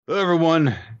Hello,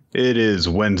 everyone. It is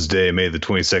Wednesday, May the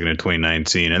 22nd of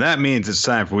 2019, and that means it's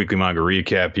time for Weekly Manga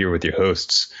Recap here with your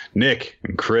hosts, Nick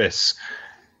and Chris.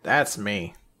 That's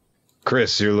me.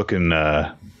 Chris, you're looking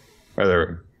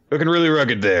looking really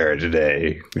rugged there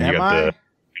today. You Am got I? the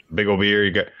big old beard.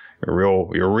 You got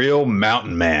you're a real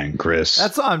mountain man, Chris.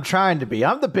 That's what I'm trying to be.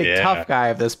 I'm the big tough guy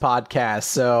of this podcast,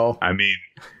 so I mean,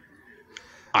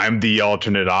 I'm the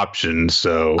alternate option,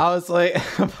 so I was like,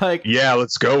 yeah,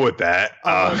 let's go with that.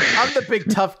 I'm the big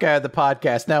tough guy of the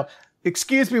podcast. Now,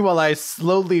 excuse me while I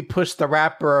slowly push the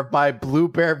wrapper of my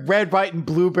red, white, and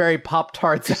blueberry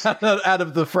Pop-Tarts out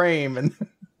of the frame. And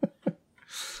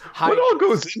what all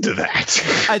goes into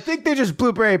that? I think they're just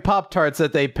blueberry Pop-Tarts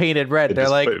that they painted red. They're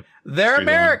like, they're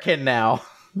American now.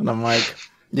 And I'm like,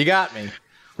 you got me.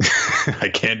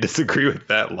 I can't disagree with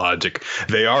that logic.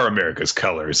 They are America's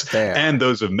colors and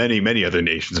those of many, many other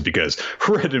nations because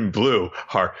red and blue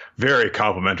are very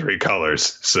complementary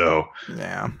colors. So,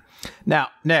 yeah. Now,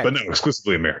 Nick. But no,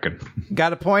 exclusively American. Got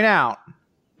to point out.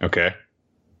 Okay.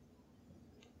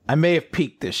 I may have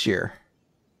peaked this year.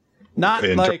 Not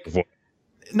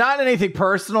anything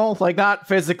personal, like not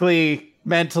physically,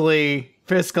 mentally,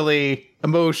 fiscally,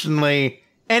 emotionally,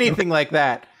 anything like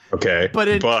that. Okay. But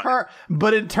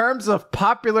in terms of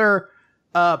popular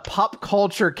pop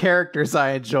culture characters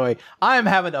I enjoy, I'm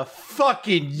having a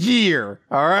fucking year,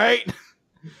 all right?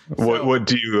 What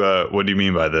do you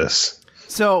mean by this?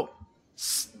 So,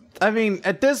 I mean,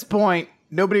 at this point,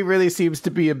 nobody really seems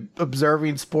to be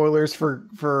observing spoilers for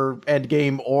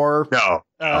Endgame or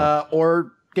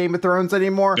Game of Thrones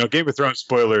anymore. No, Game of Thrones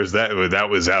spoilers, that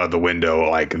was out of the window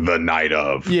like the night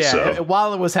of. Yeah, so.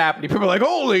 While it was happening, people were like,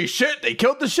 holy shit, they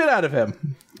killed the shit out of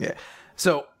him. Yeah.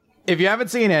 So, if you haven't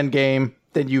seen Endgame,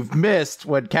 then you've missed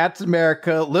when Captain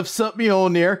America lifts up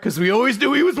Mjolnir, because we always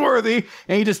knew he was worthy,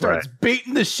 and he just starts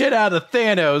beating the shit out of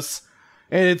Thanos,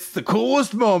 and it's the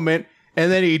coolest moment, and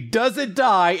then he doesn't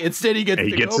die, instead he gets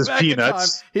his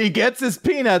peanuts. He gets his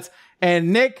peanuts,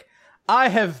 and Nick, I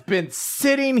have been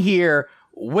sitting here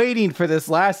waiting for this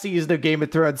last season of Game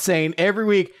of Thrones, saying every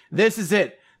week, this is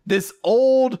it. This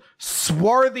old,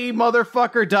 swarthy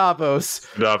motherfucker Davos.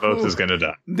 Davos is going to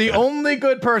die. The only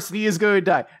good person, he is going to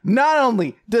die. Not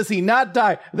only does he not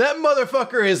die, that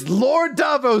motherfucker is Lord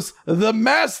Davos, the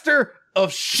master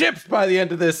of ships by the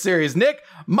end of this series. Nick,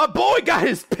 my boy got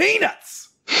his peanuts.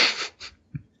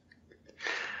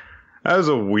 That was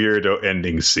a weird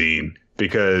ending scene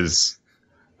because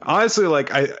honestly,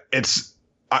 like I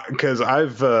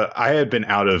had been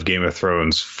out of Game of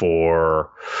Thrones for,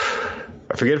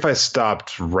 I forget if I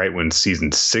stopped right when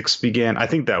season 6 began. I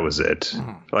think that was it.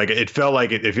 Mm-hmm. Like it felt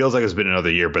like it feels like it's been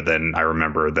another year, but then I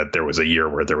remember that there was a year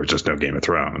where there was just no Game of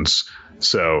Thrones.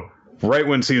 So right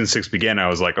when season 6 began, I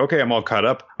was like, okay, I'm all caught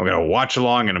up. I'm gonna watch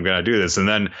along and I'm gonna do this. And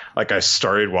then like I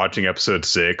started watching episode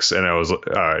 6, and I was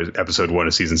episode 1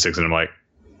 of season 6, and I'm like,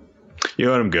 you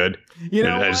know what, I'm good. You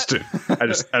know, I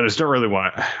just don't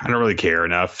really care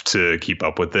enough to keep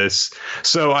up with this.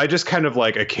 So I just kind of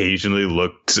like occasionally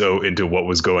looked into what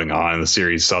was going on in the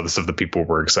series, saw the stuff that people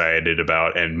were excited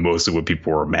about, and mostly what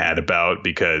people were mad about,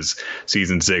 because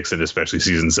season 6 and especially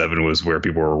season 7 was where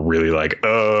people were really like,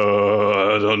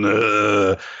 oh, I don't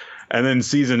know. And then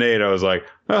season 8, I was like,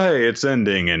 oh, hey, it's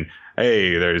ending, and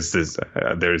hey, there's this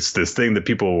thing that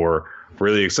people were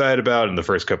really excited about in the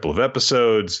first couple of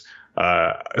episodes.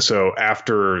 So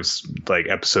after like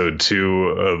episode 2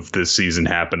 of this season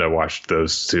happened, I watched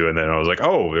those 2, and then I was like,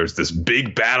 oh, there's this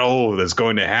big battle that's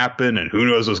going to happen, and who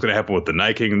knows what's going to happen with the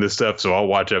Night King and this stuff. So I'll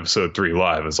watch episode 3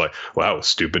 live. It's like, well, that was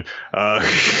stupid. And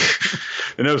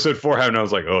episode 4 happened, I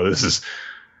was like, oh,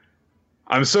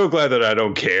 I'm so glad that I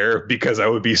don't care, because I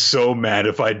would be so mad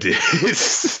if I did.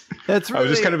 That's really... I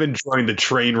was just kind of enjoying the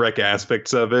train wreck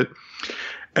aspects of it.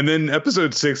 And then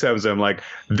episode 6 happens, and I'm like,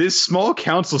 this small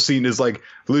council scene is like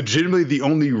legitimately the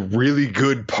only really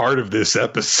good part of this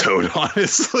episode,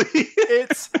 honestly.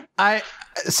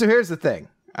 So here's the thing.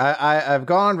 I've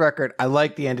gone on record. I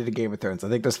like the end of the Game of Thrones. I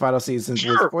think this final season was,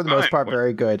 for the most part,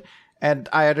 very good. And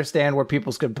I understand where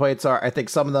people's complaints are. I think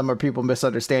some of them are people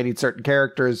misunderstanding certain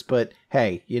characters. But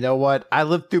hey, you know what? I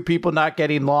lived through people not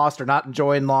getting lost or not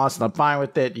enjoying Lost, and I'm fine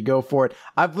with it. You go for it.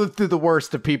 I've lived through the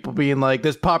worst of people being like,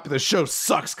 this popular show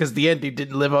sucks because the ending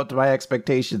didn't live up to my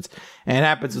expectations. And it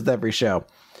happens with every show.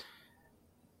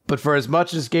 But for as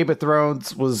much as Game of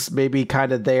Thrones was maybe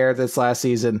kind of there this last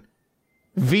season,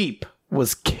 Veep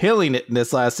was killing it in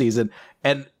this last season.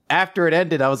 And after it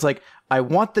ended, I was like, I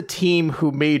want the team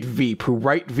who made Veep, who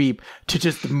write Veep, to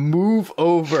just move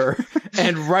over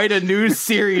and write a new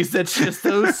series that's just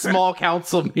those small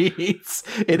council meetings.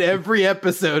 In every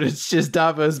episode, it's just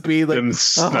Davos being like... them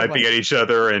sniping at each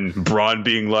other and Bronn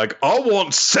being like, I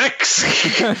want sex!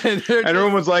 and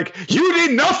everyone's like, you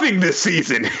did nothing this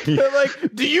season! They're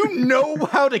like, do you know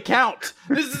how to count?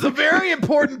 This is a very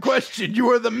important question. You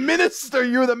are the minister,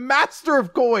 you're the master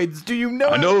of coins. Do you know?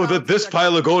 I know that this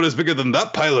pile of gold is bigger than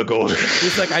that pile of gold.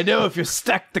 He's like, I know if you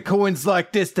stack the coins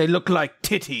like this, they look like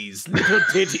titties, little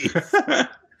titties.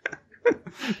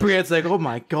 Brienne's like, oh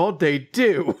my god, they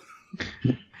do.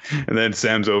 And then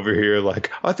Sam's over here like,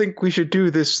 I think we should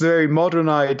do this very modern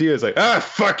idea. It's like,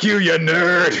 fuck you, you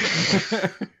nerd.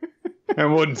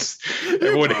 Everyone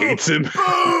hates him.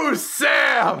 Boo,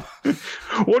 Sam!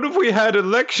 What if we had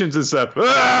elections and stuff?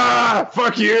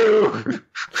 Fuck you!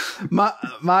 My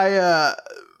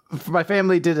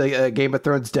family did a Game of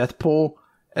Thrones death pool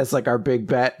as like our big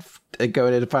bet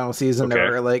going into final season. Okay.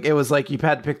 Or like it was like you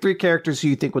had to pick 3 characters who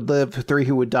you think would live, 3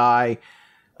 who would die.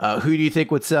 Who do you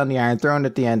think would sit on the Iron Throne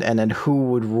at the end, and then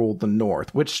who would rule the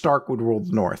North? Which Stark would rule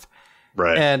the North?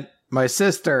 Right. And my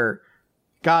sister,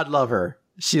 God love her,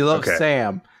 she loves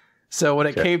Sam. So when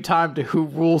it came time to who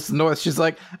rules the North, she's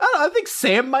like, I don't know, I think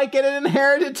Sam might get it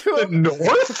inherited to him. The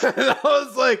North? And I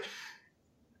was like,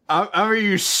 are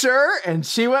you sure? And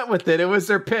she went with it. It was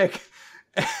her pick.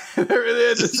 He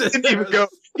didn't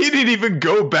even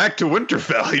go back to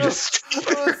Winterfell. He just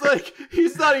it was like,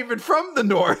 he's not even from the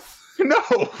North. No.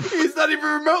 He's not even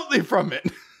remotely from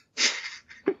it.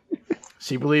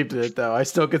 She believed in it, though. I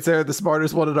still consider her the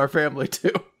smartest one in our family,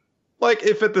 too. Like,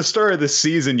 if at the start of the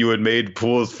season you had made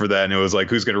pools for that and it was like,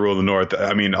 who's going to rule the North?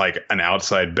 I mean, like, an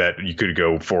outside bet you could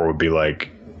go for would be like,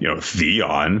 you know,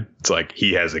 Theon. It's like,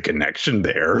 he has a connection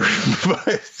there.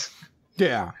 But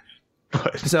yeah.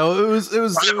 So it was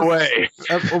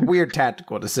a weird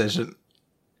tactical decision.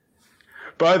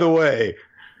 By the way,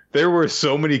 there were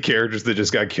so many characters that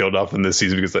just got killed off in this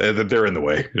season because they're in the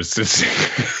way.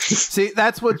 See,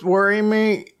 that's what's worrying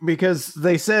me, because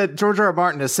they said, George R. R.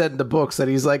 Martin has said in the books that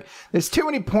he's like, there's too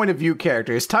many point of view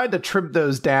characters. It's time to trim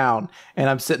those down. And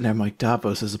I'm sitting there, I'm like,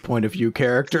 Davos is a point of view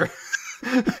character.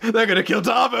 They're going to kill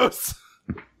Davos.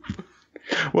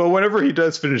 Well, whenever he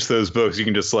does finish those books, you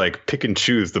can just like pick and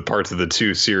choose the parts of the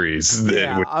 2 series.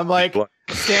 I'm like,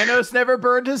 Stannis never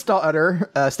burned his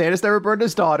daughter.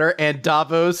 And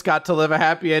Davos got to live a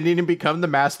happy ending and become the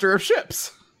master of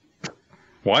ships.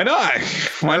 Why not?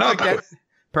 Why not?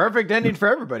 Perfect ending for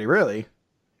everybody, really.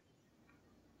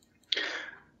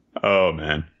 Oh,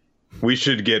 man. We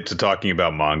should get to talking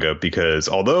about manga, because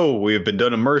although we have been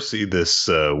done a mercy this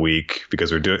week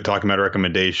because we're talking about a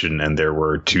recommendation and there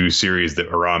were 2 series that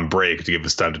are on break to give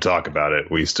us time to talk about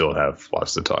it, we still have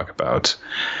lots to talk about.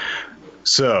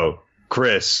 So,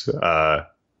 Chris, I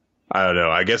don't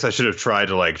know. I guess I should have tried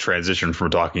to like transition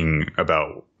from talking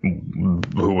about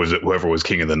whoever was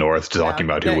king of the North to talking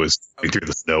about who was through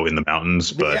the snow in the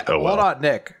mountains. But hold on,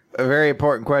 Nick. A very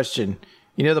important question.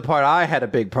 You know, the part I had a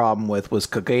big problem with was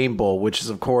Clegane Bowl, which is,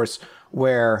 of course,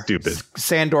 where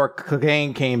Sandor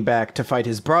Clegane came back to fight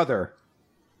his brother,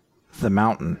 the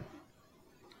Mountain.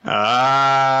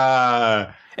 And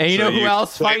you know who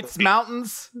else fights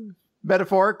mountains,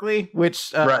 metaphorically?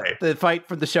 Which the fight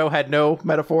from the show had no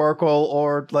metaphorical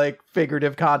or, like,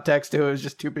 figurative context to it. It was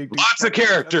just too big. Lots of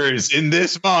characters in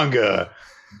this manga.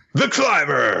 The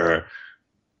Climber.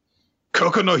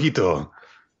 Koko no Hito.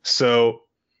 So...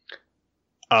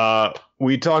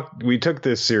 we took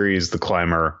this series, The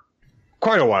Climber,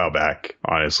 quite a while back,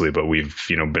 honestly, but we've,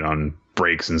 been on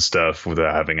breaks and stuff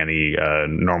without having any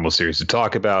normal series to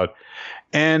talk about.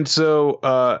 And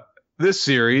so this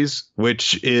series,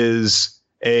 which is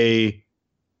a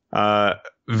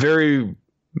very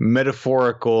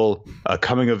metaphorical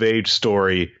coming of age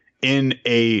story in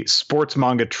a sports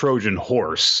manga Trojan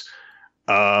horse,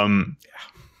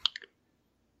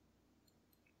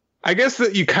 I guess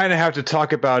that you kind of have to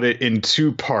talk about it in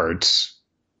 2 parts,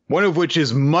 one of which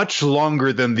is much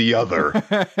longer than the other.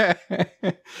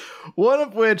 One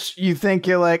of which you think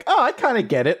you're like, oh, I kind of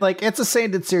get it. Like, it's a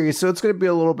seinen series, so it's going to be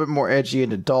a little bit more edgy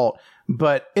and adult,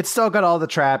 but it's still got all the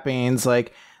trappings.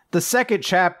 Like, the second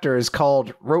chapter is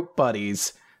called Rope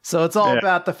Buddies. So it's all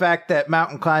about the fact that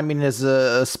mountain climbing is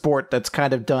a sport that's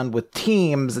kind of done with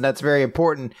teams, and that's very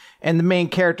important. And the main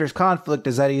character's conflict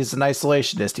is that he's an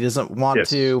isolationist. He doesn't want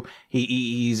to.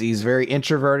 He's very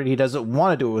introverted. He doesn't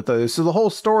want to do it with others. So the whole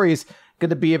story's going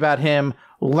to be about him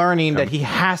learning that he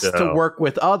has to work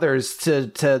with others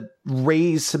to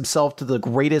raise himself to the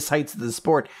greatest heights of the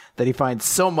sport that he finds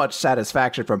so much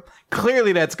satisfaction from.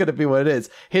 Clearly, that's going to be what it is.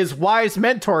 His wise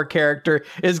mentor character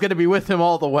is going to be with him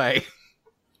all the way.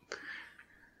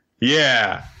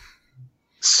 Yeah.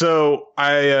 So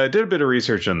I did a bit of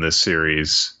research on this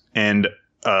series, and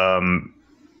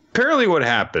apparently what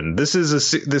happened, the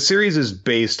series is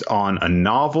based on a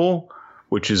novel,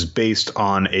 which is based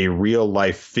on a real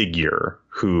life figure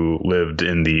who lived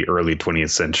in the early 20th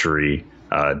century,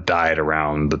 died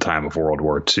around the time of World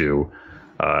War II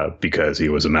because he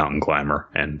was a mountain climber.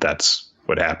 And that's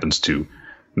what happens to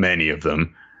many of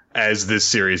them, as this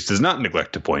series does not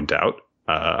neglect to point out.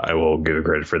 I will give it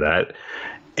credit for that.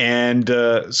 And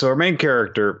so our main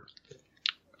character,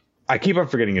 I keep on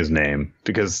forgetting his name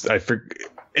because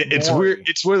it's weird.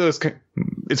 It's one of those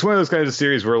kinds of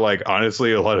series where, like,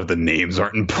 honestly, a lot of the names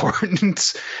aren't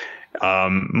important.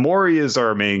 Mori is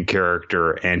our main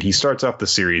character, and he starts off the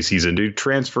series. He's a new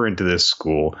transfer into this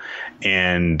school,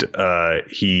 and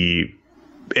he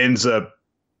ends up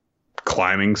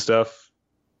climbing stuff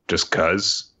just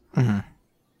 'cause. Mm-hmm.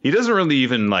 He doesn't really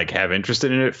even like have interest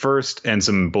in it at first, and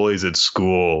some bullies at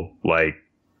school like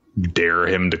dare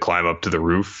him to climb up to the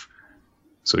roof,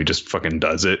 so he just fucking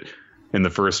does it in the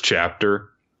first chapter,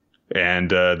 and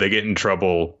they get in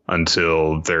trouble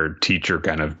until their teacher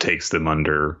kind of takes them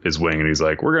under his wing, and he's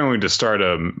like, "We're going to start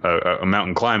a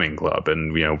mountain climbing club,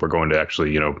 and we're going to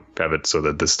actually have it so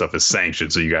that this stuff is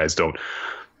sanctioned, so you guys don't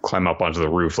climb up onto the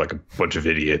roof like a bunch of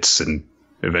idiots and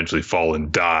eventually fall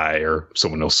and die, or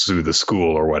someone will sue the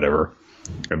school or whatever.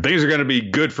 And things are going to be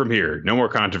good from here. No more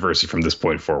controversy from this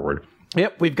point forward."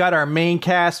 Yep, we've got our main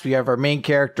cast. We have our main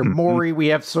character, Mori. Mm-hmm. We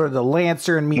have sort of the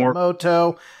Lancer and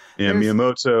Miyamoto.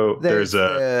 Miyamoto. There's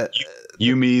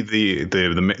Yumi,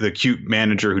 the cute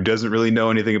manager who doesn't really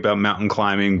know anything about mountain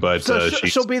climbing, but so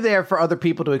she'll be there for other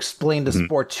people to explain the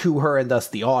sport to her and thus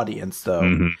the audience, though.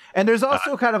 Mm-hmm. And there's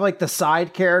also kind of like the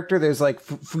side character. There's like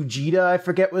Fujita, I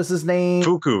forget what's his name.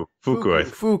 Fuku.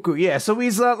 Yeah, so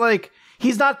he's not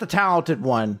the talented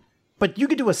one, but you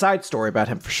could do a side story about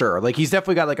him for sure. Like, he's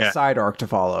definitely got like a side arc to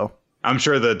follow. I'm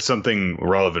sure that something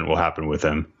relevant will happen with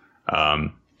him.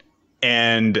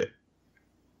 And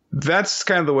that's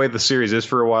kind of the way the series is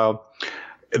for a while.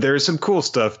 There's some cool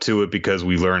stuff to it because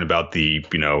we learn about the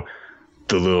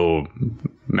little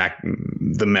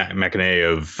machinae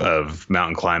of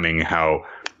mountain climbing, how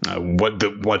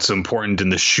what's important in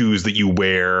the shoes that you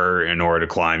wear in order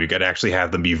to climb. You got to actually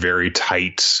have them be very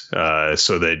tight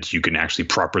so that you can actually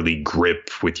properly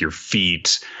grip with your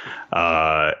feet.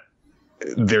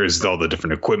 There's all the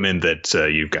different equipment that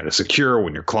you've got to secure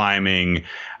when you're climbing.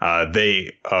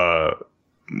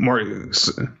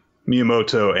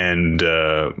 Miyamoto and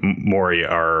Mori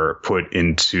are put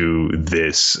into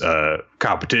this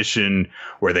competition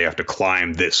where they have to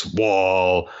climb this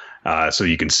wall so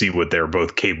you can see what they're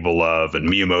both capable of. And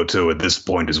Miyamoto at this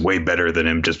point is way better than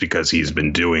him just because he's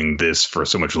been doing this for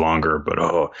so much longer. But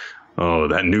oh,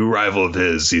 that new rival of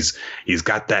his, he's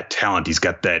got that talent. He's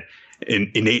got that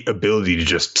innate ability to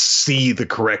just see the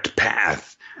correct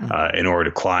path in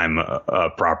order to climb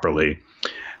properly.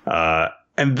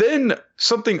 And then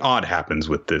something odd happens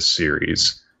with this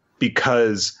series,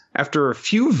 because after a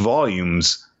few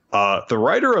volumes, the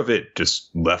writer of it just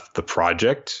left the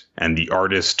project, and the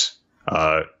artist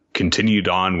continued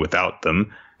on without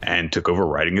them and took over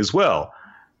writing as well,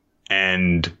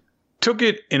 and took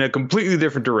it in a completely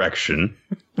different direction,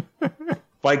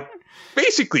 like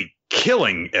basically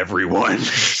killing everyone.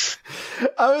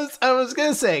 I was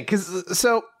gonna say, because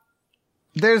so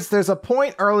there's a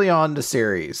point early on in the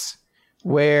series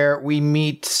where we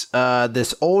meet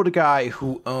this old guy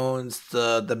who owns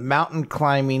the mountain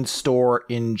climbing store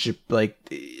in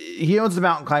he owns the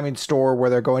mountain climbing store where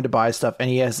they're going to buy stuff, and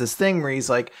he has this thing where he's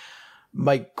like,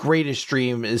 my greatest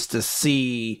dream is to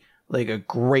see like a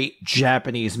great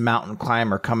Japanese mountain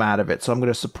climber come out of it, so I'm going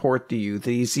to support the youth.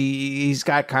 He's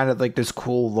got kind of like this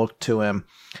cool look to him,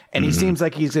 and he seems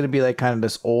like he's going to be like kind of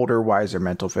this older, wiser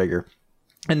mental figure.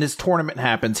 And this tournament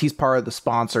happens. He's part of the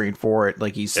sponsoring for it.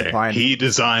 Like, he's supplying. He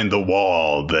designed the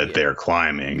wall that they're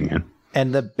climbing.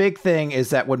 And the big thing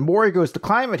is that when Mori goes to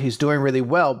climb it, he's doing really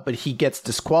well, but he gets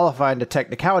disqualified into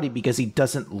technicality because he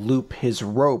doesn't loop his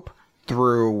rope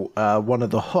through one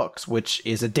of the hooks, which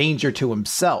is a danger to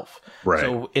himself. Right.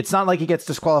 So it's not like he gets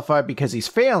disqualified because he's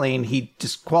failing. He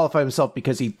disqualified himself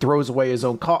because he throws away his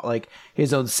own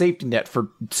his own safety net for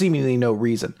seemingly no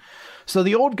reason. So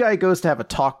the old guy goes to have a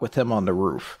talk with him on the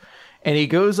roof, and he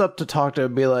goes up to talk to him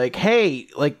and be like, hey,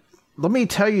 like, let me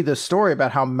tell you this story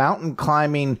about how mountain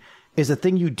climbing is a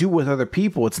thing you do with other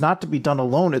people. It's not to be done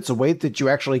alone. It's a way that you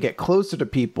actually get closer to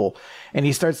people. And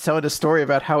he starts telling a story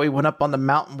about how he went up on the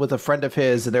mountain with a friend of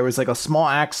his, and there was like a small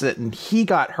accident, and he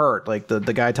got hurt. Like the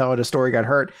guy telling the story got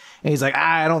hurt, and he's like,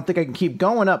 I don't think I can keep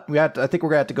going up. I think we're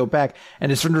gonna have to go back. And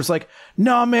his friend was like,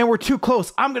 no, man, we're too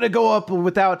close. I'm gonna go up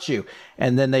without you.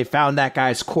 And then they found that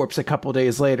guy's corpse a couple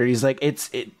days later. He's like,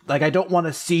 like, I don't want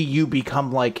to see you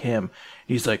become like him.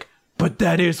 He's like, but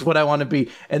that is what I want to be.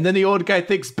 And then the old guy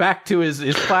thinks back to his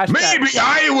flashback. Maybe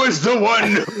I was the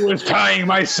one who was tying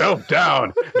myself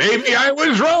down. Maybe I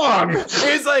was wrong.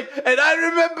 He's like, and I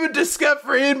remember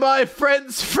discovering my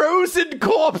friend's frozen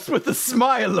corpse with a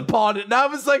smile upon it. And I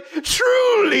was like,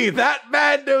 truly, that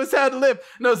man knows how to live.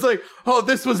 And I was like, oh,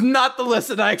 this was not the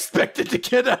lesson I expected to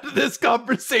get out of this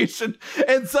conversation.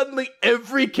 And suddenly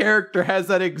every character has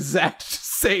that exact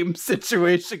same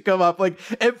situation come up. Like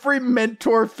every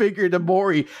mentor figure to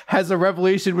Mori has a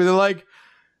revelation where they're like,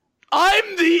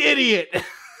 I'm the idiot.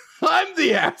 I'm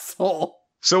the asshole.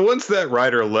 So once that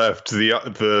writer left,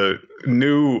 the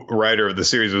new writer of the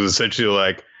series was essentially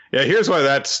like, yeah, here's why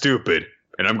that's stupid.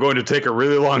 And I'm going to take a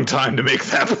really long time to make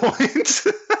that point.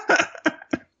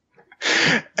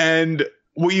 And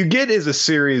what you get is a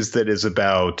series that is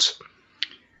about,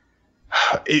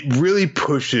 it really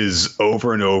pushes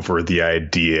over and over the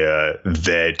idea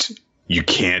that you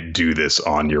can't do this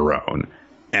on your own.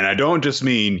 And I don't just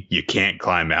mean you can't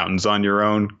climb mountains on your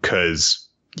own, because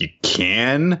you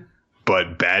can,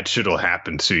 but bad shit will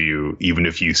happen to you even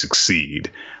if you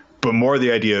succeed. But more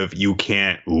the idea of you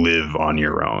can't live on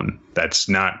your own. That's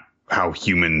not how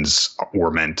humans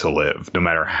were meant to live. No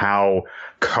matter how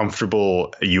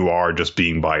comfortable you are just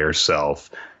being by yourself,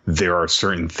 there are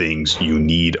certain things you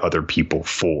need other people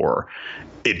for.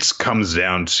 It comes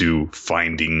down to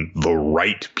finding the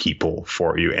right people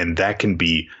for you. And that can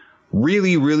be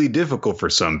really, really difficult for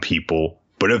some people.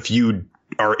 But if you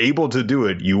are able to do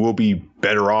it, you will be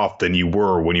better off than you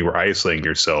were when you were isolating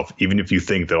yourself. Even if you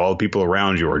think that all the people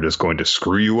around you are just going to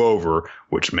screw you over,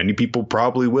 which many people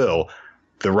probably will,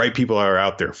 the right people are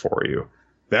out there for you.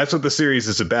 That's what the series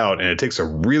is about. And it takes a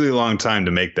really long time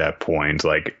to make that point.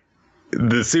 Like,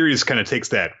 the series kind of takes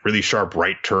that really sharp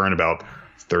right turn about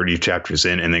 30 chapters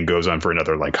in, and then goes on for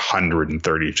another like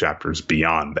 130 chapters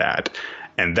beyond that.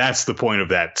 And that's the point of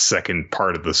that second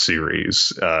part of the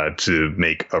series, to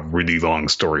make a really long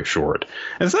story short.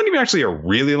 And it's not even actually a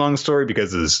really long story,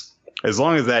 because as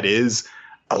long as that is,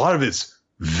 a lot of it's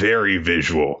very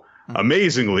visual.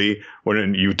 Amazingly,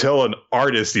 when you tell an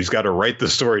artist he's got to write the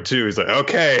story too, he's like,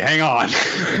 okay, hang on.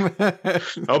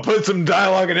 I'll put some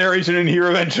dialogue and narration in here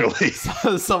eventually.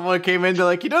 Someone came in, they're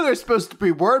like, there's supposed to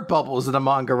be word bubbles in a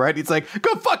manga, right? He's like,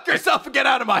 go fuck yourself and get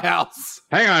out of my house.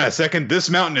 Hang on a second. This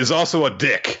mountain is also a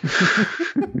dick.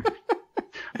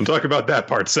 I'm talking about that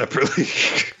part separately.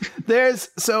 There's,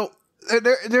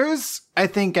 I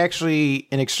think, actually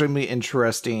an extremely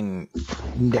interesting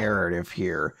narrative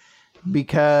here.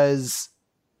 Because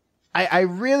I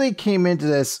really came into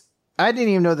this, I didn't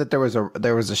even know that there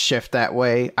was a shift that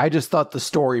way. I just thought the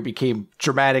story became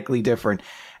dramatically different.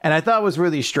 And I thought it was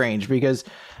really strange, because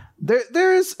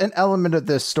there's an element of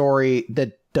this story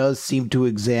that does seem to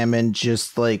examine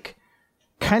just like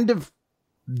kind of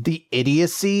the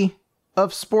idiocy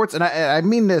of sports. And I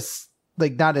mean this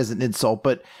like not as an insult,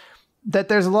 but that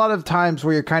there's a lot of times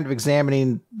where you're kind of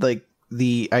examining like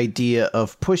the idea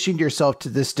of pushing yourself to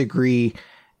this degree,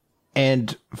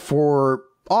 and for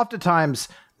oftentimes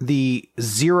the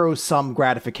zero-sum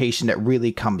gratification that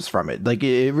really comes from it. Like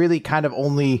it really kind of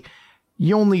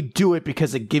you only do it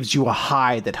because it gives you a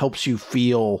high that helps you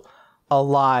feel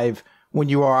alive when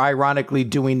you are ironically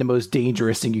doing the most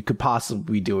dangerous thing you could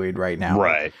possibly be doing right now.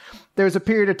 Right. There's a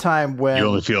period of time when you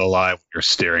only feel alive when you're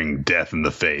staring death in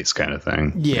the face, kind of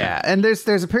thing. Yeah. And there's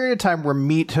a period of time where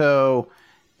Mito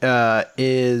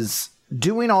is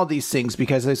doing all these things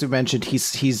because, as we mentioned,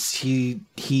 he's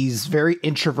very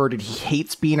introverted. He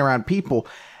hates being around people,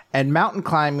 and mountain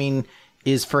climbing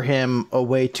is for him a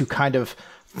way to kind of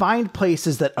find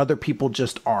places that other people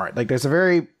just aren't. Like there's a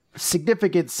very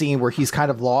significant scene where he's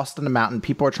kind of lost on the mountain.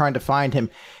 People are trying to find him.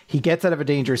 He gets out of a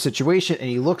dangerous situation and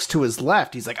he looks to his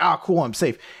left. He's like, oh, cool, I'm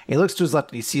safe. And he looks to his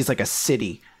left and he sees like a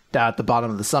city down at the bottom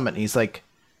of the summit. And he's like,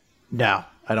 no,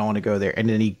 I don't want to go there. And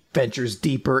then he ventures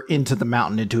deeper into the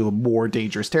mountain, into a more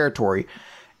dangerous territory.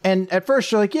 And at first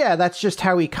you're like, yeah, that's just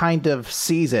how he kind of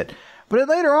sees it. But then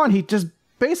later on, he just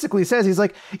basically says, he's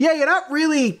like, yeah, you're not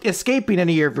really escaping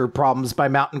any of your problems by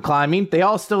mountain climbing. They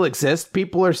all still exist.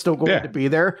 People are still going to be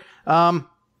there.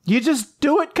 You just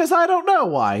do it because I don't know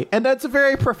why. And that's a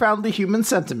very profoundly human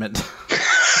sentiment.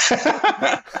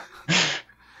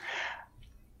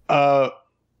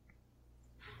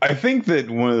 I think that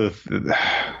one of the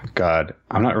God,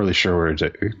 I'm not really sure where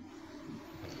to.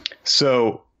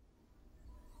 So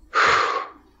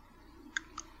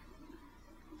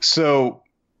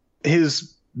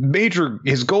his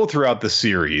goal throughout the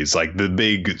series, like the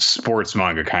big sports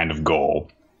manga kind of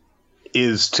goal,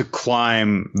 is to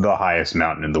climb the highest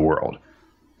mountain in the world.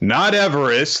 Not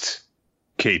Everest,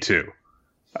 K2,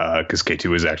 because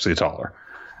K2 is actually taller.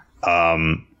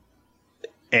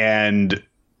 And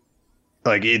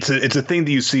like it's a thing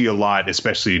that you see a lot,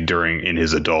 especially in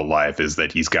his adult life, is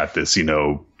that he's got this,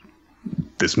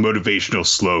 this motivational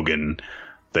slogan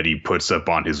that he puts up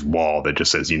on his wall that just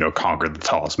says, conquer the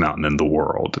tallest mountain in the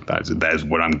world. That is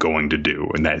what I'm going to do.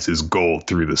 And that's his goal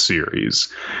through the series.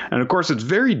 And of course, it's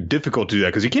very difficult to do that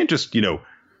because you can't just,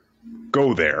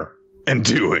 go there and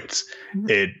do it.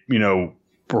 It,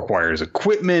 requires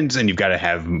equipment, and you've got to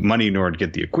have money in order to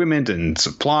get the equipment and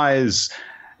supplies.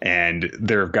 And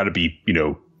there have got to be,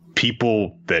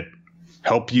 people that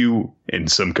help you in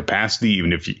some capacity,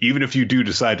 even if you do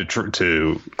decide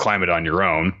to climb it on your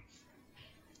own.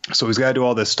 So he's got to do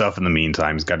all this stuff in the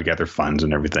meantime. He's got to gather funds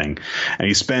and everything. And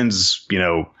he spends,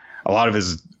 a lot of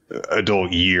his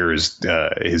adult years,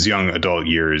 his young adult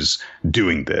years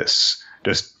doing this,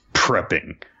 just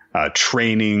prepping,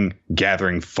 training,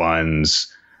 gathering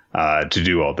funds to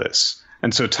do all this.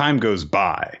 And so time goes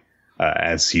by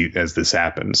as this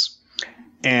happens.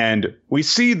 And we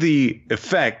see the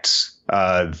effects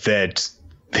that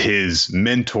his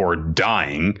mentor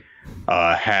dying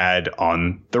had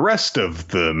on the rest of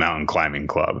the mountain climbing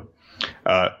club.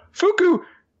 Fuku,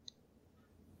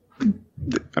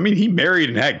 I mean, he married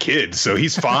and had kids, so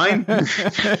he's fine.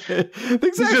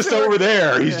 He's just over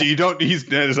there. He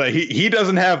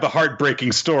doesn't have the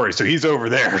heartbreaking story, so he's over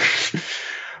there.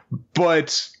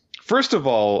 But first of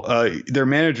all, their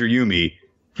manager Yumi,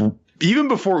 even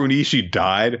before Unishi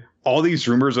died, all these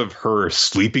rumors of her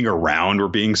sleeping around were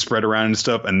being spread around and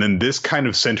stuff. And then this kind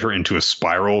of sent her into a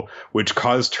spiral, which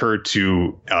caused her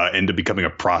to end up becoming a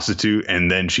prostitute.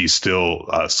 And then she still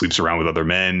sleeps around with other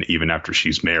men, even after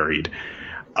she's married.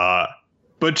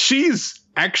 But she's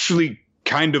actually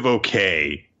kind of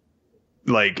okay,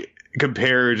 like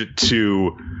compared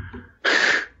to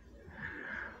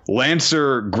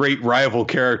Lancer, great rival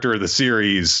character of the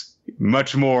series.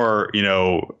 Much more,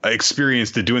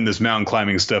 experienced at doing this mountain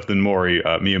climbing stuff than Mori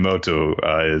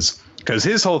Miyamoto is. Because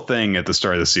his whole thing at the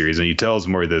start of the series, and he tells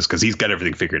Mori this because he's got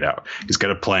everything figured out. He's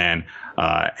got a plan.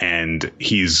 And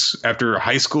after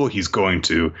high school, he's going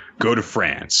to go to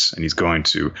France. And he's going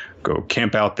to go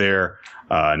camp out there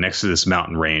next to this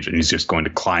mountain range. And he's just going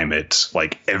to climb it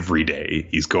like every day.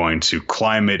 He's going to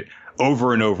climb it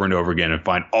over and over and over again and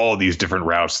find all these different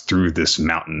routes through this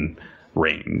mountain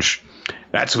range.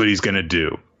 That's what he's going to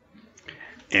do.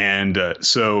 And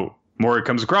so Mori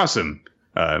comes across him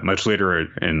much later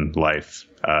in life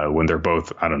when they're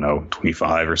both,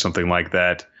 25 or something like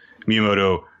that.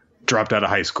 Miyamoto dropped out of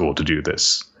high school to do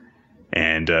this.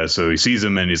 And so he sees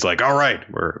him and he's like, all right,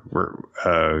 we're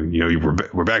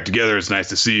back together. It's nice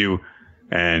to see you.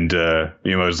 And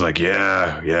Miyamoto's like,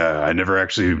 yeah, I never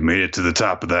actually made it to the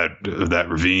top of that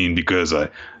ravine because I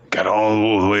got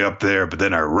all the way up there, but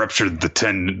then I ruptured the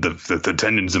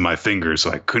tendons in my fingers, so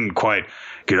I couldn't quite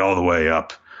get all the way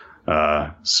up.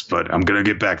 But I'm gonna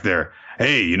get back there.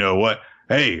 Hey, you know what?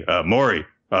 Hey, Mori.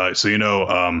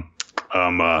 I'm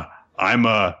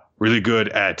really good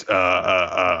at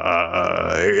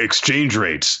exchange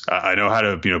rates. I know how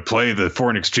to play the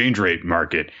foreign exchange rate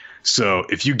market. So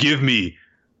if you give me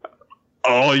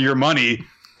all your money,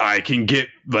 I can get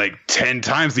like 10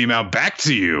 times the amount back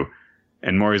to you.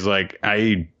 And Mori's like,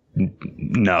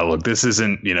 no, look, this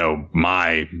isn't,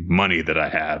 my money that I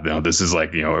have. This is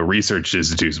like, a research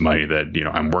institute's money that,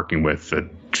 I'm working with that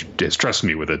just trust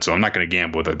me with it. So I'm not going to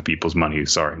gamble with other people's money.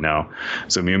 Sorry, no.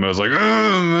 So Miyamoto's like,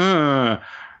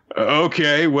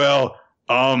 okay, well,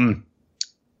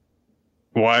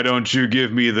 why don't you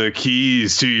give me the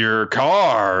keys to your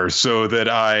car so that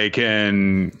I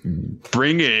can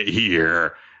bring it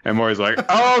here? And Mori's like,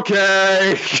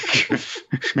 okay.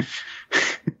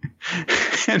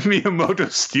 And Miyamoto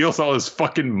steals all his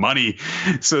fucking money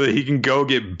so that he can go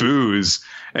get booze.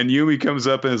 And Yumi comes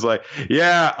up and is like,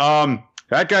 yeah,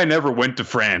 that guy never went to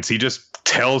France. He just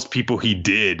tells people he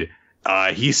did.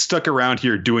 He's stuck around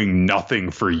here doing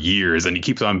nothing for years, and he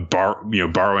keeps on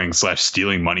borrowing /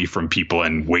 stealing money from people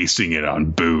and wasting it on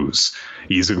booze.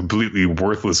 He's a completely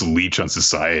worthless leech on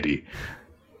society.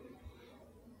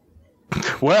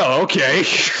 Well, okay.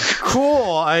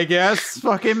 Cool, I guess.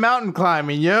 Fucking mountain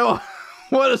climbing, yo.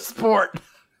 What a sport.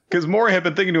 Because Mori had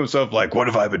been thinking to himself, like, what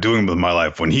have I been doing with my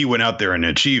life? When he went out there and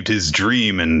achieved his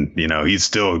dream, and he's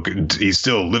still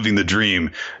living the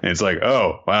dream. And it's like,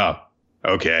 oh wow,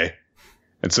 okay.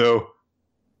 And so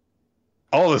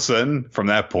all of a sudden, from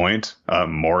that point,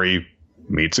 Mori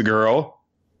meets a girl,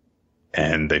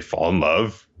 and they fall in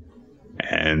love,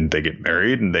 and they get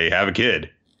married, and they have a kid.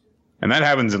 And that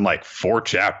happens in like 4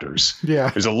 chapters.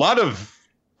 Yeah. There's a lot of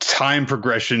time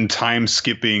progression, time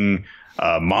skipping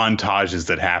montages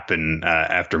that happen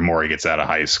after Mori gets out of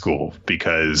high school,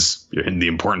 because in the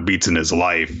important beats in his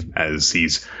life, as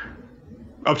he's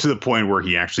up to the point where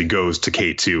he actually goes to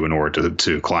K2 in order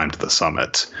to climb to the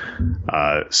summit,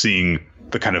 seeing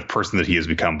the kind of person that he has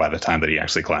become by the time that he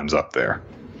actually climbs up there.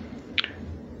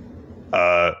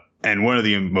 And one of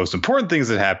the most important things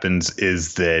that happens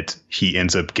is that he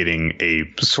ends up getting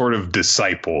a sort of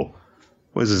disciple.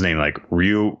 What is his name? Like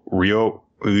Rio,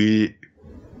 the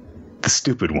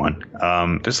stupid one.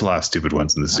 There's a lot of stupid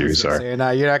ones in the series. Sorry.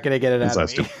 No, you're not going to get it out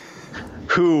of me.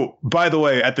 Who, by the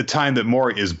way, at the time that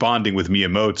Mori is bonding with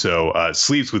Miyamoto,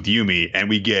 sleeps with Yumi, and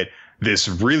we get this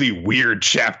really weird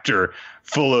chapter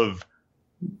full of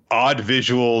odd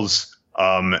visuals,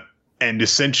 and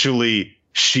essentially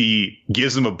she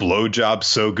gives him a blowjob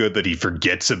so good that he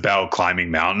forgets about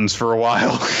climbing mountains for a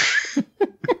while.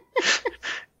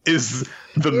 Is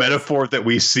the metaphor that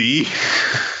we see.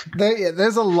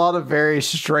 There's a lot of very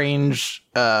strange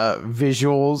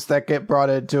visuals that get brought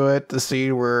into it. The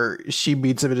scene where she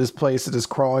meets him at his place and is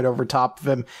crawling over top of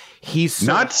him. He's so,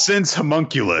 not since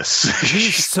Homunculus.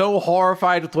 He's so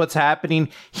horrified with what's happening.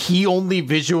 He only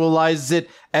visualizes it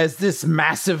as this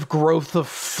massive growth of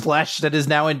flesh that is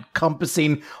now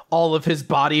encompassing all of his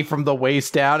body from the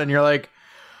waist down. And you're like,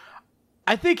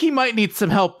 I think he might need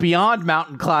some help beyond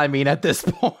mountain climbing at this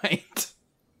point.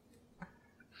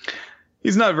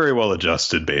 He's not very well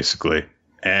adjusted, basically.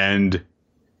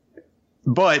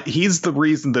 But he's the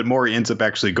reason that Mori ends up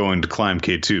actually going to climb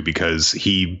K2, because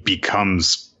he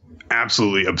becomes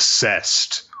absolutely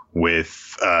obsessed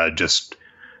with just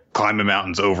climbing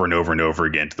mountains over and over and over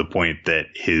again, to the point that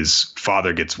his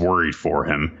father gets worried for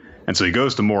him. And so he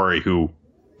goes to Mori, who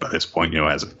by this point,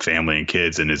 has a family and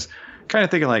kids, and is kind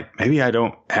of thinking like, maybe I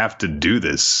don't have to do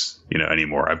this,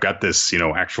 anymore. I've got this,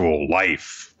 actual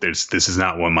life. This is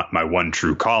not my one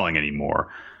true calling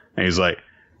anymore. And he's like,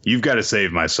 you've got to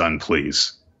save my son,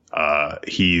 please.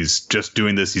 He's just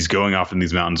doing this. He's going off in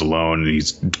these mountains alone, and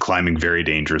he's climbing very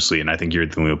dangerously. And I think you're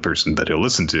the only person that he'll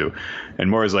listen to. And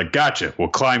Mori's like, gotcha. We'll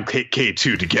climb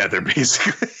K2 together,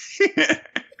 basically.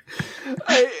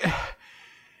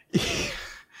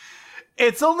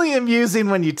 It's only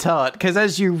amusing when you tell it, because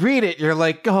as you read it, you're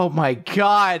like, oh my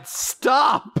God,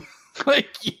 stop. I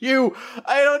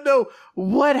don't know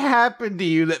what happened to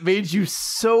you that made you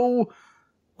so,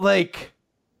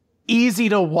 easy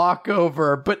to walk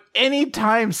over, but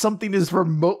anytime something is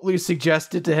remotely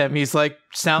suggested to him, he's like,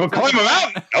 sounds climb a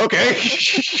mountain. Okay.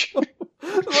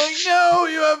 No,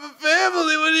 you have a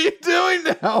family. What are you doing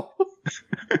now?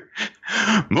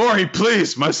 Mori,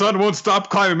 please. My son won't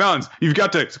stop climbing mountains. You've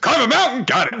got to climb a mountain.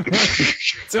 Got it.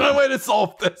 It's the only way to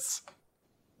solve this.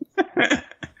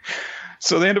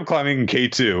 So they end up climbing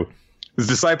K2. His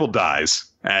disciple dies,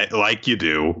 like you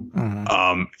do.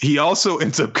 Mm-hmm. He also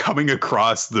ends up coming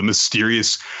across the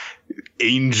mysterious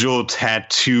angel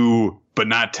tattoo, but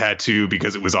not tattoo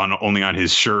because it was only on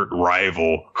his shirt,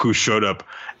 rival, who showed up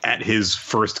at his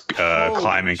first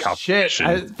climbing competition. Shit,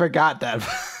 I forgot that.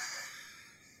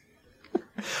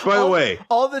 By the way,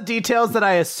 all the details that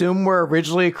I assume were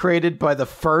originally created by the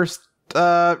first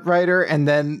writer and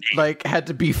then had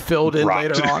to be filled in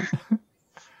later on.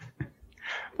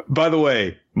 By the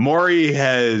way, Mori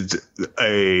has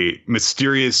a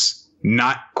mysterious,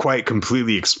 not quite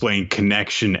completely explained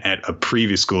connection at a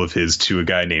previous school of his to a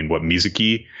guy named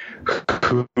Mizuki,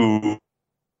 who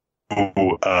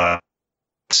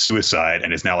suicide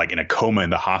and is now in a coma in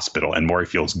the hospital, and Mori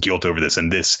feels guilt over this,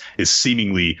 and this is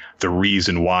seemingly the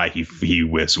reason why he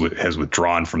has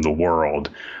withdrawn from the world,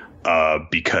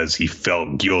 because he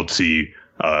felt guilty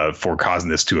for causing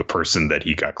this to a person that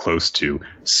he got close to.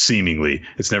 Seemingly,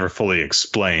 it's never fully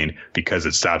explained because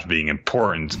it stopped being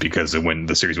important because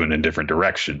the series went in a different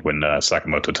direction when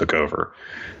Sakamoto took over.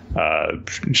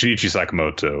 Shinichi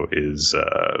Sakamoto is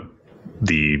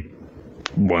the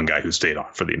one guy who stayed on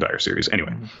for the entire series.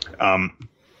 Anyway,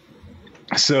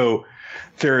 so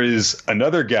there is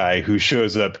another guy who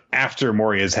shows up after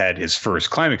Mori has had his first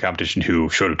climbing competition, who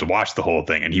showed up to watch the whole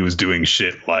thing, and he was doing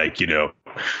shit like,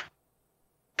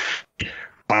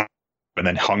 and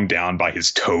then hung down by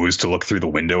his toes to look through the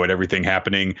window at everything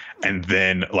happening. And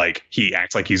then like he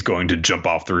acts like he's going to jump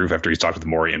off the roof after he's talked with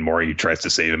Maury, and Maury tries to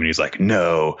save him, and he's like,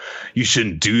 no, you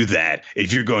shouldn't do that.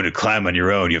 If you're going to climb on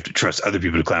your own, you have to trust other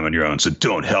people to climb on your own. So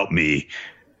don't help me.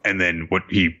 And then what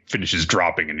he finishes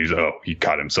dropping, and he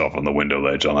caught himself on the window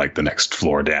ledge on like the next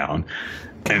floor down.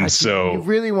 And God, so you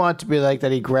really want to be like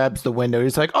that. He grabs the window.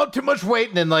 He's like, oh, too much weight.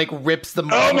 And then like rips the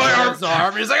my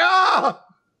arm. He's like, ah!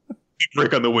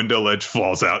 Brick on the window ledge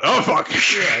falls out. Oh, fuck.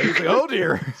 Yeah, he's like, oh,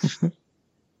 dear.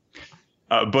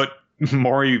 But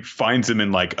Maury finds him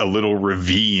in like a little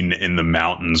ravine in the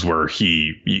mountains where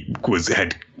he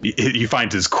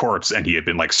finds his corpse, and he had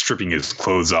been like stripping his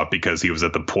clothes off because he was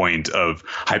at the point of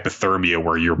hypothermia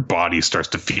where your body starts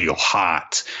to feel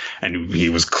hot, and he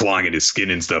was clawing at his skin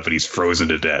and stuff, and he's frozen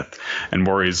to death. And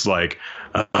Maury's like,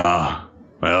 well,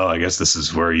 I guess this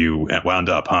is where you wound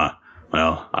up, huh?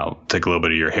 Well, I'll take a little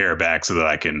bit of your hair back so that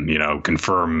I can,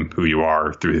 confirm who you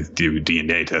are through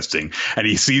DNA testing. And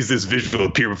he sees this visual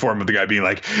appear before him of the guy being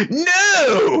like,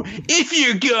 no, if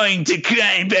you're going to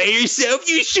climb by yourself,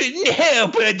 you shouldn't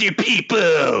help other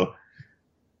people.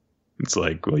 It's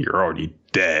like, well, you're already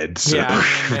dead. So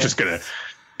I'm just going to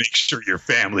make sure your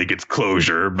family gets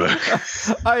closure. But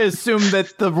I assume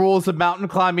that the rules of mountain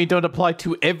climbing don't apply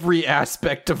to every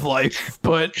aspect of life,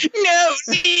 but no,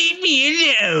 leave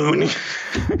me alone.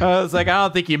 I was like, I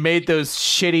don't think you made those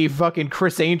shitty fucking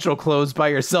Chris Angel clothes by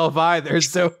yourself either.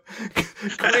 So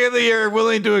clearly you're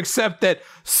willing to accept that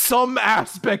some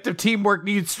aspect of teamwork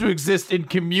needs to exist in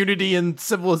community and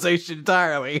civilization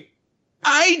entirely.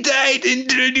 I died in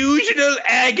delusional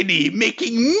agony,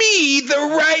 making me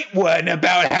the right one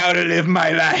about how to live my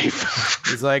life.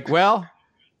 He's like, well,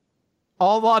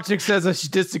 all logic says I should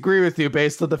disagree with you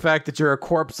based on the fact that you're a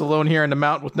corpse alone here in the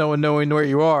mountain with no one knowing where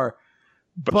you are.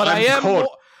 But I am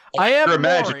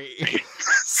Maury,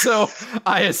 so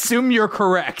I assume you're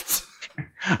correct.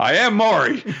 I am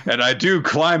Maury, and I do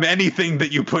climb anything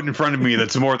that you put in front of me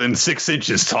that's more than 6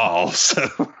 inches tall,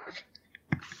 so...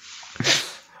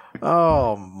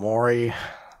 Oh, Maury.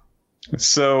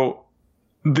 So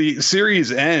the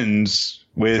series ends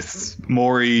with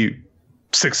Maury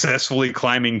successfully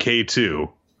climbing K2.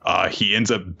 He ends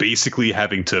up basically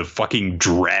having to fucking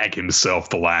drag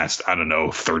himself the last,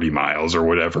 30 miles or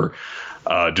whatever,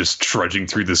 just trudging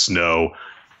through the snow,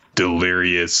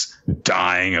 delirious,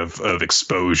 dying of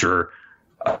exposure.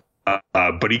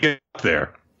 But he gets up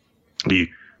there. He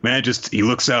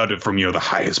looks out from, the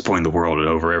highest point in the world and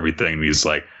over everything, and he's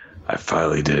like, I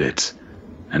finally did it,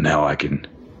 and now I can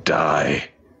die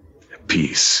at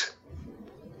peace.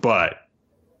 But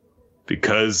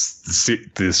because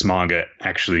this manga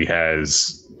actually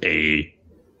has a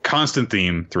constant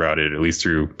theme throughout it, at least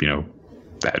through,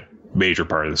 that major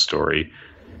part of the story,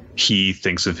 he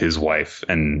thinks of his wife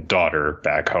and daughter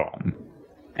back home.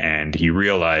 And he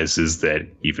realizes that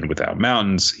even without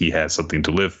mountains, he has something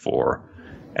to live for.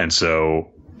 And so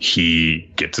he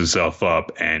gets himself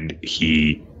up and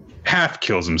he half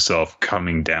kills himself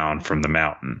coming down from the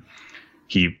mountain.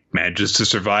 He manages to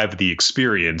survive the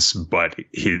experience, but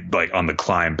on the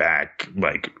climb back,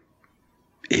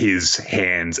 his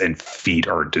hands and feet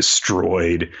are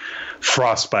destroyed.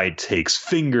 Frostbite takes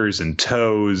fingers and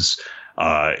toes.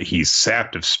 He's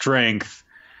sapped of strength.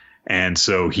 And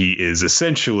so he is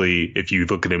essentially, if you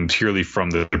look at him purely from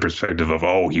the perspective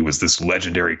of, he was this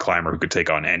legendary climber who could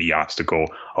take on any obstacle.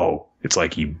 It's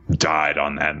like he died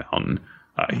on that mountain.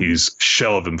 He's a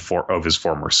shell of his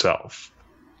former self.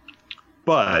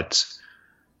 But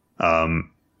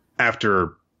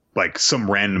after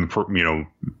some random,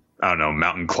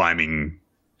 mountain climbing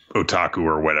otaku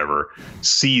or whatever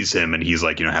sees him, and he's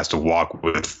has to walk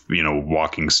with,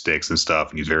 walking sticks and stuff,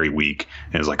 and he's very weak,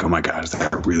 and is like, oh my God, is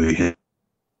that really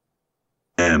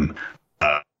him?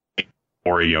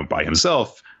 Or, by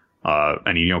himself.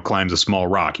 And he, climbs a small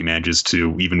rock. He manages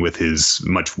to, even with his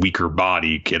much weaker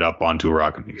body, get up onto a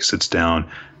rock, and he sits down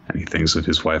and he thinks of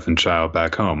his wife and child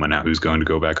back home, and now he's going to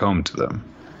go back home to them.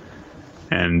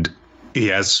 And he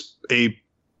has a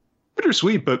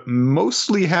bittersweet but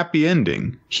mostly happy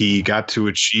ending. He got to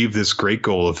achieve this great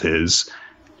goal of his,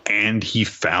 and he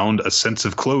found a sense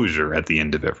of closure at the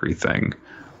end of everything,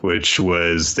 which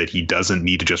was that he doesn't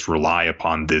need to just rely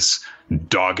upon this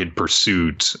dogged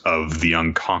pursuit of the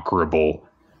unconquerable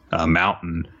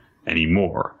mountain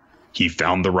anymore. He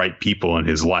found the right people in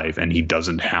his life, and he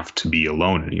doesn't have to be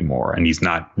alone anymore. And he's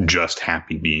not just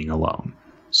happy being alone.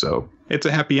 So it's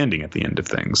a happy ending at the end of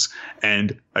things.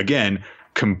 And again,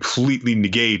 completely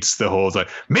negates the whole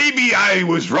maybe I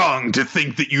was wrong to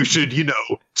think that you should,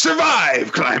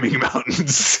 survive climbing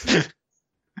mountains.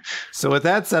 So with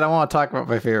that said, I want to talk about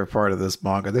my favorite part of this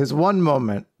manga. There's one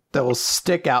moment that will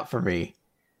stick out for me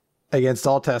against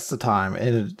all tests of time,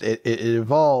 and it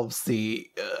involves the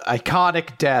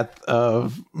iconic death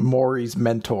of Mori's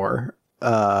mentor.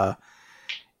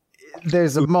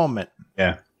 There's a moment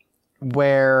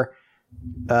where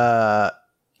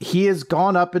he has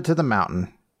gone up into the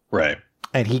mountain. Right.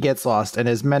 And he gets lost, and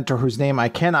his mentor, whose name I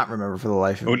cannot remember for the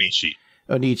life of me,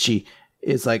 Onichi,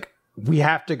 is like, we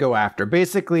have to go after.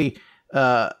 Basically,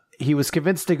 he was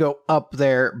convinced to go up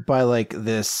there by like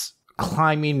this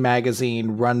climbing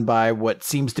magazine run by what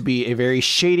seems to be a very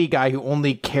shady guy who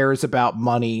only cares about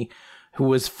money, who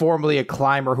was formerly a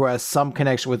climber who has some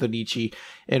connection with Onichi.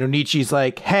 And Onichi's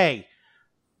like, hey,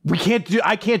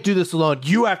 I can't do this alone.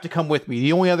 You have to come with me.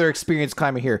 The only other experienced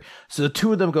climber here. So the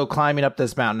two of them go climbing up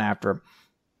this mountain after him.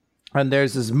 And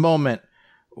there's this moment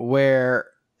where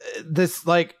this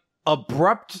like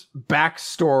abrupt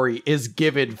backstory is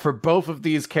given for both of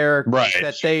these characters,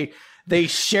 that they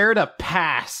shared a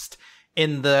past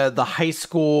in the high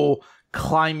school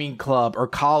climbing club or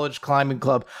college climbing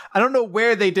club. I don't know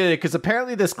where they did it, because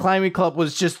apparently this climbing club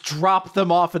was just dropped them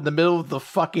off in the middle of the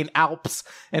fucking Alps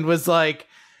and was like,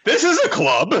 this is a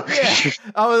club. Yeah,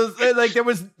 I was like, there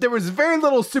was very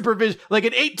little supervision. Like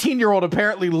an 18-year-old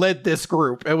apparently led this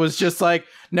group. It was just like,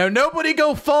 no, nobody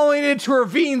go falling into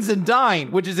ravines and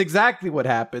dying, which is exactly what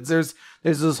happens. There's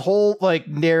this whole like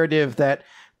narrative that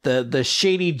the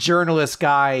shady journalist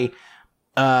guy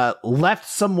left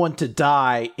someone to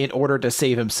die in order to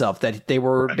save himself. That they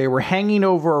were hanging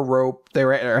over a rope. They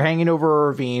were hanging over a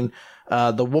ravine.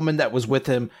 The woman that was with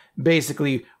him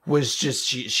basically was just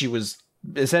she was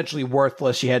essentially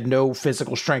worthless. She had no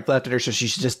physical strength left in her, so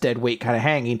she's just dead weight, kind of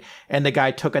hanging. And the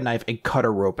guy took a knife and cut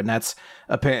her rope, and that's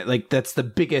apparently like that's the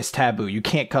biggest taboo. You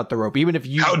can't cut the rope, even if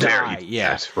you How die. Dare you? Yeah,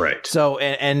 that's right. So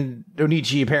and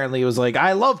Onichi apparently was like,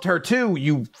 I loved her too,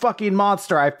 you fucking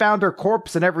monster. I found her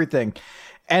corpse and everything.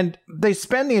 And they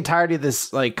spend the entirety of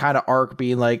this like kind of arc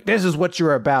being like, this is what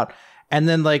you're about. And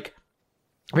then like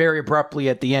very abruptly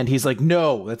at the end, he's like,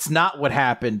 no, that's not what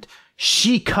happened.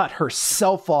 She cut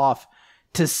herself off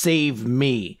to save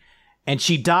me, and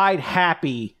she died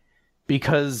happy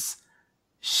because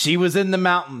she was in the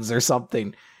mountains or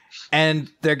something.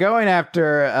 And they're going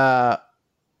after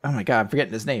oh my god, I'm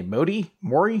forgetting his name. Mori.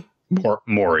 I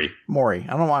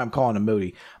don't know why I'm calling him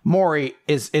Modi. Mori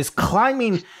is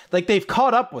climbing, like they've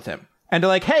caught up with him, and they're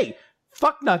like, hey,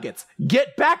 fuck nuggets,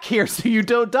 get back here so you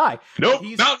don't die. Nope,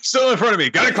 mountain's still in front of me,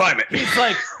 gotta climb it. He's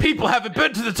like, people haven't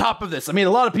been to the top of this. I mean,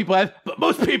 a lot of people have, but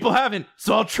most people haven't,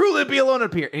 so I'll truly be alone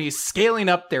up here. And he's scaling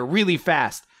up there really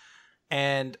fast.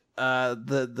 And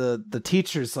the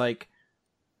teacher's like,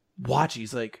 watch.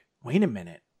 He's like, wait a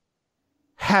minute,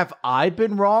 have I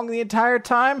been wrong the entire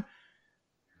time?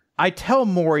 I tell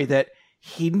Mori that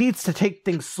he needs to take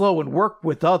things slow and work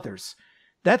with others.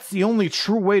 That's the only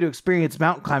true way to experience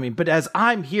mountain climbing. But as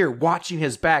I'm here watching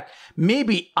his back,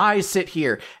 maybe I sit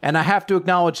here and I have to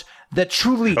acknowledge that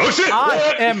truly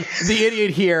I am the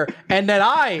idiot here, and that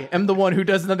I am the one who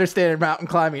doesn't understand mountain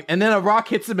climbing. And then a rock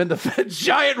hits him in the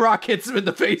giant rock hits him in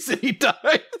the face, and he dies.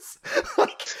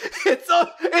 Like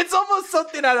it's almost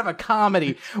something out of a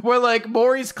comedy where like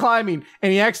Mori's climbing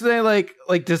and he accidentally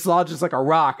like dislodges like a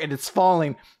rock and it's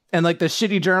falling, and like the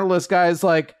shitty journalist guy is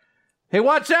like, hey,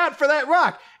 watch out for that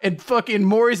rock. And fucking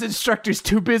Mori's instructor's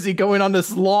too busy going on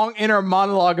this long inner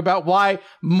monologue about why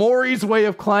Mori's way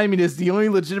of climbing is the only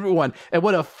legitimate one. And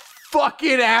what a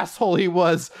fucking asshole he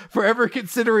was for ever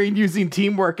considering using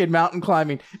teamwork in mountain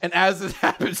climbing. And as it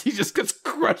happens, he just gets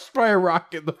crushed by a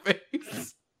rock in the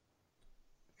face.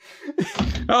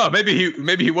 Oh,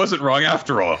 maybe he wasn't wrong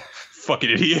after all. Fucking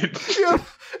idiot. Yeah,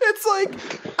 it's like,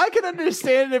 I can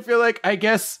understand it if you're like, I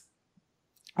guess,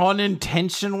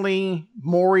 unintentionally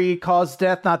Mori caused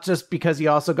death, not just because he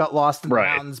also got lost in the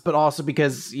mountains, but also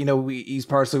because, you know, he's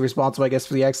partially responsible, I guess,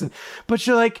 for the accident. But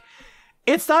you're like,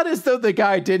 it's not as though the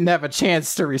guy didn't have a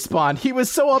chance to respond. He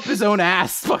was so up his own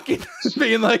ass fucking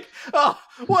being like, oh,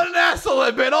 what an asshole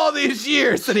I've been all these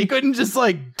years, that he couldn't just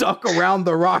like duck around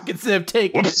the rock instead of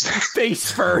taking face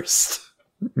first.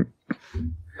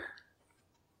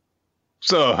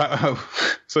 So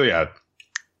yeah.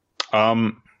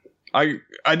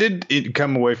 I did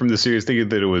come away from the series thinking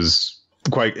that it was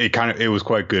quite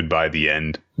good by the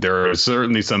end. There are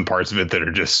certainly some parts of it that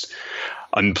are just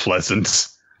unpleasant.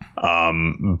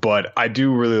 But I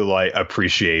do really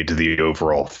appreciate the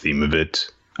overall theme of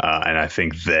it. And I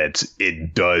think that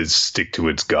it does stick to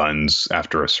its guns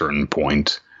after a certain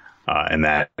point. And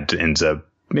that ends up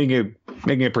making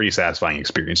a pretty satisfying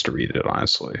experience to read it,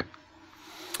 honestly.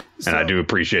 And I do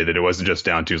appreciate that it wasn't just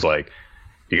down to like,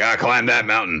 you gotta climb that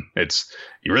mountain.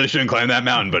 You really shouldn't climb that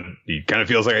mountain, but he kind of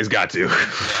feels like he's got to.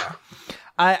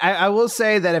 I will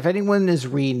say that if anyone is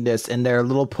reading this and they're a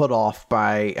little put off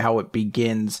by how it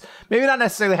begins, maybe not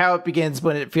necessarily how it begins,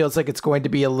 but it feels like it's going to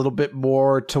be a little bit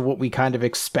more to what we kind of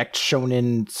expect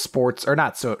shonen sports, or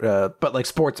not so, but like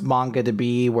sports manga to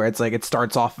be, where it's like it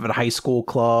starts off at a high school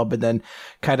club and then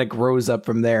kind of grows up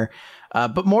from there.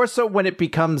 But more so when it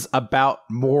becomes about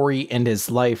Mori and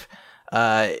his life.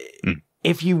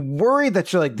 If you worry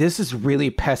that you're like, this is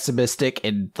really pessimistic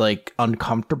and like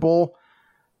uncomfortable,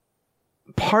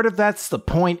 part of that's the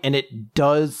point, and it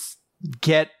does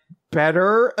get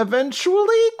better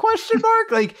eventually, ?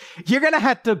 Like, you're gonna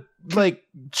have to like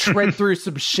tread through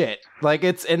some shit. Like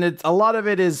it's a lot of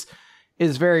it is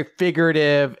very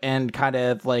figurative and kind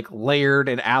of like layered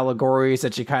and allegories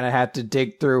that you kind of have to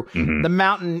dig through. The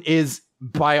mountain is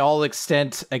by all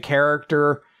extent a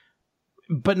character,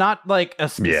 but not like a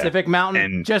specific mountain.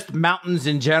 And just mountains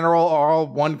in general are all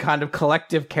one kind of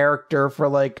collective character for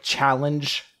like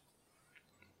challenge.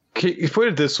 You put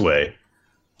it this way.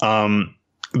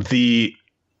 The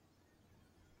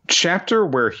chapter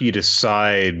where he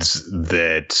decides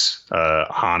that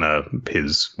Hana,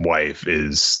 his wife,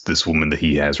 is this woman that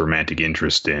he has romantic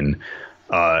interest in,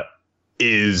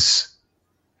 is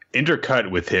intercut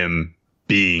with him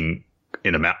being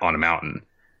on a mountain,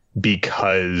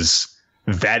 because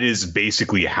that is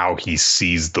basically how he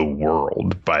sees the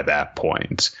world by that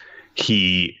point.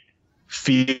 He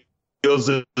feels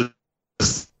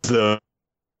the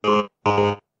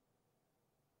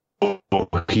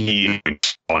he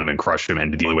on him and crush him,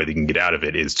 and the only way they can get out of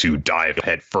it is to dive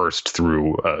head first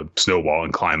through a snowball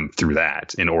and climb through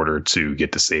that in order to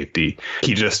get to safety.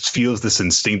 He just feels this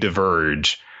instinctive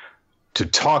urge to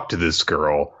talk to this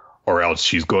girl, or else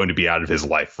she's going to be out of his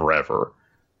life forever.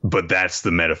 But that's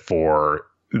the metaphor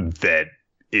that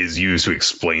is used to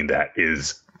explain that,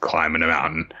 is climbing a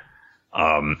mountain.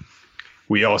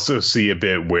 We also see a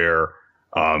bit where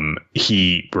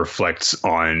he reflects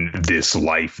on this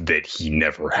life that he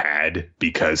never had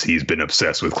because he's been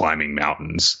obsessed with climbing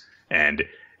mountains. And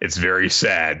it's very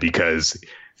sad because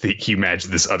he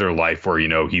imagined this other life where,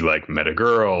 he like met a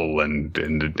girl and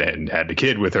had a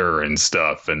kid with her and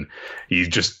stuff. And he's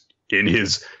just in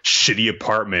his shitty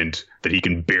apartment that he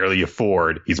can barely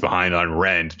afford. He's behind on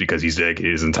rent because he's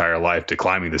dedicated his entire life to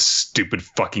climbing this stupid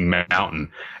fucking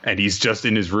mountain. And he's just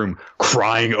in his room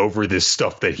crying over this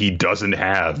stuff that he doesn't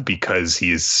have because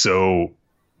he is so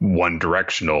one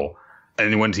directional.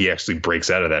 And once he actually breaks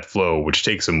out of that flow, which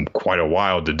takes him quite a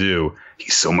while to do,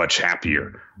 he's so much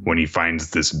happier when he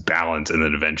finds this balance and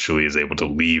then eventually is able to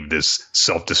leave this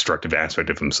self-destructive aspect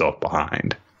of himself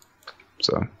behind.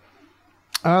 So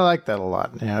I like that a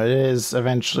lot. It is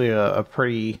eventually a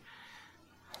pretty...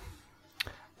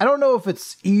 I don't know if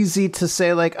it's easy to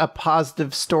say like a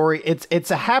positive story. It's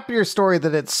a happier story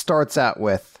that it starts out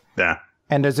with. Yeah.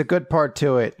 And there's a good part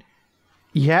to it.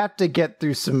 You have to get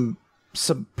through some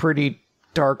pretty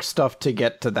dark stuff to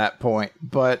get to that point.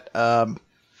 But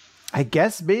I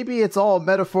guess maybe it's all a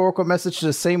metaphorical message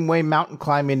the same way mountain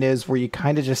climbing is, where you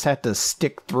kind of just have to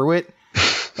stick through it.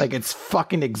 Like, it's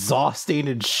fucking exhausting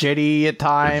and shitty at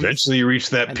times. Eventually you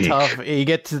reach that peak. Tough. You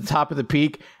get to the top of the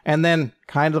peak, and then,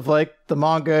 kind of like the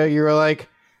manga, you're like,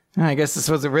 I guess this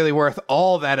wasn't really worth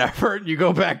all that effort. You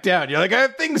go back down. You're like, I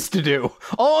have things to do.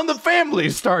 All in the Family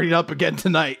is starting up again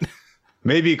tonight.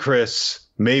 Maybe, Chris,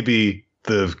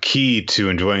 the key to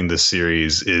enjoying this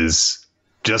series is,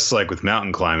 just like with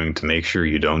mountain climbing, to make sure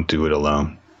you don't do it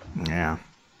alone. Yeah.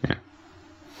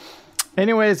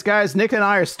 Anyways, guys, Nick and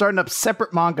I are starting up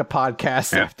separate manga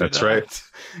podcasts. Yeah, that's right.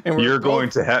 And you're going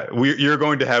to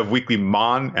have weekly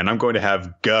Mon, and I'm going to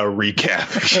have Ga recap.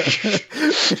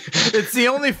 It's the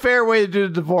only fair way to do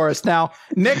the divorce. Now,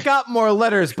 Nick got more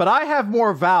letters, but I have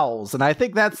more vowels, and I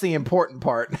think that's the important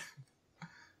part.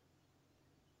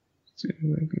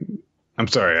 I'm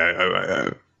sorry.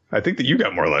 I think that you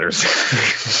got more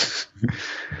letters.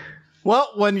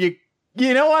 Well, when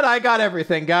you know what? I got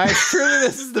everything, guys. Truly,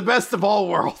 this is the best of all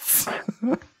worlds.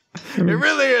 It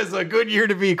really is a good year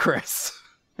to be Chris.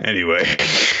 Anyway.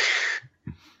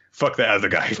 Fuck that other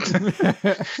guy.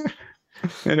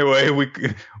 Anyway,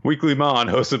 Weekly Mon,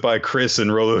 hosted by Chris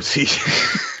and Rolo T.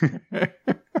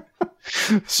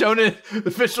 Shonen,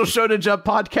 official Shonen Jump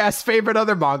podcast, favorite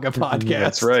other manga podcast.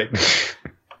 That's right.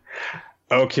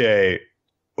 Okay.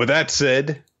 With that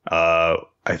said,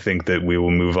 I think that we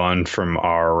will move on from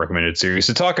our recommended series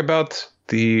to talk about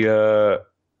the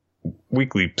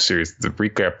weekly series, the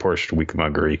recap portion of Weekly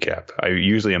Manga Recap. I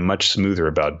usually am much smoother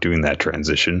about doing that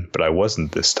transition, but I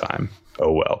wasn't this time.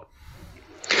 Oh well.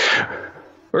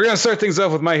 We're going to start things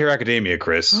off with My Hero Academia,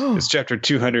 Chris. It's chapter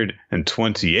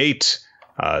 228,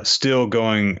 still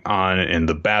going on in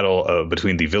the battle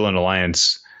between the Villain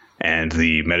Alliance and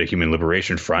the Metahuman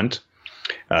Liberation Front.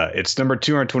 It's number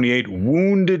 228,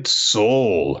 Wounded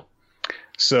Soul.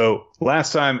 So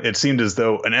last time it seemed as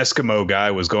though an Eskimo guy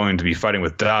was going to be fighting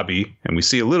with Dabi, and we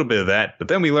see a little bit of that, but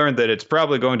then we learned that it's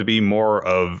probably going to be more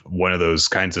of one of those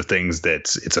kinds of things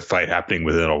that it's a fight happening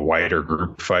within a wider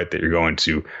group fight that you're going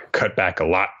to cut back a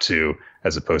lot to,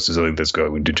 as opposed to something that's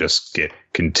going to just get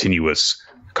continuous,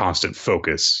 constant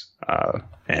focus.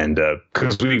 And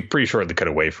because we pretty shortly cut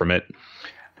away from it.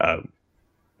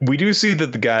 We do see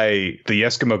that the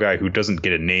Eskimo guy who doesn't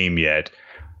get a name yet,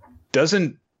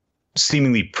 doesn't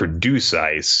seemingly produce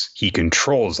ice. He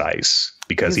controls ice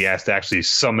because he has to actually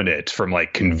summon it from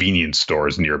like convenience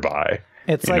stores nearby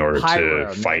in order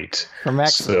to fight. From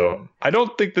X-Men. So I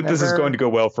don't think that this is going to go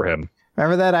well for him.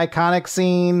 Remember that iconic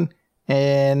scene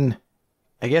in,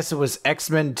 I guess it was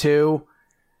X-Men 2,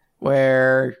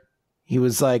 where he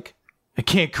was like, I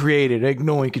can't create it, I can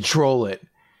only control it.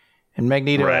 And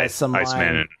Magneto has some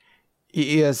line.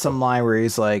 He has some line where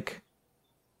he's like,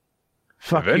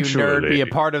 fuck you, nerd, be a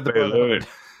part of the Brotherhood.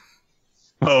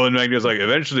 Oh, and Magneto's like,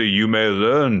 eventually you may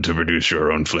learn to produce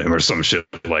your own flame or some shit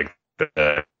like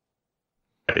that.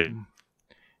 And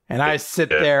I sit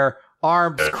there,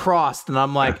 arms crossed, and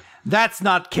I'm like, that's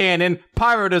not canon.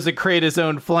 Pyro doesn't create his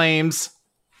own flames.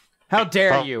 How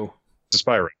dare you? It's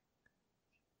Pyro.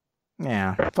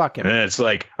 Yeah, fuck him. And it's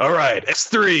like, all right,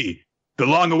 X3, the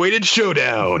long-awaited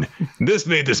showdown. This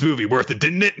made this movie worth it,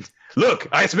 didn't it? Look,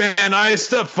 Iceman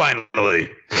iced up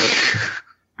finally.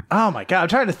 Oh my god, I'm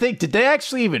trying to think. Did they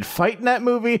actually even fight in that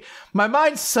movie? My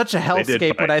mind's such a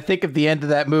hellscape when I think of the end of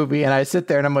that movie, and I sit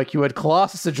there and I'm like, you had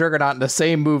Colossus and Juggernaut in the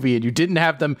same movie, and you didn't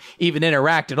have them even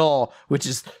interact at all, which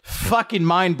is fucking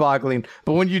mind-boggling.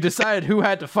 But when you decided who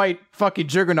had to fight fucking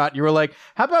Juggernaut, you were like,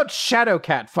 how about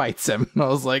Shadowcat fights him? And I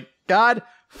was like, God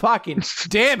fucking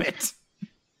damn it.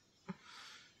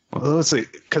 Well, let's see,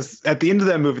 because at the end of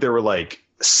that movie, there were like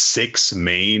 6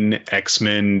 main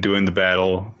X-Men doing the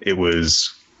battle. It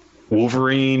was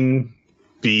Wolverine,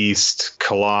 Beast,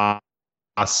 Colossus,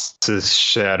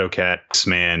 Shadowcat,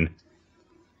 X-Man,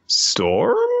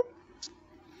 Storm?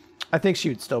 I think she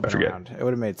would still be around. It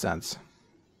would have made sense.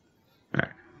 All right.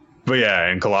 But yeah,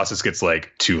 and Colossus gets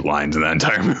like 2 lines in that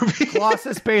entire movie.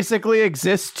 Colossus basically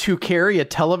exists to carry a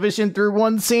television through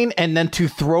one scene and then to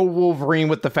throw Wolverine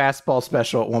with the fastball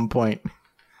special at one point.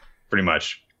 Pretty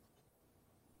much.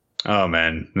 Oh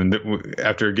man!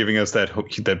 After giving us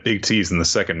that big tease in the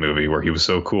second movie where he was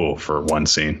so cool for one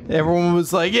scene, everyone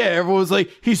was like,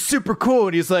 he's super cool,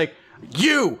 and he's like,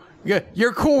 you're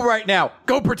cool right now.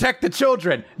 Go protect the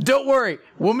children. Don't worry,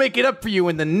 we'll make it up for you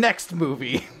in the next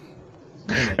movie.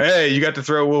 Hey, you got to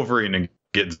throw Wolverine and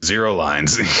get 0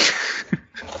 lines.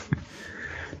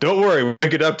 Don't worry, we'll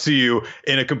make it up to you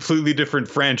in a completely different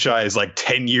franchise like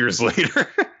 10 years later.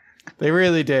 They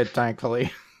really did,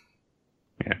 thankfully.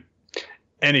 Yeah.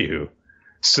 Anywho,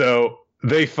 so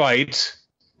they fight.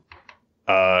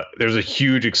 There's a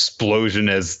huge explosion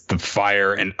as the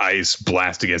fire and ice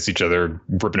blast against each other,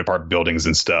 ripping apart buildings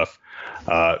and stuff.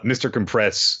 Mr.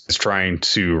 Compress is trying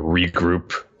to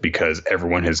regroup because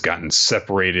everyone has gotten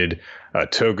separated.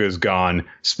 Toga's gone.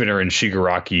 Spinner and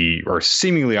Shigaraki are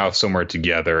seemingly off somewhere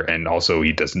together, and also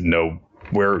he doesn't know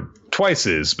where Twice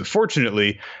is. But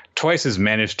fortunately, Twice has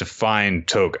managed to find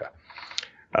Toga.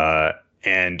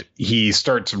 And he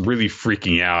starts really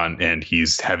freaking out, and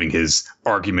he's having his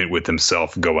argument with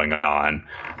himself going on,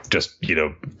 just,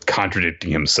 contradicting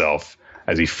himself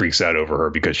as he freaks out over her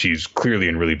because she's clearly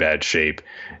in really bad shape.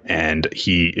 And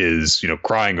he is,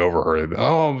 crying over her.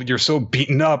 Oh, you're so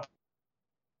beaten up.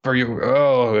 Are you?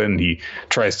 Oh, and he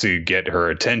tries to get her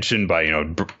attention by,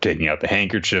 taking out the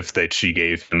handkerchief that she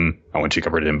gave him when she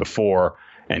covered him before.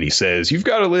 And he says, you've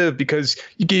got to live because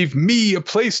you gave me a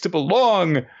place to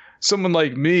belong. Someone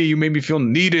like me, you made me feel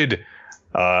needed.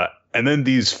 And then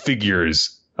these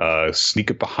figures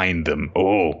sneak up behind them.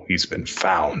 Oh, he's been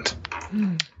found.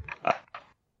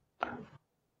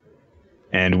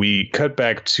 And we cut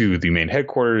back to the main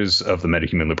headquarters of the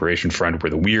Metahuman Liberation Front, where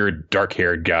the weird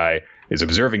dark-haired guy is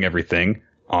observing everything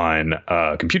on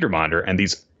a computer monitor. And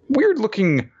these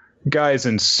weird-looking guys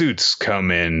in suits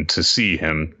come in to see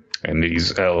him. And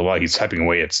he's while he's typing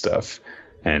away at stuff.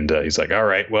 And he's like, all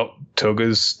right, well,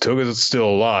 Toga's still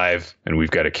alive, and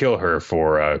we've got to kill her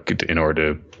in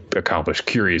order to accomplish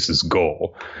Curious's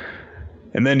goal.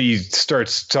 And then he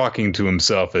starts talking to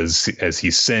himself as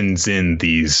he sends in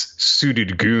these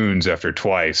suited goons after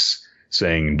Twice,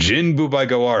 saying, Jin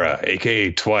Bubaigawara,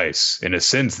 a.k.a. Twice, in a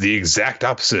sense the exact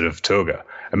opposite of Toga.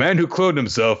 A man who cloned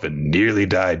himself and nearly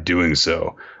died doing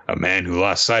so. A man who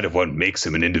lost sight of what makes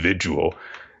him an individual.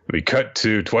 We cut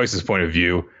to Twice's point of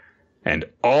view, and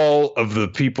all of the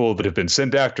people that have been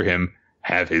sent after him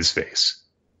have his face.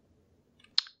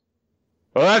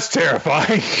 Well, that's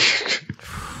terrifying.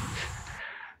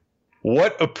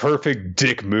 What a perfect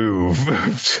dick move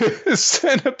to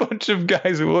send a bunch of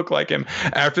guys who look like him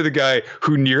after the guy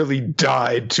who nearly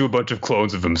died to a bunch of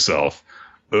clones of himself.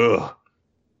 Ugh.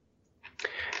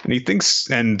 And he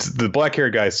thinks, and the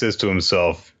black-haired guy says to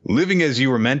himself, living as you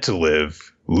were meant to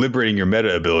live, liberating your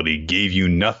meta ability gave you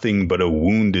nothing but a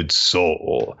wounded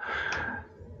soul.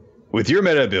 With your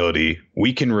meta ability,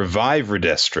 we can revive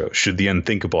Redestro should the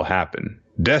unthinkable happen.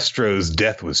 Destro's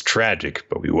death was tragic,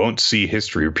 but we won't see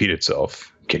history repeat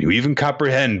itself. Can you even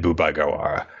comprehend, Bubai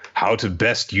Gawara, how to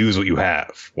best use what you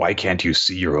have? Why can't you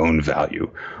see your own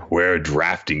value? We're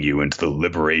drafting you into the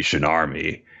Liberation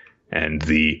Army. And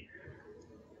the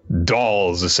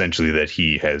dolls, essentially, that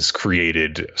he has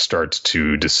created start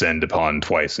to descend upon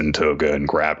Twice and Toga and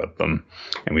grab at them.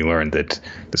 And we learn that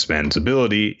this man's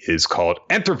ability is called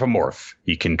Anthropomorph.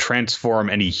 He can transform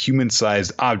any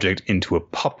human-sized object into a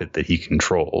puppet that he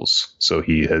controls. So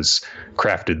he has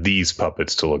crafted these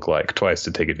puppets to look like Twice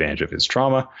to take advantage of his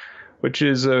trauma, which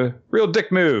is a real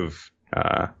dick move.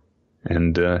 Yeah.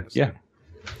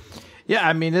 Yeah,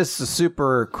 I mean, this is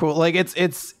super cool. Like,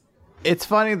 it's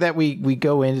funny that we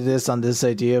go into this on this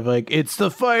idea of like, it's the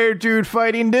fire dude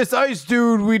fighting this ice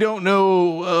dude we don't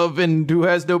know of and who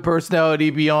has no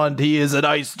personality beyond he is an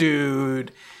ice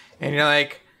dude. And you're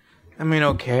like, I mean,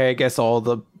 okay, I guess all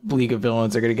the League of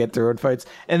Villains are going to get their own fights.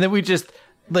 And then we just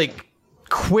like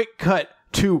quick cut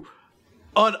to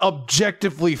an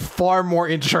objectively far more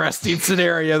interesting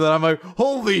scenario that I'm like,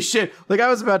 holy shit. Like, I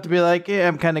was about to be like, yeah,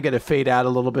 I'm kind of going to fade out a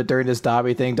little bit during this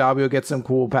Dobby thing. Dobby will get some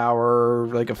cool power,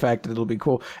 like, effect, and it'll be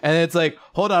cool. And it's like,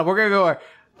 hold on, we're going to go,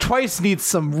 Twice needs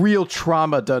some real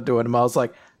trauma done to him. I was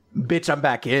like, bitch, I'm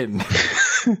back in.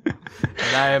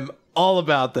 And I am all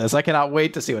about this. I cannot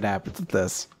wait to see what happens with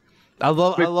this. I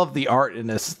love the art in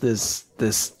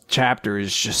this chapter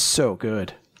is just so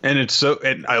good. And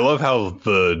and I love how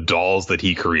the dolls that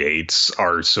he creates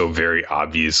are so very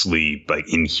obviously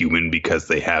like inhuman because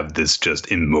they have this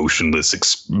just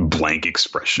emotionless blank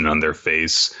expression on their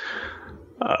face.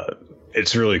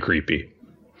 It's really creepy.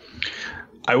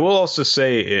 I will also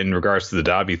say in regards to the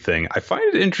Dobby thing, I find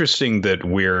it interesting that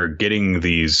we're getting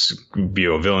these,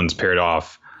 villains paired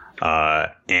off.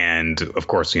 And of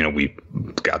course, we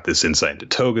got this insight into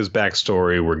Toga's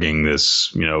backstory. We're getting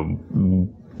this,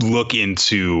 look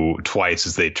into Twice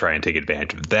as they try and take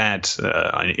advantage of that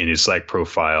in his psych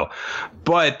profile.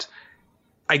 But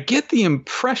I get the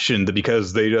impression that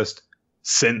because they just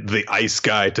sent the ice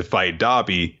guy to fight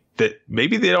Dobby, that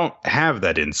maybe they don't have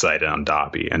that insight on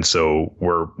Dobby. And so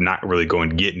we're not really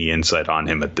going to get any insight on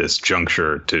him at this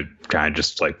juncture to kind of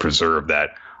just like preserve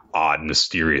that odd,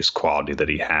 mysterious quality that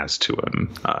he has to him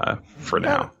for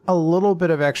now. A little bit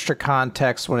of extra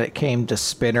context when it came to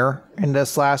Spinner in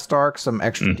this last arc, some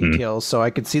extra details, so I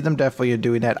could see them definitely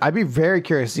doing that. I'd be very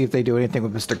curious to see if they do anything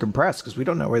with Mr. Compressed, because we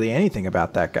don't know really anything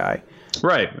about that guy.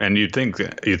 Right, and you'd think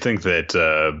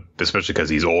that, especially because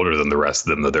he's older than the rest of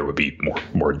them, that there would be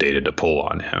more data to pull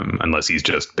on him, unless he's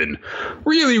just been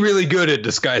really, really good at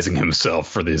disguising himself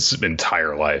for this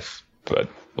entire life. But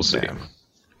we'll see. Yeah.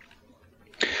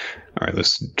 All right,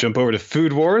 let's jump over to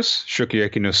Food Wars.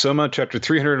 Shokugeki no Soma, Chapter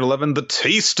 311, The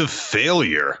Taste of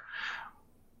Failure.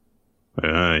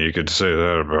 You could say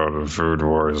that about the Food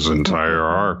Wars entire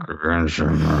arc.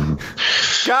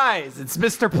 Guys, it's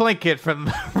Mr. Plinkett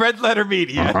from Red Letter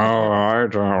Media. Oh,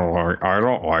 I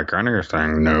don't like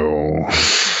anything new.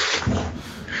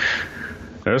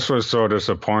 This was so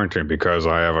disappointing because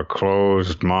I have a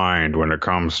closed mind when it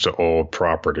comes to old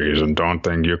properties and don't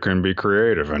think you can be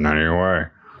creative in any way.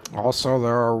 Also,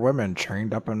 there are women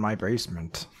chained up in my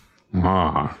basement.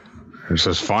 This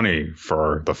is funny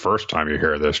for the first time you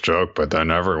hear this joke, but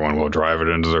then everyone will drive it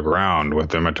into the ground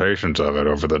with imitations of it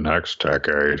over the next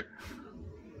decade.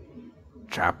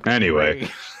 Anyway.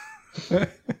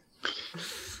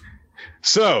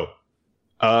 So,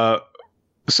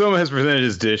 Soma has presented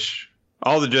his dish.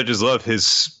 All the judges love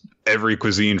his every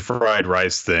cuisine fried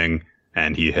rice thing,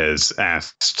 and he has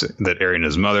asked that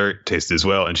Erina's mother taste as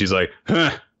well, and she's like,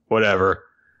 whatever.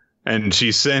 And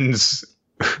she sends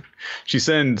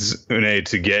Une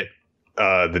to get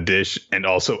the dish and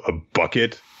also a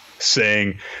bucket,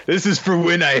 saying, "This is for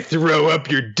when I throw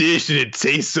up your dish and it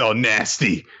tastes all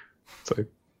nasty." It's like,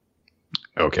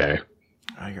 okay,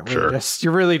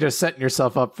 you're really just setting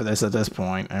yourself up for this at this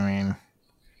point. I mean,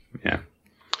 yeah.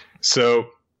 So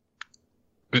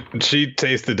she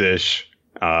tastes the dish.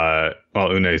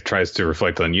 While Une tries to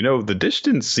reflect on, the dish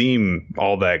didn't seem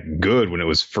all that good when it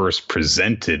was first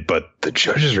presented, but the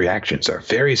judges' reactions are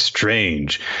very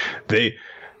strange. They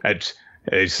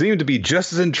seem to be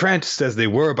just as entranced as they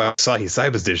were by Asahi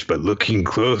Saiba's dish, but looking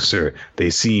closer,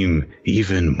 they seem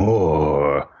even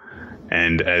more.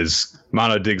 And as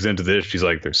Mana digs into this, she's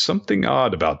like, there's something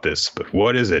odd about this, but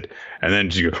what is it? And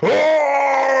then she goes,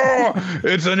 oh,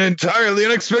 it's an entirely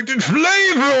unexpected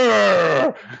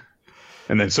flavor!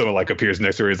 And then someone like appears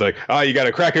next to her. He's like, you got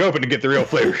to crack it open to get the real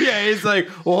flavor. Yeah, he's like,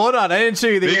 well, hold on. I didn't show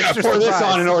you the extra extra pour surprise. This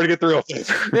on in order to get the real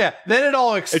flavor. Yeah, then it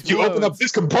all explodes. If you open up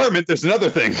this compartment, there's another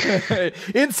thing.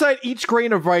 Inside each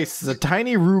grain of rice is a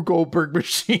tiny Rube Goldberg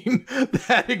machine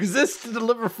that exists to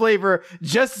deliver flavor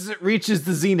just as it reaches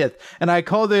the zenith. And I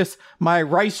call this my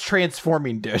rice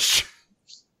transforming dish.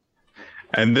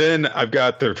 And then I've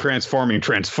got the transforming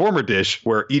transformer dish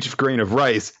where each grain of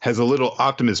rice has a little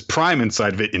Optimus Prime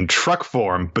inside of it in truck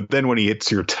form. But then when he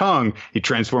hits your tongue, he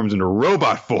transforms into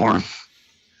robot form.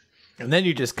 And then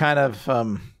you just kind of,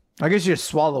 I guess you just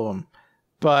swallow him.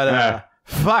 But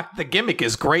fuck, the gimmick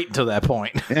is great until that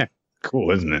point. Yeah,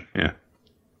 cool, isn't it? Yeah.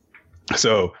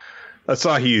 So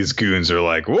Asahi's goons are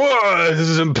like, whoa, this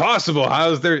is impossible.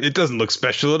 How's there? It doesn't look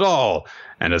special at all.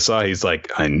 And Asahi's like,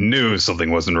 I knew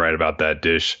something wasn't right about that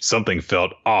dish. Something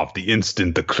felt off the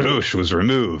instant the cloche was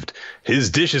removed. His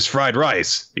dish is fried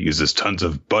rice. He uses tons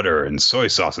of butter and soy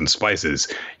sauce and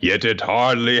spices, yet it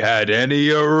hardly had any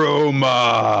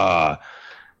aroma.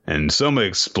 And Soma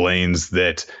explains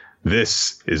that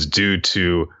this is due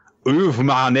to ouf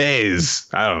mayonnaise.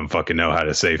 I don't fucking know how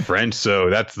to say French, so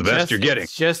that's the best you're getting.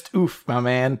 It's just oof, my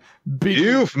man. Big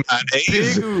oof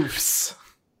mayonnaise. Big oofs.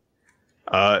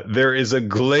 There is a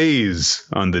glaze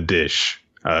on the dish.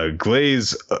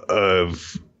 Glaze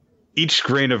of each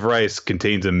grain of rice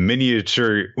contains a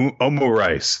miniature omu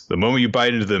rice. The moment you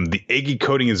bite into them, the eggy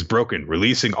coating is broken,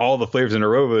 releasing all the flavors and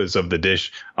aromas of the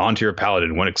dish onto your palate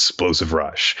in one explosive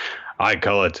rush. I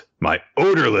call it my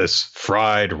odorless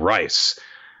fried rice.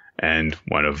 And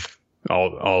one of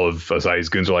all of Asahi's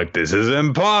goons are like, this is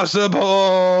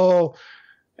impossible.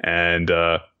 And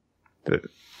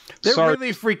they're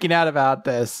really freaking out about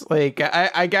this. Like,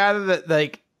 I gather that,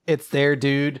 like, it's their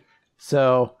dude.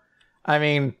 So, I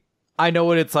mean, I know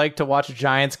what it's like to watch a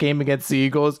Giants game against the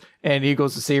Eagles, and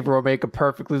Eagles receiver will make a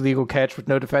perfectly legal catch with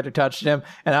no defender touching him,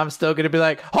 and I'm still going to be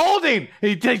like, holding!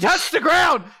 He touched the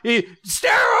ground!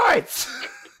 Steroids!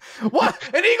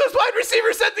 What? An Eagles wide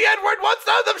receiver said the N-word once,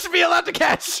 none of them should be allowed to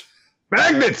catch!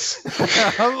 Magnets!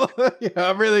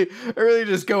 I really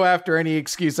just go after any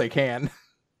excuse I can.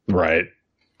 Right.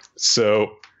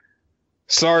 So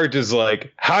Sarge is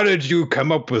like, how did you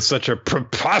come up with such a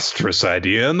preposterous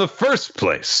idea in the first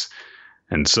place?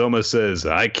 And Soma says,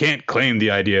 I can't claim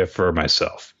the idea for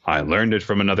myself. I learned it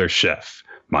from another chef,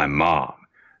 my mom.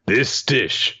 This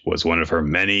dish was one of her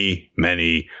many,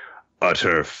 many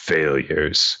utter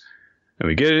failures. And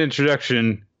we get an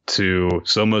introduction to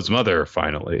Soma's mother,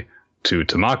 finally, to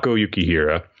Tamako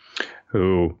Yukihira,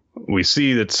 who we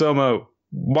see that Soma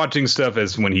watching stuff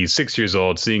as when he's 6 years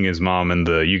old, seeing his mom in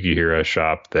the Yukihira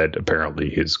shop that apparently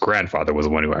his grandfather was the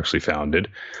one who actually founded,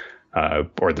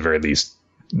 or at the very least,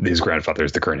 his grandfather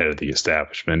is the current head of the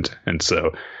establishment. And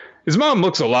so his mom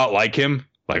looks a lot like him,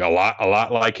 like a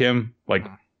lot like him, like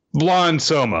blonde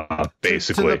Soma,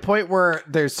 basically. To the point where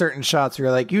there's certain shots where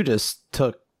you're like, you just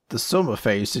took the Soma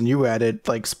face and you added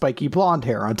like spiky blonde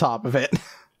hair on top of it.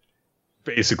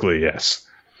 Basically, yes.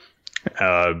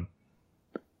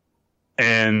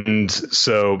 And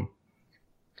so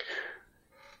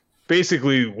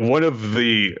basically one of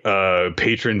the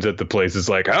patrons at the place is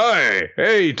like,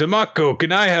 hey, Tamako,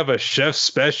 can I have a chef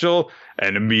special?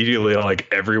 And immediately, like,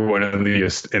 everyone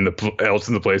else in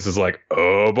the place is like,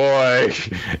 oh boy,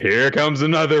 here comes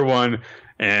another one.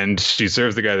 And she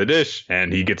serves the guy the dish,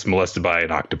 and he gets molested by an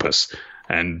octopus.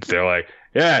 And they're like,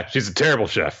 yeah, she's a terrible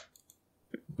chef.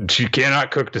 She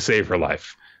cannot cook to save her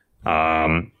life.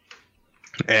 But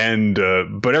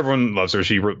everyone loves her.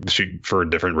 She for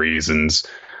different reasons.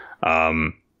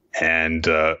 But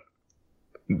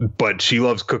she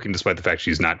loves cooking despite the fact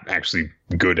she's not actually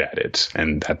good at it.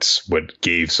 And that's what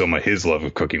gave Soma his love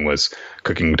of cooking, was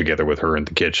cooking together with her in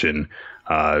the kitchen.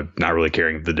 Not really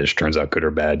caring if the dish turns out good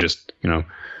or bad, just,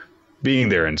 being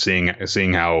there and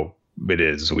seeing how it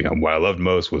is. What I loved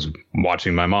most was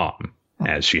watching my mom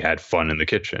as she had fun in the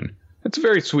kitchen. It's a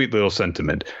very sweet little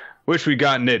sentiment. Wish we'd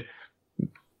gotten it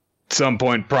some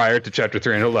point prior to chapter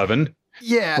 311.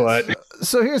 Yeah. But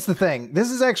so here's the thing. This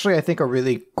is actually, I think, a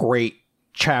really great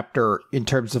chapter in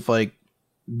terms of like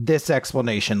this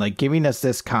explanation, like giving us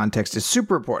this context is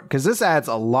super important because this adds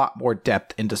a lot more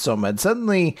depth into Soma. And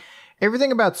suddenly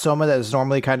everything about Soma that is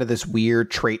normally kind of this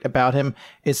weird trait about him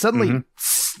is suddenly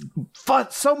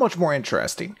so much more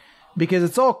interesting, because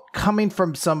it's all coming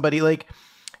from somebody like,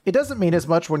 it doesn't mean as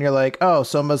much when you're like, oh,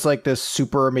 Soma's like this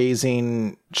super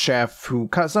amazing chef who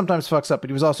sometimes fucks up, but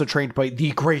he was also trained by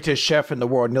the greatest chef in the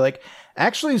world. And you're like,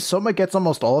 actually, Soma gets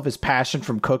almost all of his passion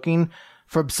from cooking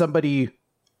from somebody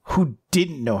who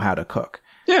didn't know how to cook.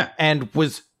 Yeah. And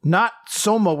was not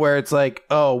Soma where it's like,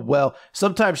 oh, well,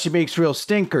 sometimes she makes real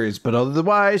stinkers, but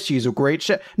otherwise she's a great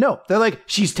chef. No, they're like,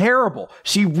 she's terrible.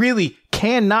 She really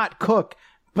cannot cook.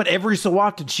 But every so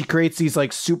often she creates these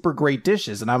like super great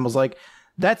dishes. And I was like,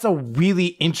 that's a really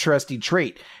interesting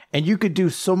trait. And you could do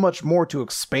so much more to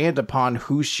expand upon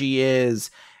who she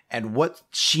is and what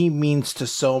she means to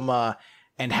Soma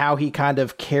and how he kind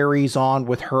of carries on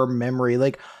with her memory.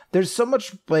 Like, there's so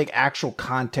much like actual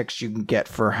context you can get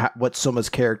for what Soma's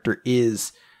character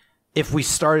is if we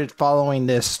started following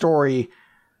this story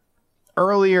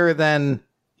earlier than,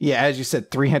 as you said,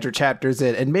 300 chapters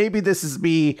in. And maybe this is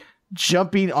me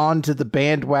jumping onto the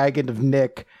bandwagon of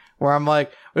Nick, where I'm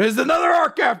like, there's another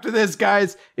arc after this,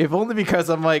 guys. If only because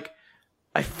I'm like,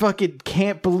 I fucking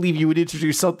can't believe you would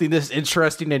introduce something this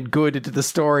interesting and good into the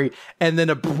story and then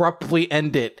abruptly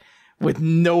end it with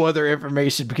no other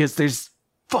information, because there's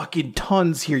fucking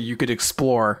tons here you could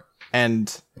explore.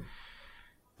 And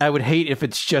I would hate if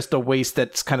it's just a waste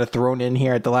that's kind of thrown in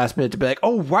here at the last minute to be like,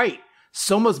 oh, right,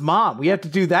 Soma's mom. We have to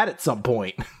do that at some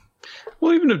point.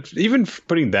 Well, even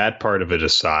putting that part of it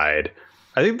aside,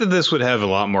 I think that this would have a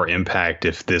lot more impact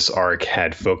if this arc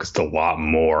had focused a lot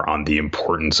more on the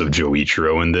importance of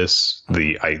Joichiro in this.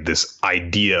 This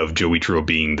idea of Joichiro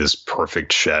being this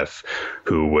perfect chef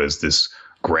who was this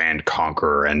grand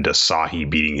conqueror, and Asahi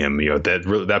beating him.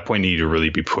 That point needed to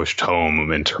really be pushed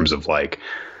home in terms of like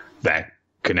that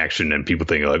connection, and people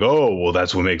thinking like, oh, well,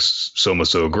 that's what makes Soma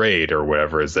so great or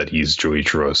whatever, is that he's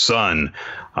Joichiro's son,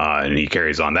 and he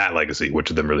carries on that legacy. Which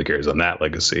of them really carries on that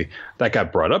legacy? That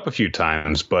got brought up a few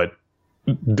times, but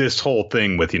this whole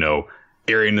thing with,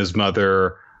 Erina's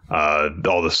mother,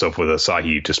 all the stuff with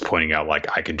Asahi just pointing out like,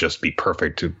 I can just be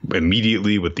perfect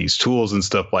immediately with these tools and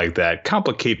stuff like that,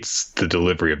 complicates the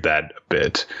delivery of that a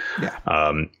bit.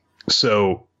 Yeah.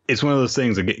 So it's one of those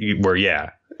things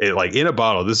where, like in a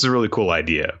bottle, this is a really cool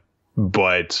idea,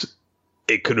 but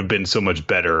it could have been so much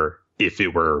better if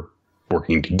it were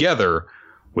working together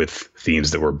with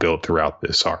themes that were built throughout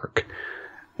this arc.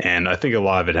 And I think a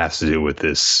lot of it has to do with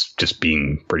this just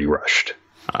being pretty rushed.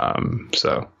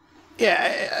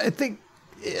 Yeah, I think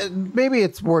maybe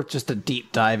it's worth just a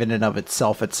deep dive in and of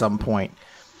itself at some point.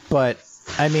 But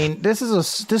I mean, this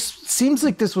seems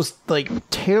like this was like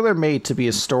tailor made to be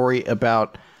a story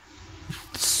about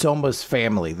Soma's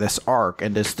family, this arc,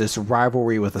 and this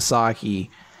rivalry with Asahi.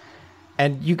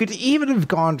 And you could even have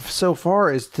gone so far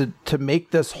as to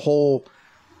make this whole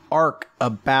arc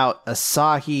about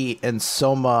Asahi and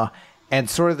Soma and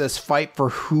sort of this fight for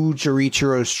who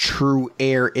Joichiro's true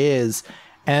heir is.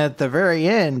 And at the very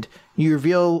end, you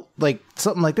reveal like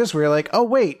something like this where you're like, oh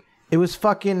wait, it was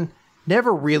fucking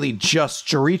never really just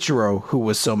Joichiro who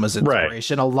was Soma's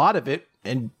inspiration. Right. A lot of it,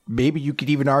 and maybe you could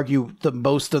even argue the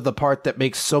most of the part that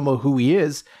makes Soma who he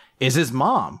is his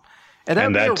mom. And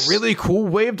that would be a really cool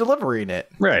way of delivering it.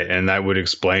 Right. And that would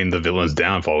explain the villain's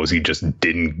downfall, was he just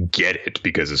didn't get it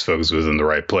because his focus was in the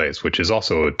right place, which is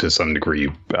also to some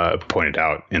degree pointed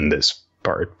out in this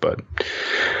part. But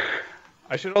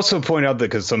I should also point out that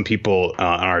because some people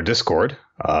on our Discord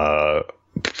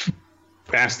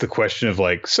asked the question of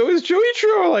like, so is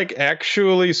Joichiro like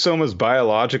actually Soma's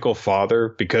biological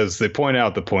father? Because they point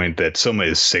out the point that Soma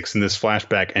is 6 in this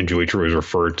flashback and Joichiro is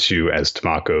referred to as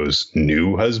Tamako's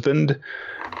new husband.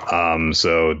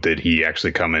 So did he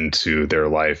actually come into their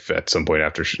life at some point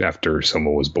after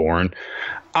Soma was born?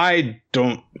 I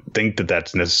don't think that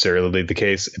that's necessarily the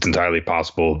case. It's entirely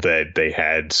possible that they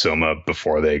had Soma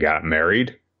before they got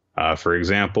married, for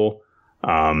example.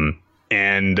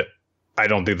 And I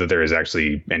don't think that there is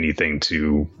actually anything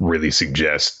to really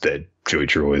suggest that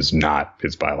Joichiro is not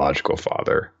his biological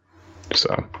father.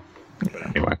 So,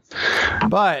 anyway.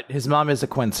 But his mom is a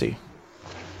Quincy.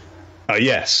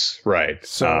 Yes, right.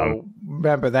 So,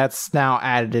 remember, that's now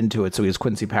added into it, so he has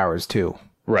Quincy powers, too.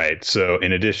 Right. So,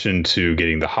 in addition to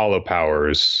getting the hollow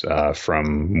powers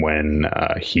from when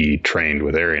he trained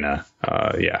with Erina,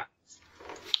 yeah.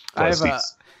 I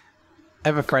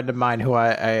have a friend of mine who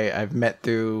I've met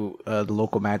through the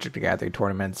local Magic the Gathering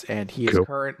tournaments, and he is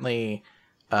currently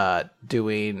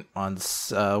doing on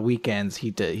weekends.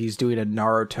 He's doing a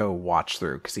Naruto watch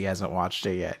through because he hasn't watched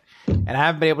it yet, and I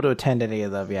haven't been able to attend any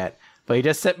of them yet. but he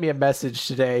just sent me a message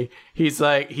today. He's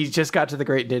like, he just got to the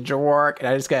Great Ninja War arc, and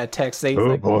I just got a text saying,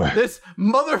 boy. This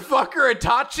motherfucker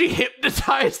Itachi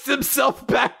hypnotized himself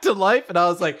back to life. And I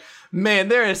was like, man,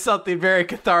 there is something very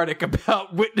cathartic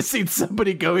about witnessing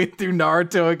somebody going through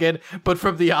Naruto again, but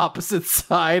from the opposite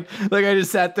side. Like, I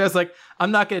just sat there, I was like,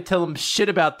 I'm not going to tell him shit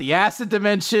about the acid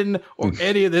dimension or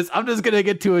any of this. I'm just going to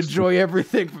get to enjoy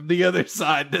everything from the other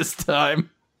side this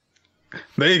time.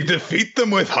 They defeat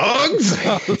them with hugs?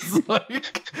 I was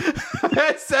like,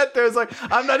 I sat there, I was like,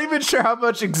 I'm not even sure how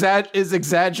much is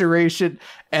exaggeration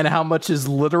and how much is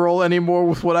literal anymore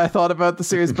with what I thought about the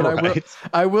series, but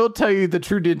I will tell you the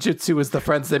true ninjutsu is the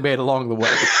friends they made along the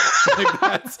way. Like,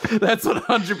 that's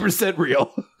 100%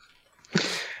 real.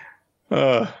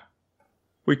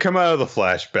 We come out of the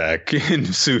flashback in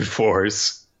Suit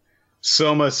Force.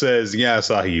 Soma says, yeah,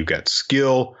 Asahi, you've got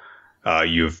skill.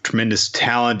 You have tremendous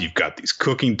talent. You've got these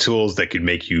cooking tools that could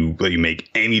let you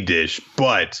make any dish.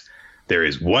 But there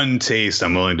is one taste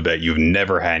I'm willing to bet you've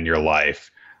never had in your life.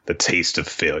 The taste of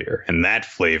failure. And that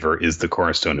flavor is the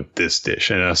cornerstone of this dish.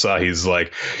 And Asahi's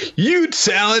like, you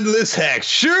talentless hacks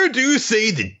sure do say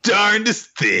the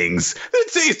darndest things. The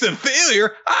taste of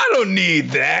failure? I don't need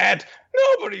that.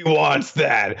 Nobody wants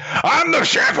that. I'm the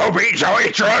chef who beat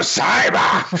Joichiro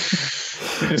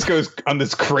Saiba. He just goes on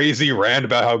this crazy rant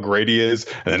about how great he is.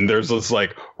 And then there's this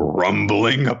like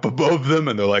rumbling up above them.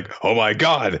 And they're like, oh my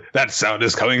God, that sound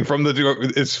is coming from the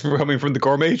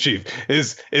gourmet chief.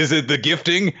 Is it the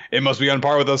gifting? It must be on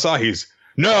par with Asahi's.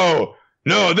 No,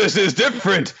 this is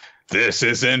different. This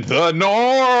isn't the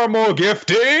normal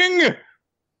gifting.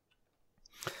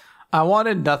 I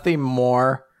wanted nothing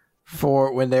more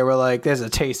for when they were like, there's a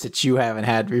taste that you haven't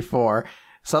had before,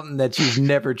 something that you've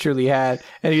never truly had.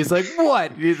 And he's like,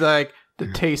 what? He's like, the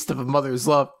taste of a mother's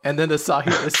love. And then Asahi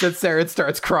just sits there and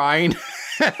starts crying.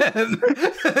 And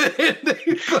they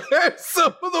declare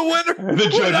some of the winner. The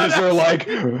judges are like,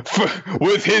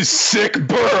 with his sick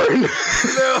burn.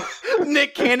 No,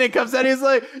 Nick Cannon comes out. He's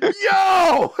like,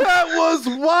 yo, that was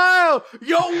wild.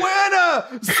 Your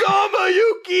winner, Soma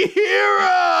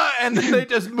Yukihira. And then they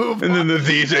just move and on. then the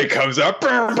DJ comes up.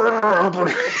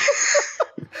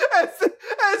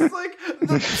 As like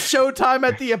the Showtime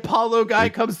at the Apollo guy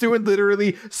comes through and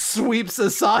literally sweeps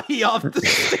Asahi off the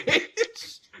stage.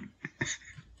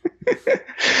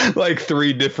 Like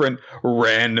 3 different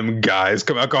random guys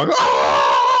come out going,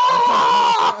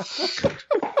 oh!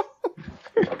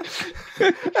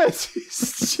 As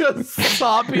he's just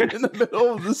sobbing in the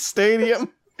middle of the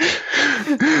stadium.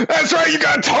 That's right, you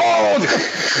got told!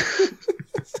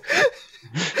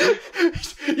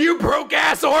 You broke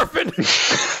ass orphan!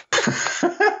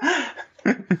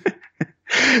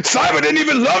 Simon didn't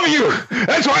even love you!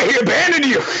 That's why he abandoned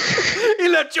you! He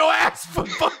left your ass for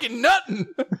fucking nothing!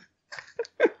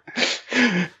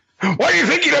 Why do you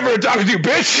think he never adopted you,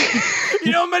 bitch?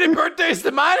 You know how many birthdays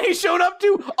to mine he showed up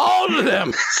to? All of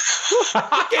them!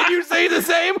 Can you say the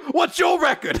same? What's your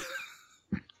record?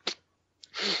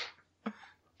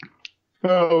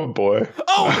 Oh boy.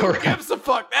 Oh, who gives a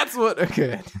fuck? That's what.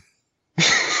 Okay.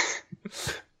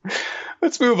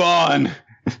 Let's move on.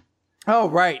 Oh,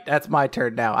 right. That's my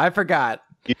turn now. I forgot.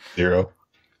 Zero.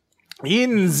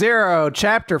 Eden Zero,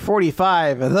 Chapter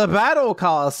 45, The Battle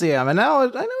Coliseum. And now I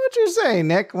know what you're saying,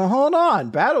 Nick. Well, hold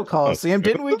on. Battle Coliseum.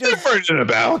 Didn't we just... Different than a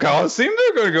Battle Coliseum.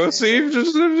 They're going to go see...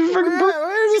 Just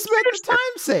make the time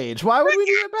sage. Why would we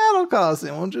need a Battle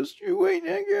Coliseum? Well, just you wait.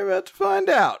 You're about to find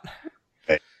out.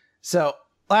 Hey. So,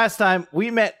 last time we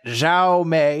met Zhao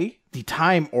Mei, the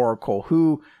Time Oracle,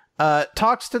 who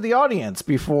talks to the audience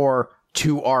before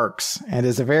 2 arcs and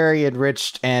is a very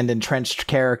enriched and entrenched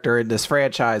character in this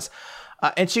franchise.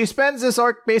 And she spends this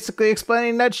arc basically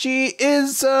explaining that she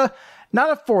is not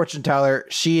a fortune teller.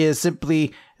 She is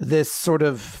simply this sort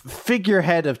of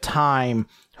figurehead of time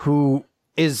who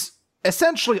is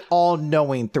essentially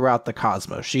all-knowing throughout the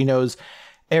cosmos. She knows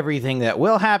everything that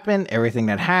will happen, everything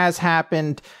that has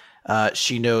happened.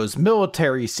 She knows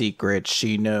military secrets.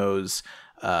 She knows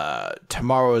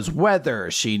tomorrow's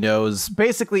weather. She knows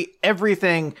basically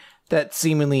everything that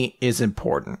seemingly is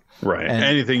important. Right. And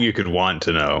anything you could want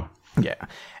to know. Yeah.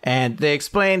 And they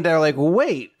explained, they're like, well,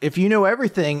 wait, if you know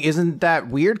everything, isn't that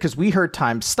weird? Because we heard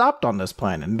time stopped on this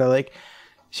planet. And they're like,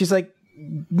 she's like,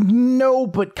 no,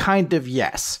 but kind of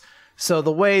yes. So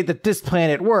the way that this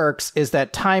planet works is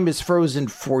that time is frozen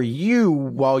for you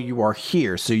while you are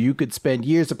here. So you could spend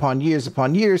years upon years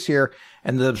upon years here.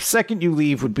 And the second you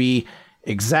leave would be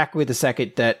exactly the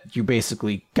second that you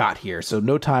basically got here. So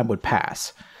no time would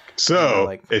pass.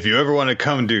 So if you ever want to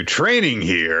come do training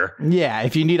here. Yeah,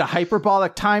 if you need a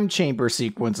hyperbolic time chamber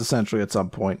sequence, essentially, at some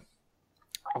point.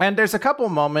 And there's a couple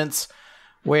moments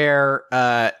where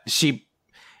she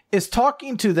is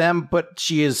talking to them, but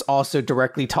she is also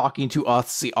directly talking to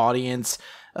us, the audience,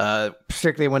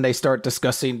 particularly when they start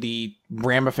discussing the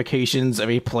ramifications of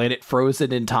a planet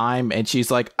frozen in time. And she's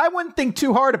like, I wouldn't think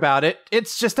too hard about it.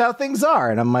 It's just how things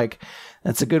are. And I'm like,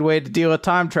 that's a good way to deal with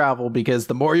time travel, because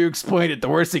the more you explain it, the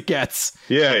worse it gets.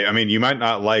 Yeah, I mean, you might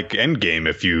not like Endgame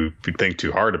if you think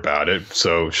too hard about it,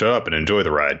 so shut up and enjoy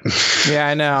the ride. Yeah,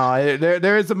 I know.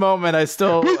 There is a moment I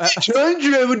still... Time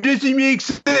travel doesn't make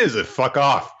sense. Fuck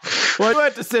off. Well, I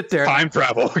had to sit there. Time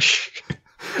travel. I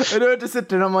had to sit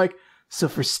there, and I'm like, so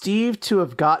for Steve to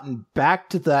have gotten back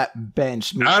to that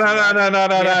bench... No.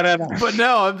 But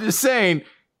no, I'm just saying,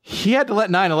 he had to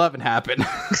let 9/11 happen.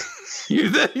 You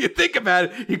think about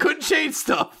it, he couldn't change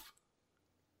stuff.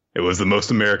 It was the most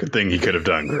American thing he could have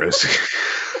done, Chris.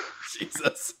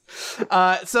 Jesus.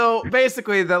 So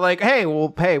basically, they're like, hey,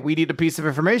 we need a piece of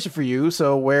information for you,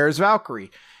 so where's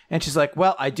Valkyrie? And she's like,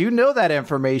 well, I do know that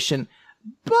information,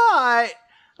 but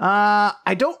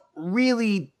I don't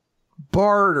really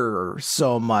barter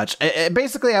so much.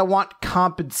 Basically, I want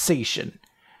compensation.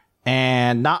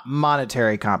 And not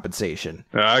monetary compensation.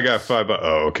 I got $5.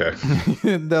 Oh, okay.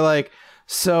 They're like,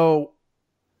 so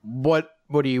what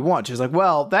do you want? She's like,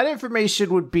 well, that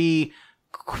information would be,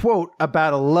 quote,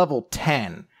 about a level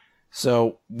 10.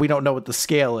 So we don't know what the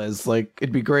scale is. Like,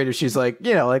 it'd be great if she's like,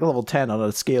 like level 10 on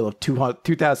a scale of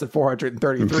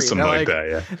 2,433. Something like that,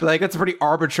 yeah. Like, that's a pretty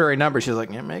arbitrary number. She's like,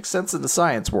 it makes sense in the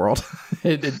science world.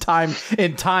 in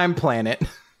time planet.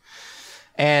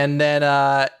 And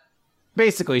then,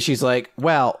 basically, she's like,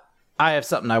 well, I have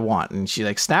something I want. And she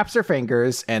like snaps her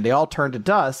fingers and they all turn to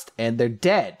dust and they're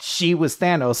dead. She was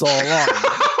Thanos all along.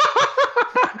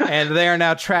 And they are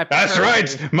now trapped. That's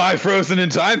right. My frozen in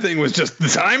time thing was just the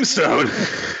time stone.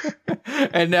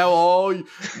 And now all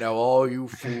you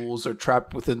fools are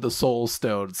trapped within the soul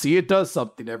stone. See, it does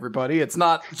something, everybody. It's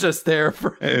not just there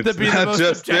for it's to be not the most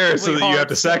just there so that you have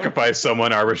to sacrifice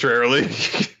someone arbitrarily.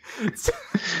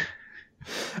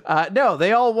 No,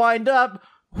 they all wind up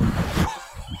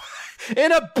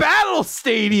in a battle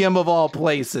stadium of all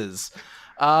places.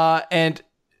 And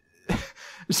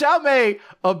Xiaomei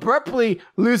abruptly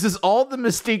loses all the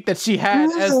mystique that she had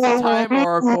as the Time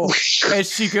Oracle. And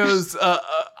she goes,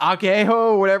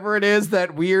 Ageho, whatever it is,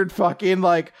 that weird fucking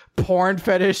like porn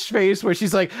fetish face where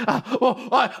she's like,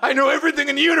 I know everything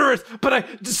in the universe, but I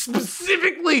just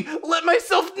specifically let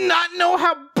myself not know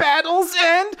how battles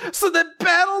end so that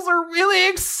battles are really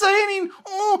exciting.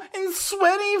 Oh, and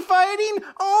sweaty fighting.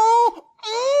 Oh,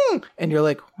 and you're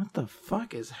like, what the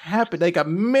fuck is happening? Like a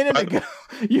minute ago,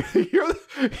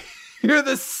 you're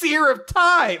the seer of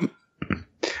time.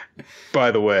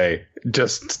 By the way,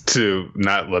 just to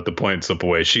not let the point slip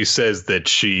away, she says that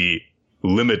she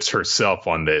limits herself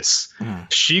on this.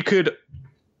 She could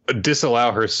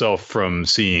disallow herself from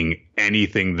seeing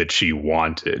anything that she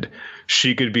wanted.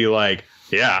 She could be like,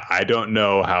 yeah, I don't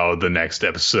know how the next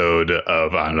episode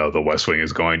of, I don't know, The West Wing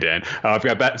is going to end. I've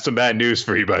got some bad news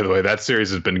for you, by the way. That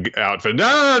series has been out for...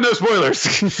 No spoilers!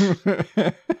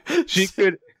 She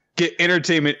could get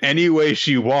entertainment any way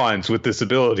she wants with this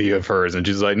ability of hers. And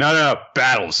she's like, no,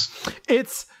 battles.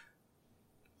 It's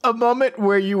a moment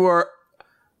where you are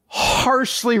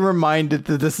harshly reminded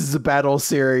that this is a battle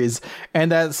series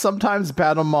and that sometimes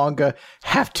battle manga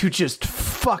have to just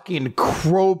fucking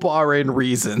crowbar in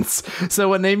reasons. So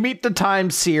when they meet the Time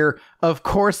Seer, of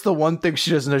course the one thing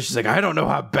she doesn't know, she's like, I don't know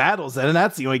how battles end, and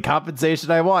that's the only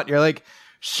compensation I want. You're like,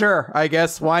 sure, I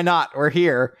guess, why not? We're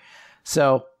here.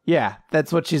 So yeah,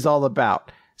 that's what she's all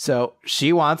about. So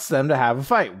she wants them to have a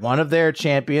fight, one of their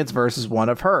champions versus one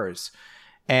of hers.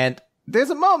 And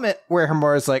there's a moment where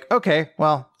Homura's like, okay,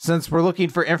 well, since we're looking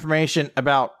for information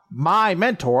about my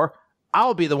mentor,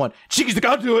 I'll be the one. Shiki's like,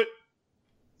 I'll do it.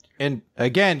 And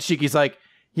again, Shiki's like,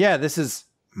 yeah, this is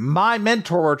my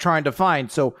mentor we're trying to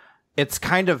find, so it's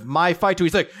kind of my fight too.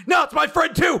 He's like, no, it's my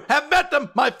friend too. Have met them,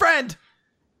 my friend.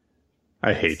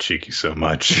 I hate Shiki so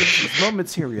much. There's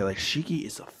moments here where you're like, Shiki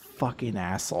is a fucking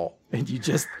asshole, and you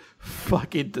just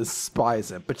fucking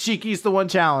despise him. But Shiki's the one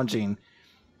challenging.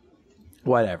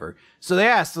 Whatever. So they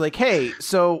asked, like, hey,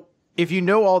 so if you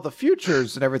know all the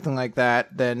futures and everything like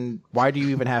that, then why do you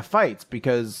even have fights?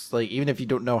 Because, like, even if you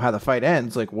don't know how the fight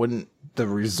ends, like, wouldn't the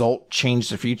result change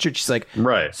the future? She's like,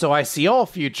 right. So I see all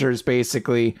futures,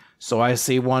 basically. So I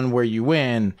see one where you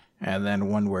win and then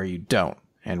one where you don't.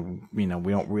 And, we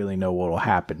don't really know what will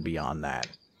happen beyond that.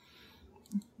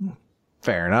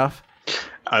 Fair enough.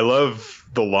 I love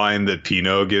the line that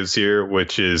Pino gives here,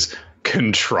 which is,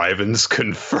 contrivance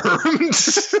confirmed.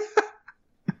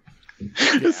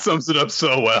 It sums it up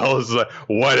so well. It's like,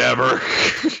 whatever.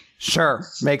 Sure,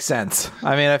 makes sense.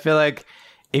 I mean, I feel like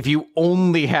if you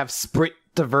only have sprint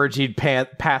diverging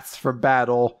paths from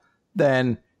battle,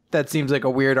 then that seems like a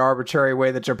weird arbitrary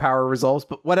way that your power resolves,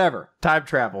 but whatever. Time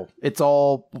travel. It's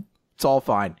all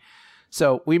fine.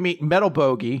 So we meet Metal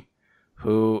Bogey,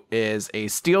 who is a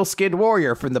steel-skinned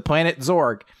warrior from the planet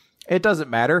Zorg. It doesn't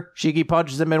matter. Shiki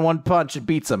punches him in one punch and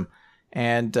beats him.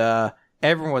 And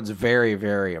everyone's very,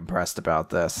 very impressed about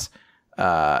this.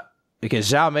 Because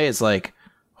Zhao Mei is like,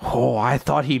 oh, I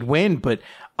thought he'd win, but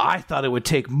I thought it would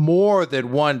take more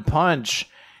than one punch.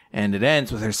 And it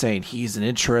ends with her saying, he's an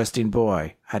interesting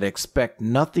boy. I'd expect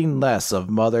nothing less of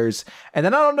mothers. And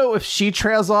then I don't know if she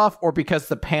trails off or because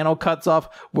the panel cuts off,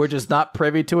 we're just not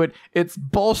privy to it. It's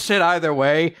bullshit either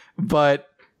way. But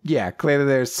yeah, clearly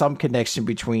there's some connection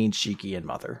between Shiki and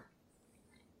Mother.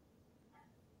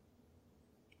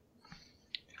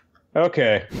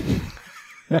 Okay.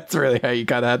 That's really how you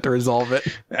kind of have to resolve it.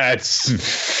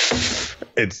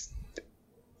 It's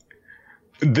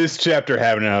this chapter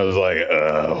happened and I was like,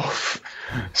 oh.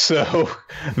 So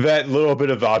that little bit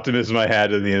of optimism I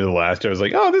had at the end of the last chapter, I was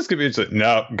like, oh, this could be interesting.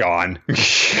 No, gone.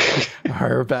 All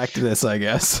right, we're back to this, I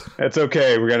guess. That's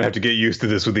okay. We're going to have to get used to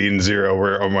this with Eden Zero.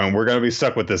 We're going to be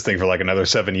stuck with this thing for like another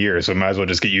 7 years. So we might as well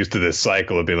just get used to this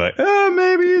cycle and be like, oh,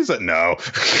 maybe. No.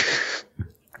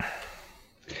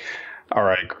 All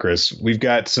right, Chris, we've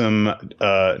got some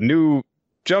new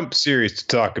Jump series to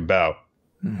talk about.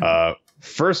 Mm-hmm.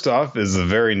 First off is the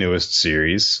very newest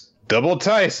series, Double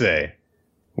Taisei,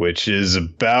 which is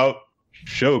about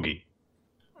shogi.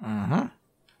 Uh-huh.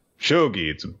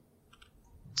 Shogi, it's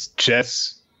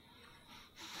chess.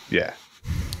 Yeah.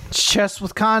 It's chess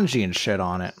with kanji and shit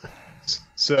on it.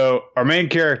 So our main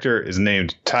character is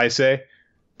named Taisei,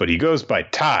 but he goes by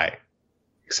Tai,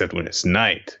 except when it's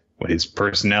night, when his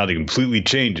personality completely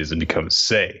changes and becomes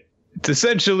Sei. It's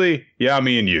essentially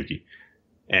Yami and Yuki.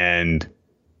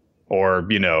 Or,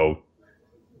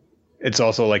 it's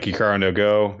also like Hikaru no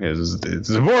Go. It's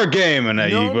a board game, and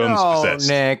no, possessed.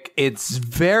 Nick, it's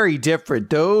very different.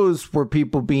 Those were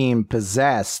people being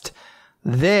possessed.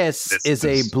 This is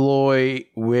a boy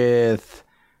with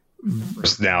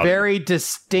very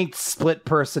distinct split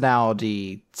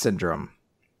personality syndrome.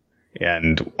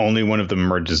 And only one of them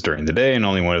emerges during the day, and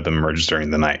only one of them emerges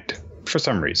during the night. For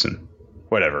some reason.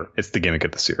 Whatever. It's the gimmick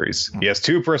of the series. He has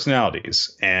two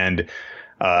personalities, and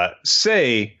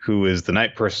Sei, who is the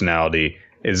night personality,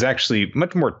 is actually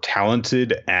much more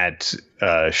talented at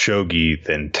shogi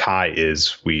than Tai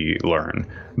is, we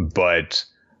learn. But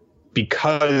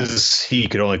because he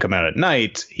could only come out at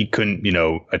night, he couldn't,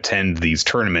 attend these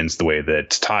tournaments the way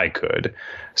that Tai could.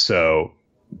 So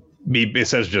he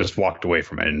essentially just walked away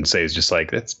from it, and Sei is just like,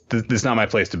 this is not my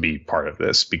place to be part of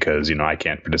this because, I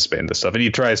can't participate in this stuff. And he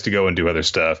tries to go and do other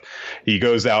stuff. He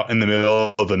goes out in the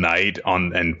middle of the night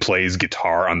and plays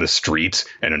guitar on the street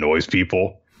and annoys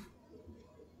people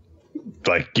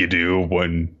like you do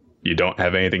when you don't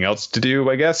have anything else to do,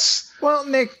 I guess. Well,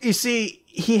 Nick, you see,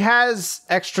 he has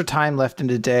extra time left in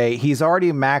the day. He's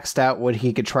already maxed out what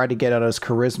he could try to get out of his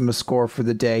charisma score for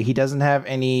the day. He doesn't have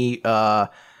any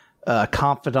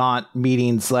confidant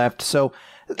meetings left. So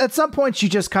at some point you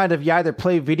just you either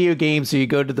play video games or you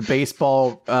go to the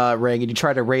baseball ring and you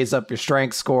try to raise up your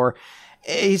strength score.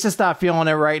 He's just not feeling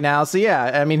it right now. So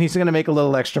yeah, I mean, he's going to make a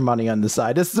little extra money on the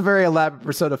side. This is a very elaborate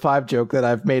Persona 5 joke that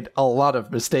I've made a lot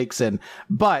of mistakes in,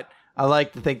 but I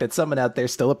like to think that someone out there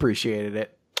still appreciated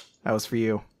it. That was for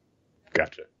you.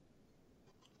 Gotcha.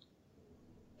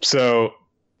 So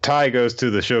Tai goes to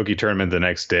the shogi tournament the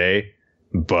next day,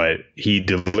 but he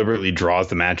deliberately draws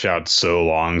the match out so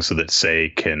long so that Sei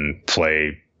can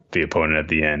play the opponent at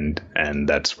the end, and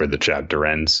that's where the chapter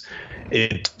ends.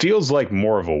 It feels like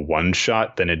more of a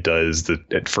one-shot than it does the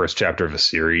first chapter of a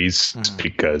series,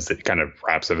 because it kind of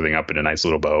wraps everything up in a nice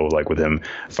little bow, like with him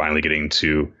finally getting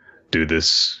to do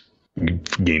this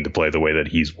game to play the way that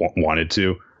he's wanted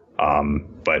to,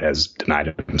 but has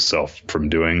denied himself from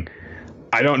doing.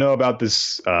 I don't know about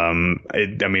this.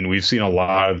 We've seen a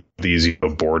lot of these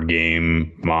board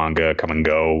game manga come and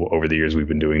go over the years we've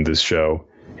been doing this show.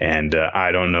 And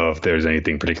I don't know if there's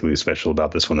anything particularly special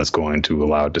about this one that's going to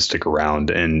allow it to stick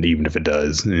around. And even if it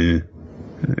does,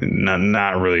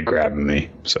 not really grabbing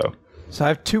me. So I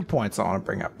have 2 points I want to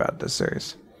bring up about this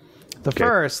series. The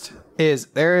first is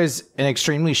there is an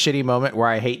extremely shitty moment where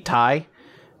I hate Tai.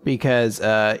 Because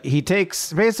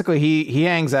he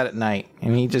hangs out at night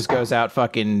and he just goes out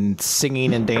fucking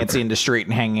singing and dancing in the street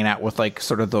and hanging out with like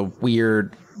sort of the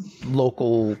weird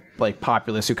local like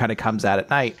populace who kind of comes out at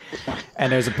night.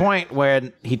 And there's a point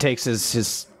when he takes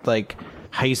his like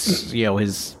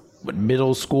his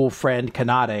middle school friend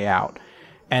Kanade out.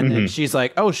 And then she's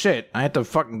like, oh shit, I have to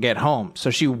fucking get home.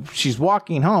 So she's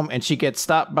walking home and she gets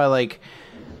stopped by like,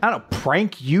 I don't know,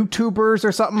 prank YouTubers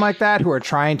or something like that who are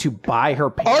trying to buy her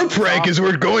pants. Our prank is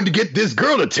we're going to get this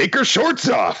girl to take her shorts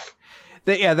off.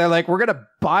 They're like, we're going to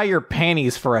buy your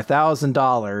panties for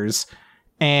 $1,000.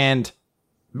 And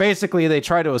basically they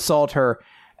try to assault her.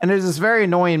 And there's this very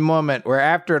annoying moment where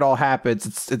after it all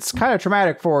happens, it's kind of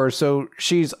traumatic for her. So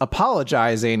she's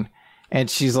apologizing and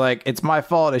she's like, it's my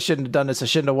fault. I shouldn't have done this. I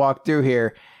shouldn't have walked through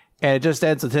here. And it just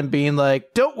ends with him being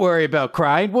like, don't worry about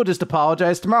crying. We'll just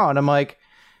apologize tomorrow. And I'm like,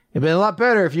 it'd been a lot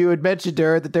better if you had mentioned to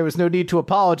her that there was no need to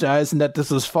apologize and that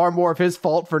this was far more of his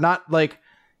fault for not like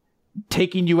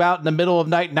taking you out in the middle of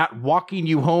night, not walking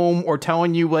you home or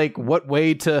telling you like what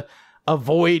way to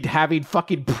avoid having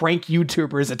fucking prank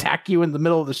YouTubers attack you in the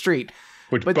middle of the street.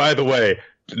 Which, by the way,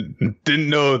 didn't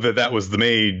know that was the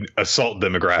main assault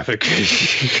demographic.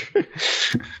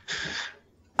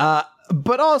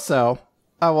 But also,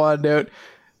 I want to note,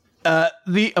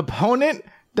 the opponent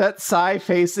that Sai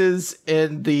faces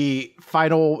in the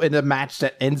match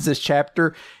that ends this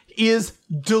chapter is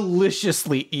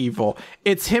deliciously evil.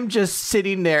 It's him just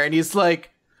sitting there and he's like,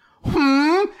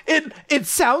 it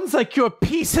sounds like your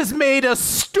piece has made a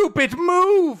stupid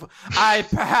move. I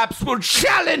perhaps will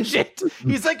challenge it.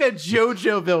 He's like a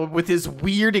JoJo villain with his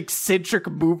weird eccentric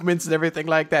movements and everything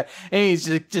like that. And he's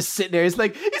just sitting there. He's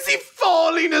like, is he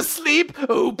falling asleep?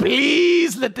 Oh,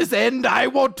 please let this end. I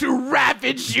want to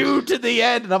ravage you to the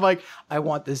end. And I'm like, I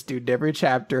want this dude in every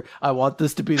chapter. I want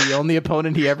this to be the only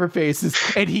opponent he ever faces.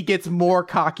 And he gets more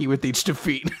cocky with each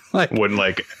defeat.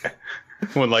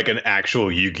 When an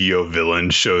actual Yu-Gi-Oh villain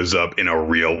shows up in a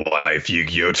real life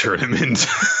Yu-Gi-Oh tournament,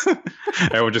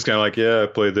 everyone's just kind of like, yeah, I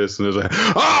played this, and there's like,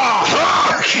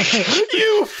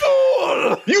 you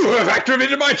fool! You have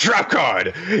activated my trap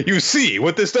card. You see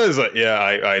what this does? Like, yeah,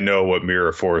 I know what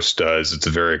Mirror Force does. It's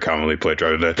a very commonly played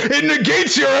trap. It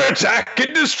negates your attack.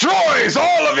 It destroys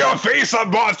all of your face-up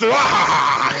monsters.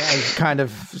 I kind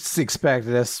of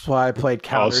expected this. That's why I played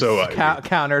counter trap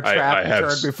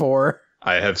turn before.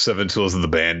 I have 7 Tools of the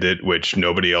Bandit, which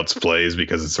nobody else plays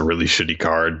because it's a really shitty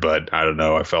card, but I don't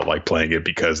know. I felt like playing it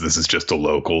because this is just a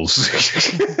locals.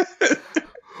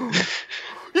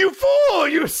 You fool!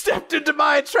 You stepped into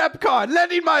my trap card,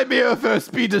 letting my Mirror Force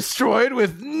be destroyed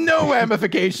with no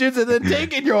ramifications, and then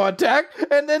taking your attack,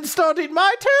 and then starting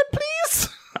my turn, please?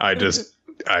 I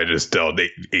just dealt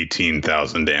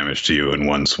 18,000 damage to you in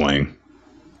one swing.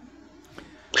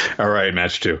 All right,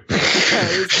 match 2.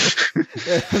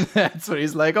 That's what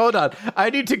he's like. Hold on, I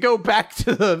need to go back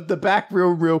to the back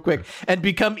room real quick and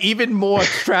become even more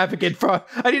extravagant.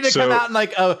 I need to come out in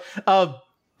like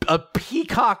a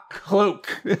peacock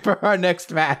cloak for our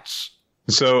next match.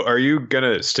 So, are you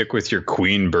gonna stick with your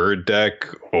Queen Bird deck,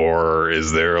 or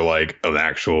is there like an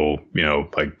actual,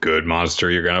 like good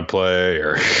monster you're gonna play?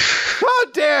 Or how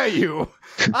dare you?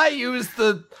 I use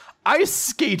the ice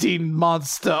skating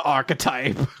monster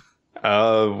archetype.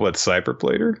 What,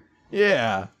 Cyberplater?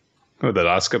 Yeah. Oh, that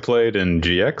Asuka played in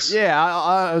GX? Yeah,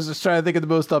 I was just trying to think of the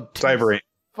most Cyber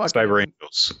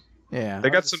Angels. Yeah. They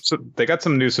got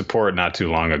some new support not too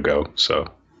long ago, so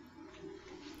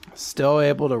still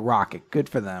able to rock it. Good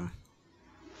for them.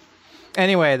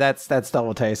 Anyway, that's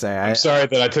Double Taisei. I'm sorry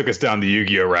that I took us down the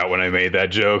Yu-Gi-Oh route when I made that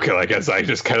joke. I guess I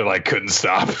just kind of like couldn't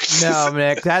stop. No,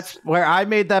 Nick, that's where I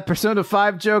made that Persona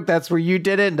 5 joke. That's where you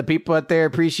did it, and the people out there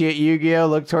appreciate Yu-Gi-Oh,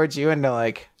 look towards you, and they're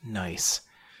like, nice.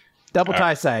 Double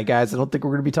Taisei, guys. I don't think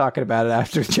we're going to be talking about it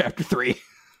after Chapter 3.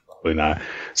 Probably not.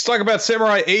 Let's talk about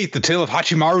Samurai 8, The Tale of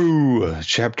Hachimaru,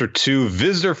 Chapter 2,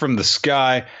 Visitor from the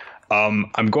Sky.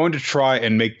 I'm going to try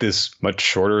and make this much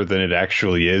shorter than it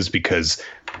actually is because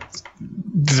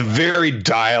it's a very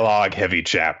dialogue-heavy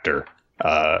chapter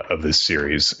of this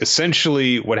series.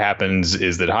 Essentially, what happens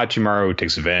is that Hachimaru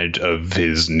takes advantage of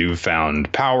his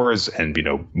newfound powers and,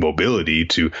 mobility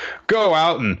to go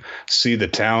out and see the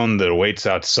town that awaits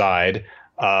outside.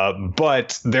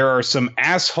 But there are some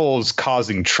assholes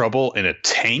causing trouble in a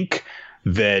tank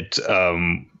that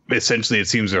essentially it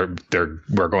seems we're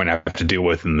going to have to deal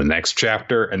with in the next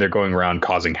chapter, and they're going around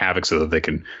causing havoc so that they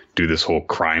can do this whole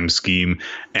crime scheme.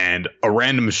 And a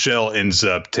random shell ends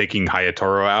up taking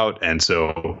Hayatoro out, and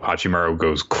so Hachimaru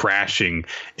goes crashing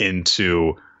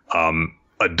into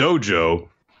a dojo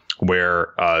where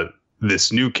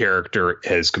this new character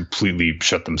has completely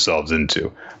shut themselves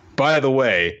into. By the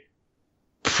way,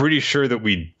 pretty sure that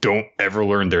we don't ever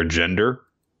learn their gender,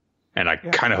 and I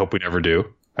kind of hope we never do.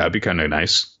 That'd be kind of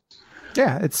nice.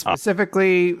 Yeah, it's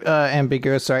specifically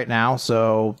ambiguous right now,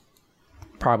 so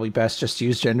probably best just to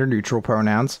use gender neutral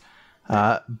pronouns.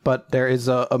 But there is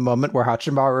a moment where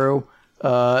Hachimaru,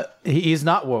 he's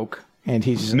not woke. And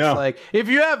he's just like, if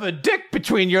you have a dick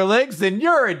between your legs, then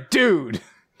you're a dude.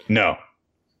 No,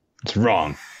 it's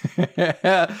wrong.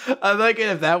 I like it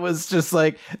if that was just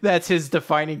like, that's his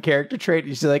defining character trait.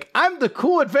 He's like, I'm the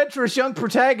cool, adventurous young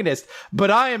protagonist,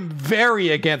 but I am very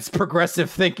against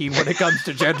progressive thinking when it comes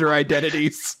to gender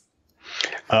identities.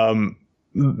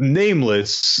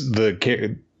 Nameless,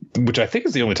 which I think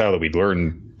is the only title that we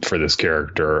learned for this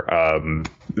character,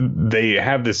 they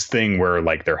have this thing where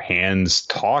like their hands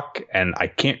talk, and I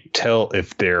can't tell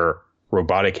if they're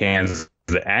robotic hands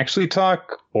that actually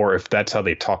talk or if that's how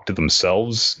they talk to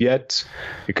themselves yet.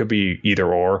 It could be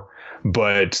either or,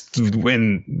 but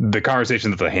when the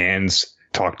conversation that the hands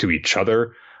talk to each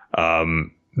other,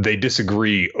 they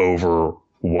disagree over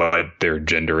what their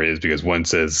gender is, because one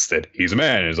says that he's a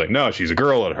man and is like, no, she's a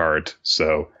girl at heart.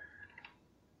 So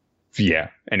yeah,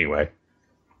 anyway.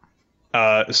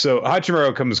 So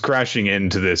Hachimaru comes crashing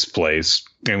into this place,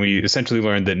 and we essentially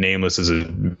learned that Nameless is a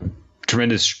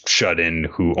tremendous shut-in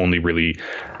who only really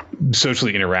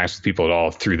socially interacts with people at all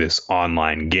through this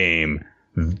online game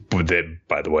that,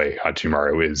 by the way,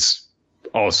 Hachimaru is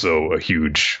also a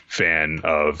huge fan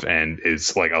of and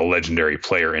is like a legendary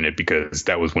player in it, because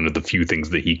that was one of the few things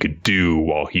that he could do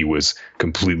while he was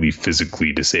completely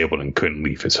physically disabled and couldn't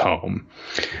leave his home.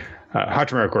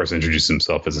 Hachimaru, of course, introduced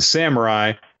himself as a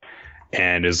samurai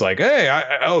and is like, hey,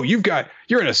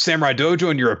 you're in a samurai dojo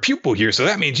and you're a pupil here, so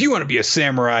that means you want to be a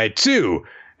samurai too.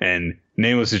 And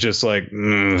Nameless is just like,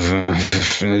 they're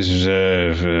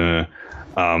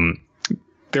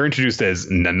introduced as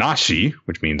Nanashi,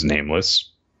 which means nameless.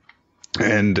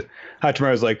 And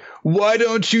Hachimaru's like, why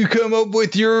don't you come up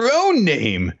with your own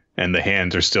name? And the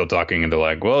hands are still talking, and they're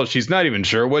like, well, she's not even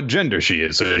sure what gender she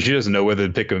is, so she doesn't know whether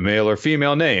to pick a male or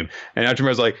female name. And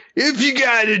Hachimaru's like, if you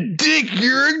got a dick,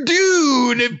 you're a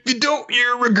dude. If you don't,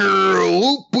 you're a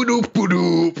girl.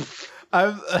 Oop-a-doop-a-doop.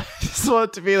 I just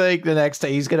want it to be like the next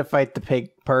day he's gonna fight the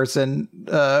pig person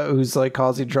who's like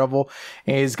causing trouble,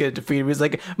 and he's gonna defeat him. He's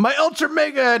like, my ultra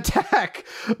mega attack,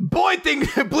 blue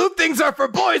things are for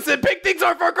boys and pink things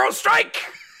are for girls. Strike.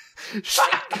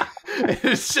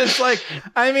 It's just like,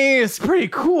 I mean, it's pretty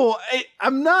cool.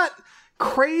 I'm not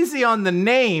crazy on the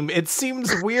name. It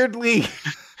seems weirdly.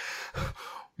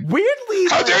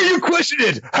 How dare you question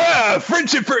it? Ha!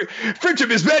 Friendship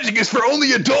is magic is for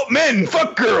only adult men.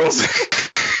 Fuck girls.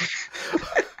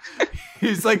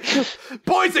 He's like,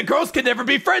 boys and girls can never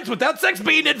be friends without sex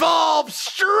being involved.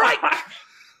 Strike.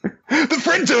 The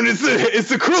friend zone is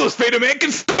the cruelest fate a man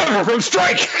can suffer from.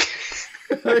 Strike.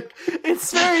 Like,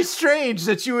 it's very strange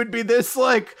that you would be this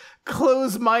like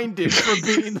close-minded for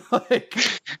being like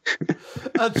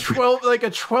a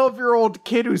 12-year-old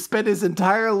kid who spent his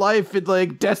entire life in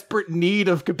like desperate need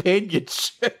of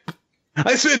companionship.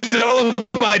 I spent all of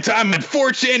my time on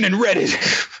 4chan and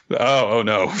Reddit. Oh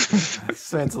no.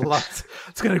 That's a lot.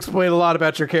 It's going to explain a lot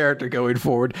about your character going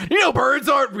forward. You know, birds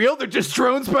aren't real. They're just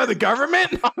drones by the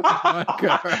government. Oh my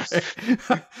God.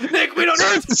 Nick, we don't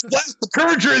know. The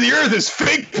curvature of the earth is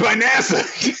faked by NASA.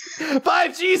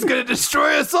 5G is going to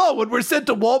destroy us all when we're sent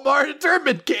to Walmart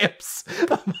internment camps.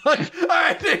 I'm like, all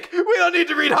right, Nick, we don't need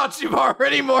to read Hachimaru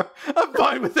anymore. I'm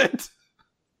fine with it.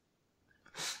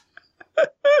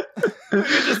 We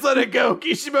can just let it go.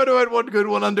 Kishimoto had one good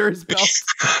one under his belt.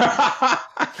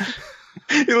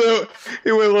 He went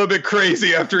a little bit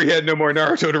crazy after he had no more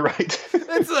Naruto to write.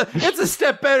 It's a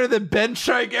step better than Bench,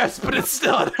 I guess, but it's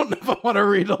still, I don't know if I want to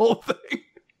read the whole thing.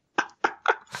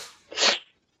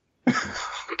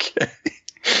 Okay.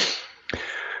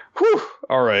 Whew.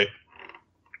 All right.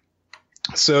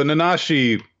 So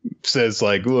Nanashi says,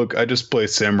 like, look, I just play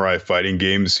samurai fighting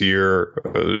games here.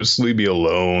 Just leave me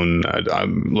alone.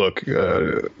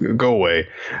 Go away.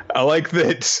 I like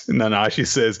that Nanashi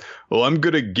says, well, I'm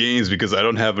good at games because I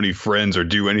don't have any friends or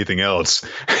do anything else.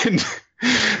 And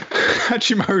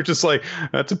Hachimaru just like,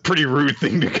 that's a pretty rude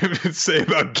thing to say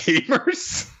about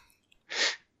gamers.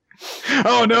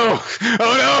 Oh no,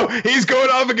 he's going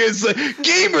off against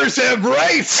gamers have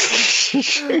rights.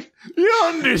 You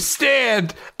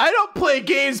understand, I don't play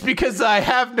games because I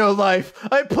have no life.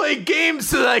 I play games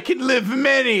so that I can live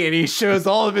many. And he shows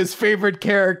all of his favorite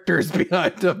characters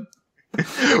behind him.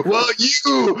 While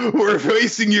you were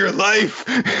wasting your life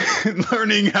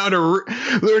learning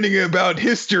about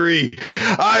history,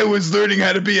 I was learning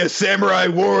how to be a samurai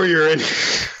warrior. And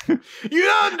you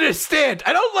don't understand.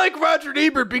 I don't like Roger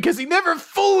Ebert because he never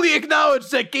fully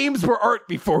acknowledged that games were art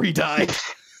before he died.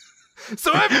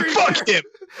 So fuck him.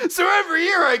 So every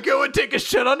year I go and take a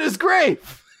shit on his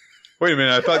grave. Wait a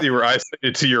minute, I thought you were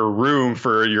isolated to your room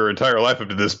for your entire life up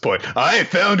to this point. I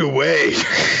found a way.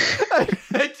 I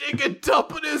take a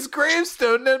dump on his grave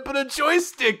gravestone and put a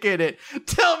joystick in it.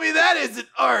 Tell me that isn't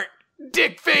art,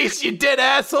 dick face, you dead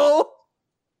asshole.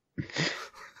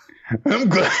 I'm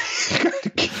glad.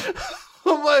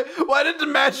 I'm like, why did the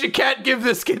magic cat give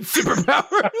this kid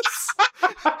superpowers?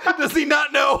 Does he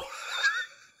not know?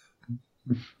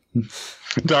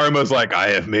 Daruma's like, I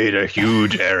have made a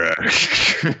huge error.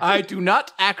 I do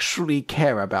not actually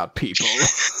care about people.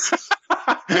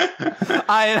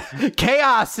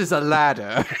 Chaos is a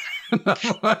ladder.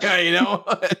 You know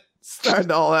what?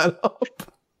 Starting all that up.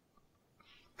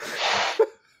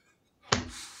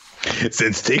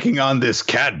 Since taking on this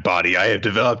cat body, I have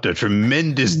developed a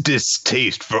tremendous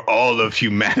distaste for all of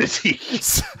humanity.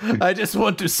 I just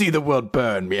want to see the world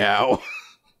burn, meow.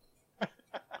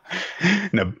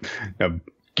 Now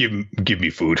give me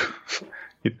food.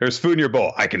 There's food in your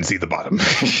bowl. I can see the bottom.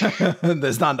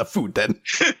 There's not enough food then.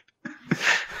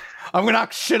 I'm gonna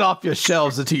knock shit off your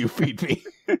shelves until you feed me.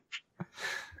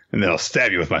 And then I'll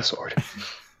stab you with my sword.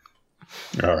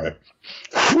 All right.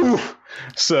 Whew.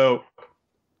 So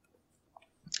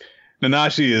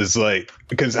Nanashi is like,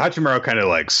 because Hachimaru kind of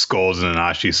like scolds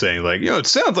Nanashi, saying like, it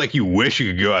sounds like you wish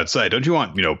you could go outside. Don't you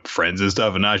want, friends and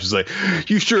stuff? And Nanashi's like,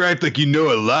 you sure act like you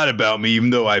know a lot about me,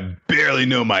 even though I barely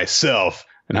know myself.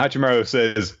 And Hachimaru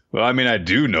says, well, I mean, I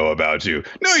do know about you.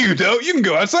 No, you don't. You can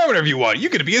go outside whenever you want. You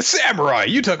could be a samurai.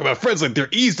 You talk about friends like they're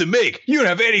easy to make. You don't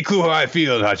have any clue how I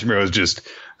feel. And Hachimaru is just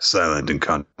silent in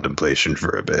contemplation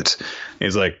for a bit. And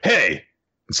he's like, hey,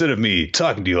 instead of me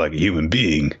talking to you like a human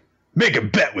being, make a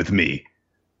bet with me.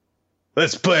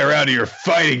 Let's play around to your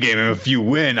fighting game, and if you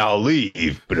win, I'll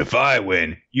leave. But if I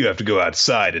win, you have to go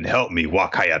outside and help me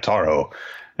walk Hayataro.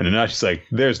 And Nanashi's like,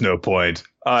 there's no point.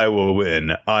 I will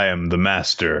win. I am the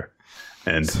master.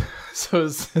 And so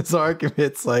his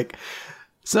argument's like,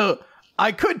 so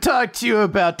I could talk to you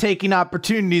about taking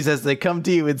opportunities as they come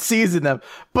to you and seizing them,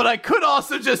 but I could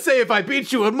also just say if I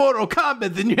beat you in Mortal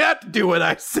Kombat, then you have to do what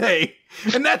I say.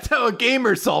 And that's how a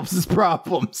gamer solves his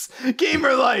problems.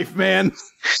 Gamer life, man.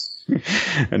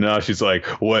 And now she's like,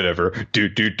 whatever.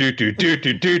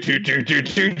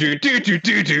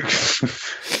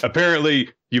 Apparently,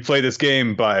 you play this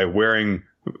game by wearing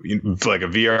like a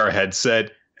VR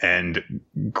headset and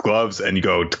gloves, and you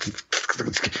go.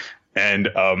 And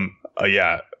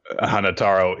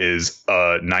Hanataro is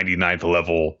a 99th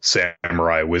level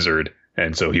samurai wizard,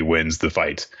 and so he wins the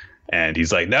fight. And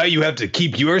he's like, now you have to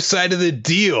keep your side of the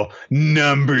deal,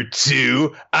 number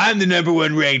 2. I'm the number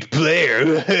 1 ranked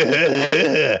player.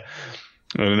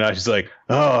 And now she's like,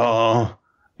 oh,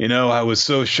 I was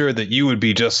so sure that you would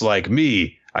be just like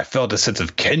me. I felt a sense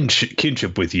of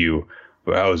kinship with you,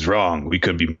 but I was wrong. We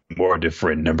couldn't be more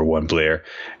different, number 1 player.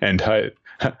 And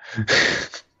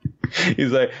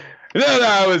he's like, no,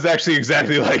 I was actually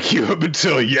exactly like you up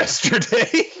until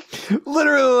yesterday.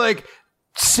 Literally like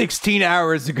 16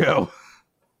 hours ago.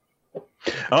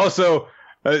 Also,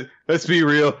 let's be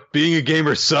real. Being a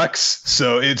gamer sucks,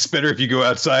 so it's better if you go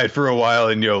outside for a while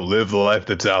and live the life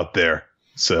that's out there.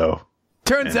 So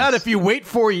turns out if you wait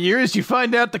 4 years, you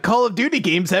find out the Call of Duty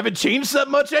games haven't changed that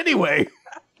much anyway.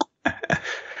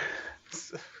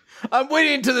 I'm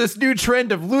waiting until this new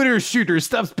trend of looter shooters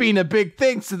stops being a big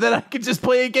thing so that I can just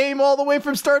play a game all the way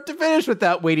from start to finish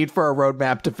without waiting for a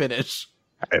roadmap to finish.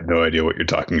 I have no idea what you're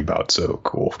talking about, so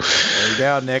cool. There you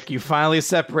go, Nick. You finally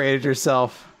separated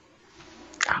yourself.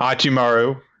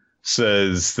 Hachimaru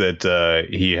says that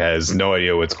he has no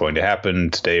idea what's going to happen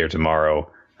today or tomorrow,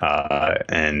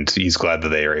 and he's glad that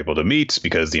they are able to meet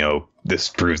because, this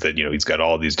proves that, he's got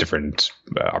all these different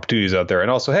opportunities out there. And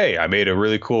also, hey, I made a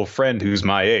really cool friend who's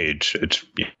my age,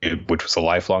 which was a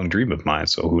lifelong dream of mine.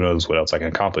 So who knows what else I can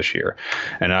accomplish here.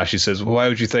 And now she says, well, why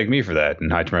would you thank me for that?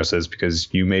 And Hachimaru says,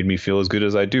 because you made me feel as good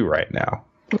as I do right now.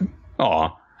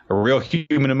 Aw, a real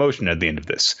human emotion at the end of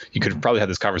this. You could have probably had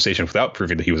this conversation without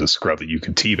proving that he was a scrub that you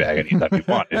could teabag anytime you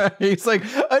wanted. He's like,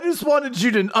 I just wanted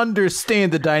you to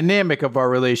understand the dynamic of our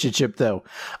relationship, though.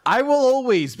 I will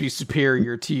always be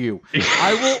superior to you.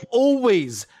 I will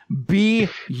always be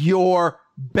your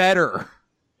better.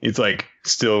 He's like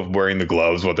still wearing the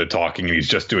gloves while they're talking, and he's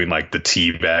just doing like the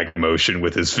teabag motion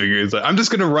with his fingers. Like, I'm just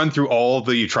going to run through all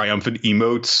the triumphant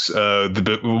emotes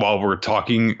while we're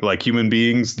talking like human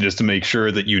beings, just to make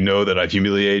sure that you know that I've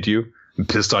humiliated you and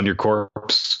pissed on your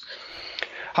corpse.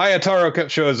 Hayataro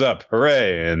shows up.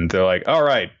 Hooray. And they're like, all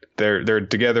right, they're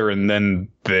together. And then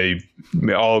they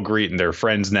all greet and they're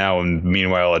friends now. And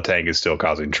meanwhile, a tank is still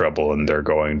causing trouble, and they're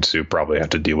going to probably have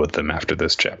to deal with them after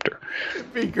this chapter.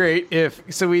 It'd be great if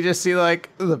we just see like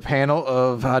the panel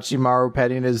of Hachimaru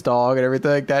petting his dog and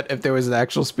everything like that. If there was an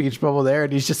actual speech bubble there,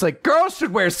 and he's just like, girls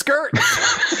should wear skirts.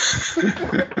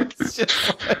 It's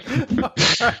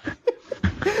just like,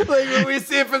 Like when we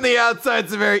see it from the outside,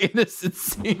 it's a very innocent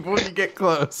scene. When you get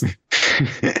close,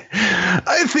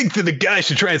 I think that a guy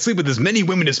should try and sleep with as many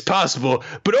women as possible,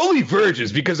 but only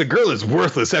virgins, because a girl is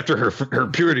worthless after her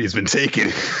purity has been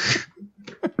taken.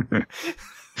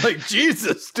 Like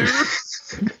Jesus, dude.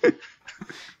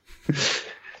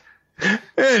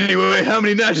 Anyway, how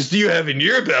many notches do you have in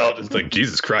your belt? It's like,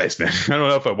 Jesus Christ, man. I don't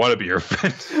know if I want to be your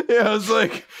friend. Yeah, I was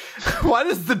like, why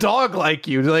does the dog like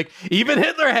you? Like, even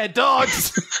Hitler had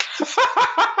dogs.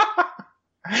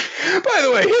 By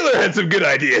the way, Hitler had some good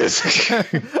ideas.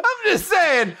 I'm just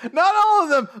saying, not all of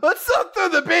them. Let's not throw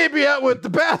the baby out with the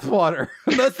bathwater.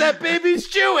 Unless that baby's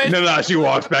Jewish. No, she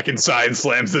walks back inside and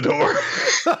slams the door.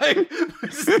 Like,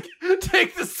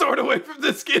 take the sword away from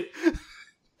this kid.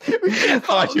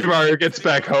 Mario gets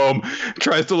back home,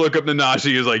 tries to look up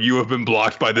Nanashi, is like, you have been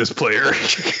blocked by this player.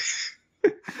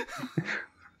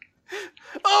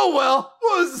 Oh, well,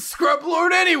 what was the Scrub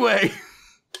Lord anyway?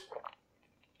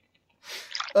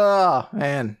 Oh,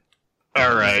 man.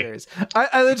 All right.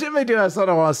 I legitimately do have something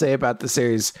I want to say about the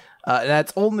series. And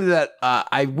that's only that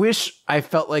I wish I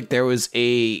felt like there was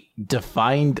a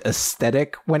defined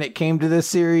aesthetic when it came to this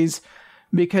series,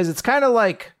 because it's kind of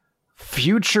like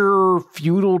future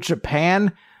feudal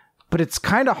Japan, but it's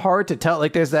kind of hard to tell.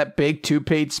 Like, there's that big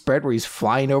 2-page spread where he's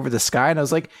flying over the sky, and I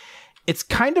was like, it's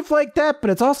kind of like that, but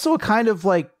it's also a kind of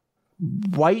like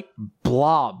white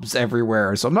blobs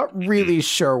everywhere, so I'm not really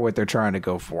sure what they're trying to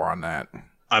go for on that.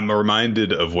 I'm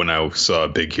reminded of when I saw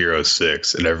Big Hero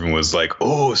 6 and everyone was like,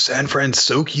 oh, San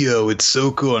Francisco, it's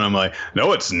so cool. And I'm like,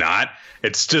 no, it's not.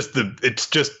 It's just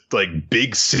like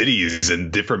big cities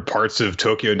and different parts of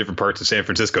Tokyo and different parts of San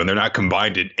Francisco, and they're not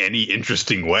combined in any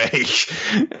interesting way.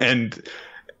 And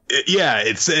yeah,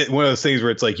 it's one of those things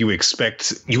where it's like you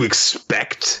expect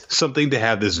something to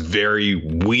have this very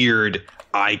weird,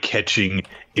 eye-catching,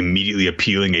 immediately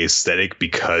appealing aesthetic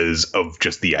because of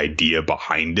just the idea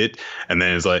behind it, and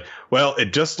then it's like, well,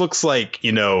 it just looks like,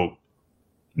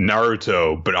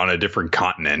 Naruto but on a different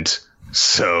continent.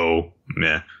 So,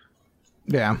 meh.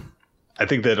 Yeah. I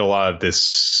think that a lot of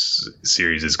this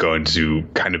series is going to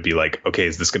kind of be like, okay,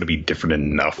 is this going to be different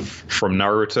enough from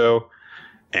Naruto?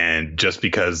 And just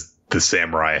because the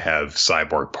samurai have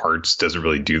cyborg parts doesn't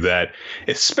really do that,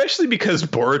 especially because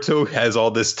Boruto has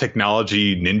all this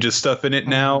technology ninja stuff in it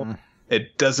now. Mm-hmm.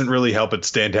 It doesn't really help it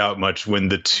stand out much when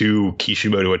the two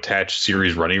Kishimoto attached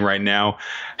series running right now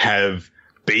have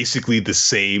basically the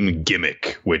same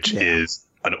gimmick, which is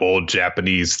an old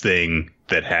Japanese thing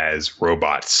that has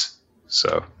robots.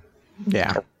 So,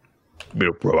 yeah,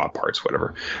 robot parts,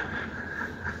 whatever.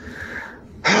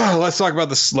 Let's talk about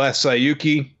this last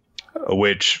Sayuki,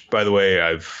 which, by the way,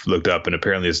 I've looked up and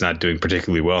apparently is not doing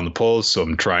particularly well in the polls. So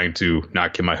I'm trying to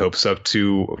not get my hopes up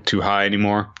too high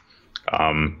anymore.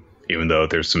 Even though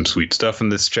there's some sweet stuff in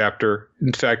this chapter.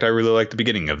 In fact, I really like the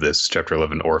beginning of this chapter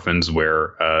 11, Orphans,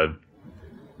 where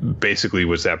basically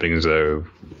what's happening is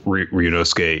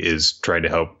Ryunosuke is trying to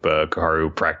help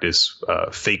Kaharu practice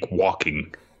fake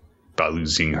walking by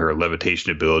losing her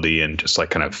levitation ability and just like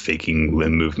kind of faking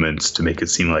limb movements to make it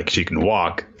seem like she can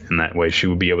walk. And that way she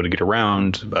would be able to get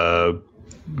around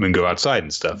and go outside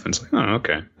and stuff. And it's like, oh,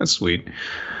 okay, that's sweet.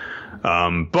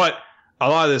 But a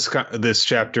lot of this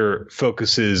chapter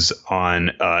focuses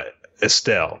on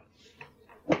Estelle.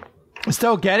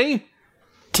 Estelle Getty?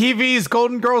 TV's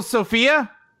Golden Girl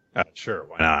Sophia? Sure,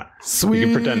 why not? Sweet.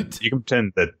 You can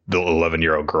pretend that the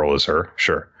 11-year-old girl is her.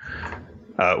 Sure.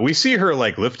 We see her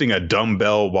like lifting a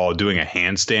dumbbell while doing a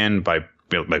handstand by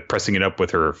like pressing it up with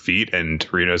her feet, and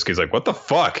Ryunosuke's like, what the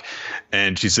fuck?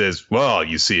 And she says, well,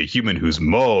 you see, a human whose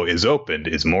mo is opened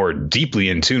is more deeply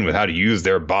in tune with how to use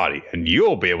their body, and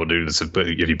you'll be able to do this if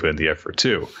you put in the effort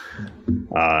too.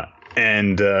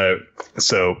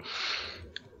 So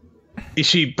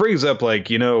she brings up like,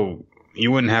 you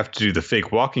wouldn't have to do the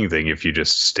fake walking thing if you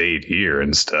just stayed here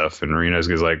and stuff. And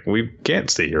Ryunosuke's like, we can't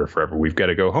stay here forever. We've got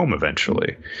to go home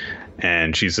eventually.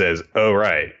 And she says, oh,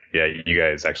 right. Yeah, you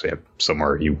guys actually have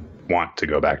somewhere you want to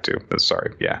go back to.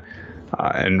 Sorry. Yeah.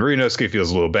 And Ryunosuke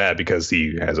feels a little bad because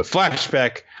he has a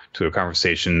flashback to a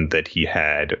conversation that he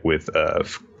had with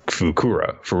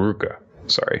Furuka,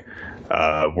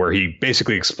 where he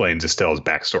basically explains Estelle's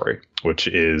backstory, which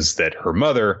is that her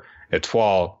mother,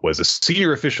 Etoile, was a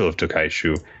senior official of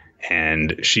Tokaishu,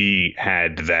 and she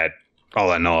had all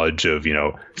that knowledge of,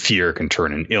 fear can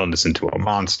turn an illness into a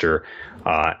monster.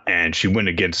 And she went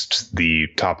against the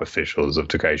top officials of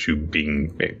Tokaishu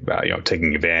being,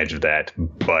 taking advantage of that.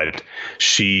 But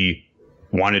she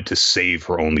wanted to save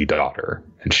her only daughter,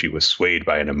 and she was swayed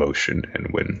by an emotion. And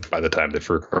by the time that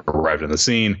Furuka arrived on the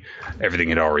scene, everything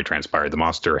had already transpired. The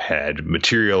monster had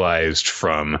materialized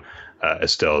from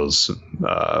Estelle's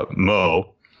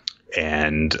Mo,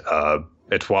 and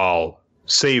Etoile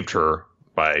saved her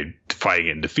by fighting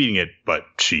it and defeating it, but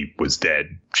she was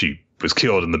dead. She was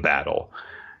killed in the battle.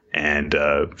 And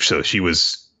so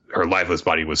her lifeless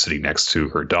body was sitting next to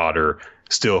her daughter,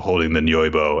 still holding the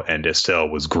Nyoibo, and Estelle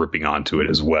was gripping onto it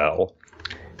as well.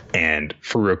 And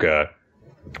Furuka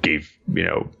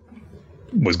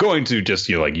was going to just,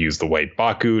 use the white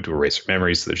Baku to erase her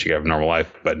memories so that she could have a normal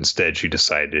life. But instead, she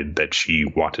decided that she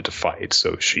wanted to fight.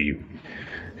 So she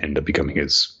ended up becoming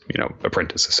his,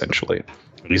 apprentice, essentially.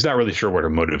 He's not really sure what her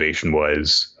motivation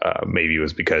was. Maybe it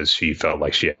was because she felt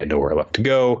like she had nowhere left to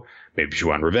go. Maybe she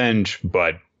wanted revenge,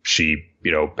 but she,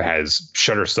 has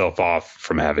shut herself off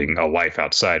from having a life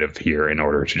outside of here in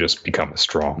order to just become a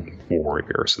strong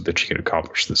warrior so that she can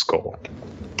accomplish this goal.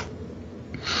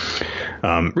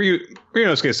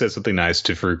 Ryunosuke said something nice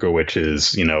to Furuka, which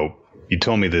is, you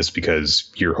told me this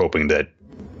because you're hoping that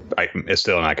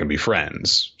Estelle and I can be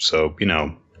friends. So,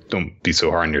 don't be so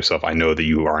hard on yourself. I know that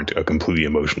you aren't a completely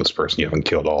emotionless person. You haven't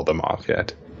killed all of them off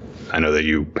yet. I know that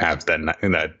you have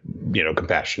that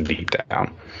compassion deep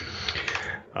down.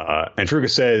 And Furuka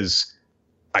says,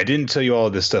 I didn't tell you all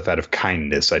of this stuff out of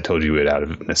kindness. I told you it out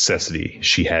of necessity.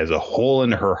 She has a hole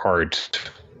in her heart.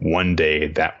 One day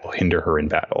that will hinder her in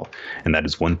battle. And that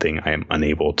is one thing I am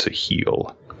unable to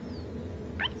heal.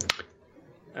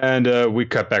 And we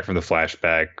cut back from the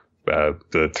flashback.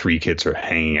 The three kids are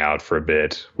hanging out for a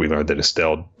bit. We learned that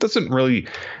Estelle doesn't really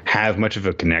have much of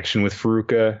a connection with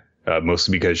Furuka,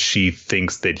 mostly because she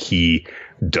thinks that he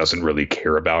doesn't really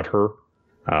care about her,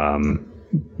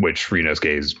 which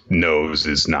Ryunosuke knows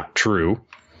is not true.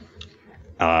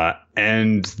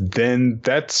 And then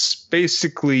that's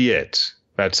basically it.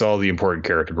 That's all the important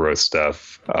character growth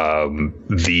stuff.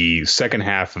 The second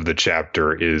half of the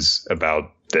chapter is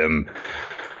about them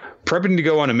prepping to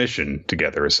go on a mission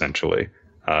together, essentially.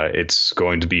 It's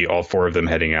going to be all four of them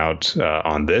heading out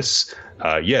on this.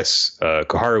 Yes,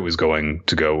 Koharu is going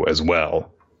to go as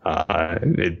well.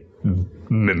 The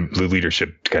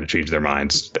leadership kind of changed their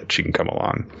minds that she can come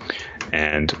along.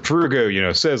 And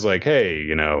Furuka, says like, hey,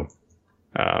 in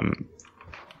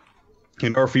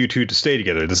order for you two to stay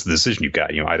together, this is the decision you've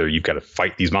got. Either you've got to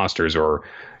fight these monsters or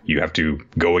you have to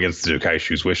go against the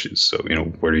Dokaishu's wishes. So,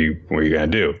 what are you going to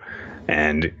do?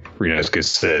 And Ryunosuke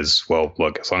says, well,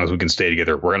 look, as long as we can stay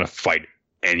together, we're going to fight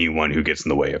anyone who gets in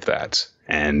the way of that.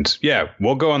 And yeah,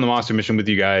 we'll go on the monster mission with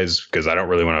you guys because I don't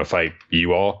really want to fight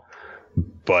you all.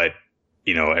 But,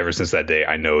 ever since that day,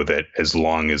 I know that as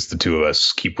long as the two of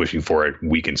us keep pushing for it,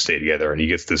 we can stay together. And he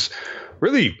gets this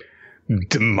really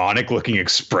demonic looking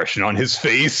expression on his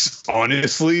face,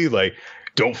 honestly, like,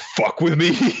 don't fuck with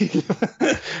me.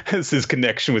 As his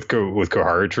connection with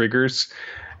Koharu triggers.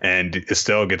 And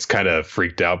Estelle gets kind of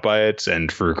freaked out by it,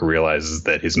 and Furuka realizes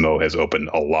that his Mo has opened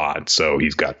a lot, so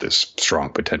he's got this strong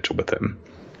potential with him.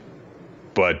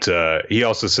 But he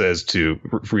also says to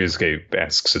Ryunosuke,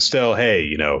 asks Estelle,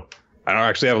 hey, I don't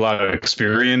actually have a lot of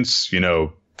experience,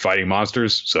 fighting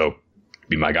monsters, so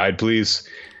be my guide, please.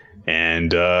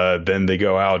 And then they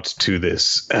go out to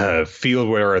this field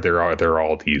where there are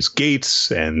all these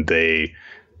gates, and they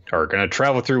are going to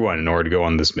travel through one in order to go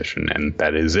on this mission. And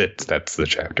that is it. That's the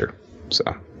chapter. So.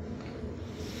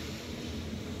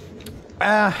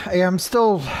 I'm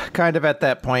still kind of at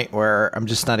that point where I'm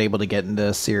just not able to get into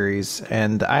a series.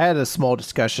 And I had a small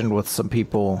discussion with some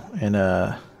people in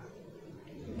a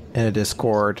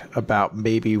Discord about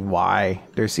maybe why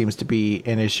there seems to be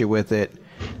an issue with it,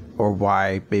 or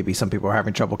why maybe some people are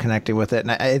having trouble connecting with it. And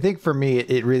I think for me,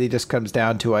 it really just comes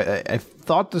down to, I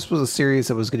thought this was a series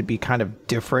that was going to be kind of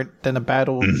different than a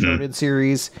Battle Shonen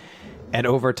series. And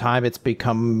over time, it's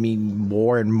becoming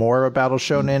more and more a Battle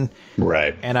Shonen.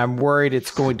 Right. And I'm worried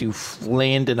it's going to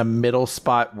land in a middle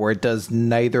spot where it does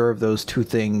neither of those two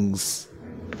things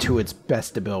to its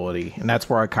best ability. And that's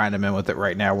where I kind of am with it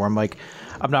right now, where I'm like,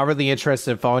 I'm not really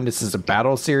interested in following this as a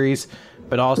battle series,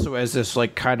 but also as this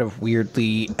like kind of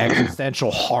weirdly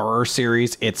existential horror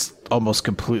series. It's almost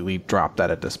completely dropped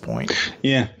that at this point.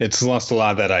 Yeah, it's lost a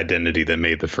lot of that identity that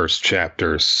made the first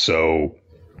chapter so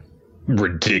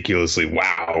ridiculously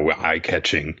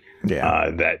eye-catching.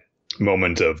 Yeah. That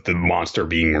moment of the monster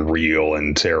being real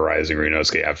and terrorizing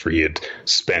Ryunosuke after he had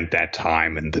spent that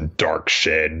time in the dark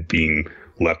shed being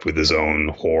left with his own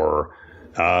horror.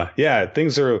 Yeah,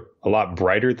 things are a lot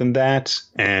brighter than that,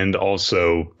 and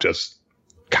also just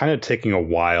kind of taking a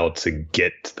while to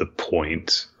get to the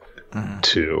point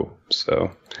too.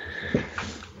 So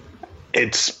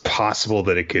it's possible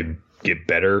that it could get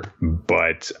better,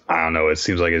 but I don't know. It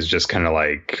seems like it's just kind of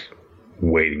like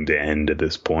waiting to end at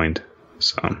this point.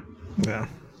 So yeah.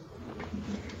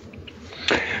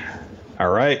 All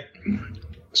right.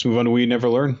 Let's move on to We Never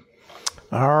Learn.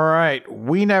 All right.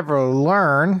 We Never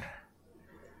Learn.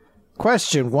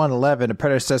 Question 111. A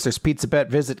predecessor's pizza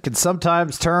bet visit can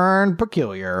sometimes turn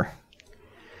peculiar.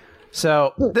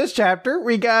 So this chapter,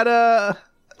 we got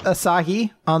Asahi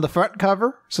on the front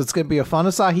cover. So it's going to be a fun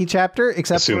Asahi chapter,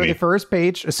 except for the first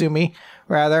page. Asumi,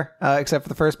 rather. Except for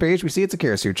the first page, we see it's a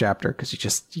Kirisu chapter because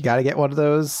you got to get one of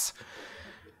those.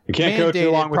 You can't go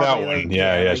too long without one. Like,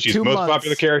 yeah. She's the most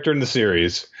popular character in the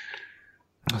series.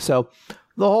 So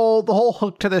the whole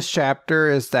hook to this chapter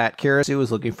is that Kirisu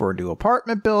is looking for a new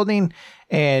apartment building,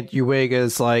 and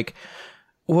Yuiga's like,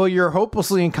 well, you're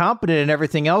hopelessly incompetent in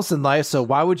everything else in life, so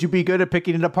why would you be good at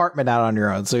picking an apartment out on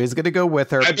your own? So he's going to go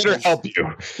with her. I better help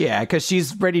you. Yeah, because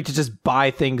she's ready to just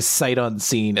buy things sight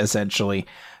unseen, essentially.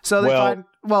 So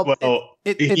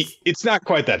it's not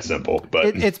quite that simple,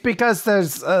 but it's because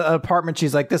there's an apartment.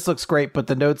 She's like, this looks great, but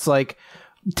the note's like,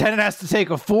 tenant has to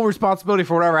take a full responsibility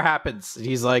for whatever happens. And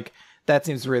he's like, that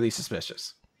seems really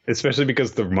suspicious. Especially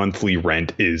because the monthly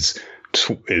rent is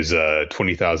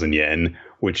 20,000 yen,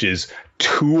 which is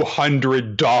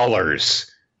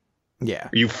 $200. Yeah.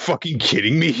 Are you fucking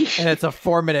kidding me? And it's a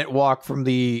 4-minute walk from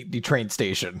the train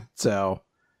station. So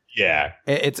yeah,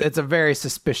 it's a very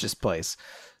suspicious place.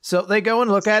 So they go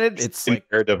and look at it. It's like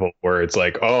Daredevil, where it's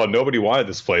like, oh, nobody wanted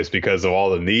this place because of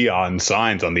all the neon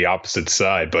signs on the opposite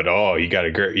side. But oh, he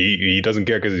doesn't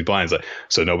care because he's blind. It's like,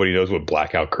 so nobody knows what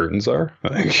blackout curtains are.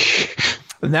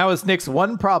 And that was Nick's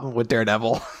one problem with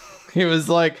Daredevil. He was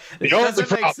like,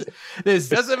 this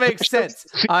doesn't make sense.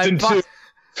 I'm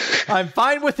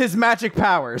fine with his magic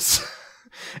powers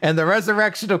and the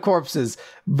resurrection of corpses,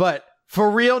 but for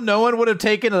real, no one would have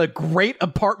taken a great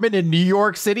apartment in New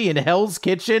York City in Hell's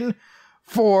Kitchen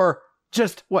for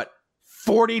just,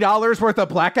 $40 worth of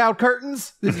blackout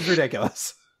curtains? This is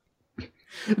ridiculous.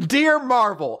 Dear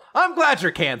Marvel, I'm glad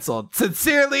you're canceled.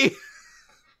 Sincerely,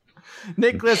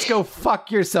 Nicholas, go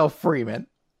fuck yourself, Freeman.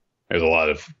 There's a lot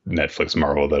of Netflix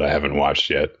Marvel that I haven't watched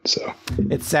yet, so.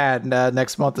 It's sad.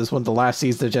 Next month is when the last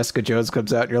season of Jessica Jones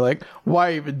comes out, and you're like,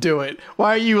 why even do it?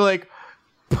 Why are you,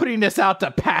 putting this out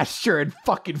to pasture in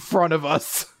fucking front of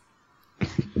us?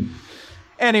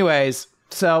 Anyways,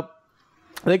 so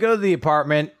they go to the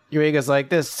apartment. Yuiga's like,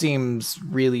 this seems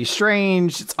really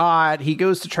strange. It's odd. He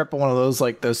goes to trip on one of those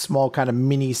those small kind of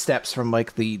mini steps from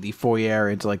the foyer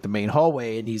into the main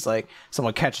hallway, and he's like,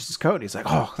 someone catches his coat. He's like,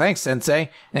 oh, thanks, Sensei.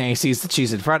 And he sees that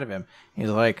she's in front of him. He's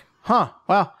like, huh,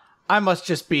 well, I must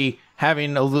just be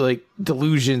having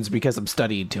delusions because I'm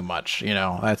studying too much,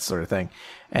 that sort of thing.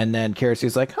 And then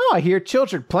Kirisu's like, oh, I hear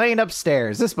children playing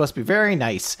upstairs. This must be very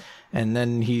nice. And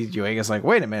then Yuiga's like,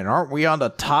 wait a minute, aren't we on the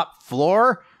top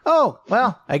floor? Oh,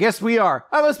 well, I guess we are.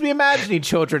 I must be imagining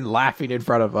children laughing in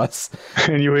front of us.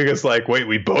 And Yuiga's like, wait,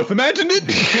 we both imagined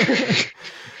it?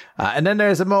 And then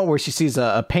there's a moment where she sees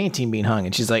a painting being hung,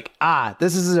 and she's like,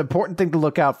 this is an important thing to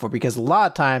look out for, because a lot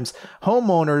of times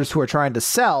homeowners who are trying to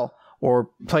sell or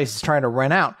places trying to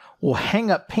rent out will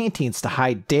hang up paintings to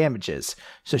hide damages.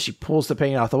 So she pulls the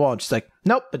painting off the wall and she's like,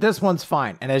 nope, but this one's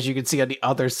fine. And as you can see on the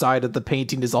other side of the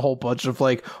painting is a whole bunch of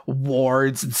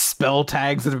wards and spell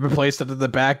tags that have been placed under the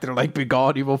back that are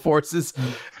begone evil forces.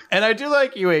 And I do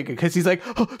like Yuiga because he's like,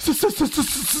 oh,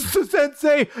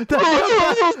 Sensei, the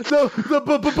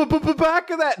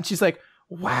back of that. And she's like,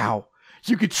 wow.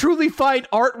 You could truly find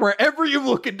art wherever you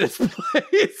look in this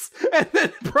place, and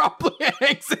then promptly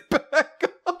hangs it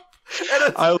back up.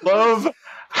 I love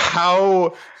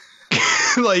how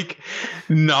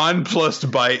nonplussed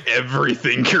by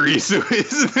everything Kirisu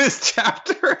is in this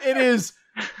chapter. It is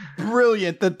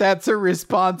brilliant that's her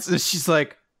response. Is she's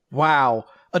like, wow,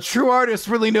 a true artist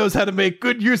really knows how to make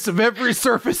good use of every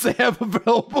surface they have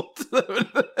available to them, and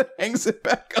then hangs it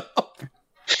back up.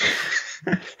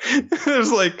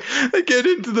 There's they get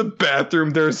into the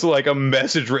bathroom, there's a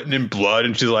message written in blood,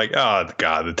 and she's like, oh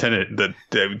god,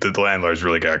 the landlord's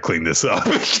really gotta clean this up.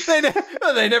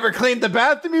 They never cleaned the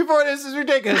bathroom before. This is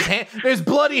ridiculous. There's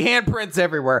bloody handprints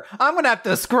everywhere. I'm gonna have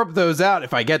to scrub those out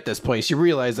if I get this place. You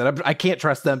realize that I can't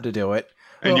trust them to do it.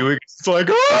 And it's like,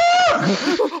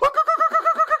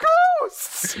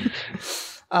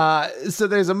 so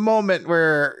there's a moment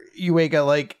where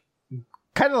Yuiga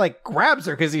kind of grabs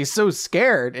her because he's so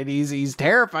scared and he's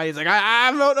terrified. He's like,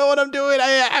 I don't know what I'm doing.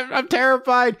 I'm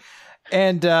terrified.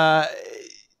 And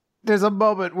there's a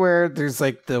moment where there's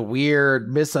the weird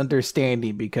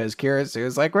misunderstanding because Kirisu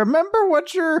is like, remember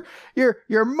what your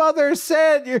mother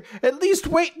said? You at least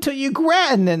wait until you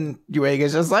grant. And then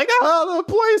Yuiga's just like, oh, the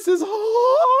place is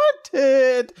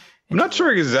haunted. I'm not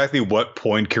sure exactly what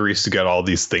point Kirisu got all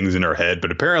these things in her head, but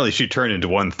apparently she turned into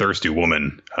one thirsty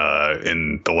woman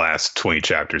in the last 20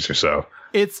 chapters or so.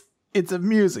 It's it's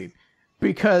amusing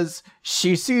because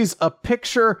she sees a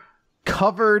picture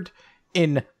covered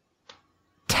in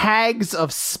tags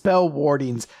of spell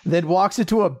wardings, then walks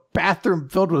into a bathroom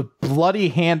filled with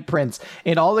bloody handprints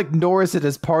and all ignores it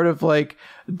as part of like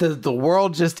the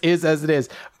world just is as it is.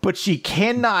 But she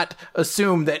cannot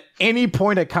assume that any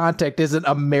point of contact isn't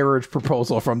a marriage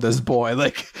proposal from this boy.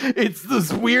 Like, it's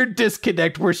this weird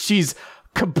disconnect where she's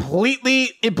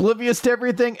completely oblivious to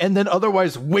everything and then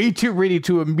otherwise way too ready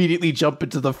to immediately jump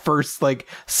into the first like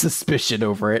suspicion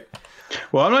over it.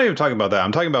 Well, I'm not even talking about that.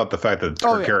 I'm talking about the fact that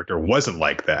her character wasn't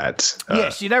like that. Yeah,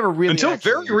 she never really until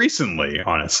very recently,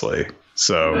 honestly.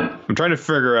 So I'm trying to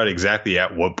figure out exactly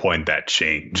at what point that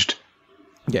changed.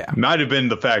 Yeah, might have been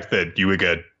the fact that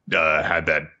Yuiga had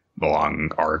that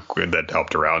long arc that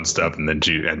helped her out and stuff, and then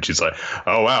she's like,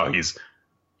 oh wow, he's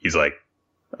like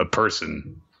a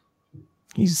person.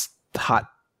 He's hot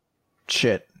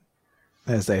shit,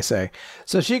 as they say.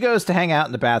 So she goes to hang out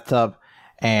in the bathtub.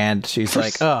 And she's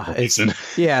like, oh, it's,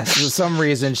 yeah, so for some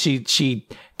reason she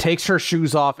takes her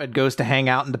shoes off and goes to hang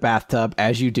out in the bathtub,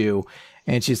 as you do.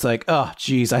 And she's like, oh,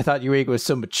 geez, I thought Yuiga was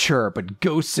so mature, but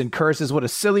ghosts and curses, what a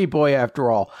silly boy after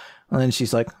all. And then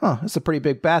she's like, oh, that's a pretty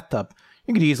big bathtub.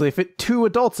 You could easily fit 2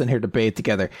 adults in here to bathe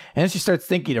together. And then she starts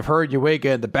thinking of her and Yuiga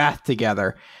in the bath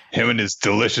together. Him and his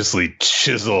deliciously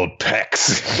chiseled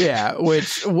pecs. Yeah,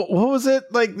 which, what was it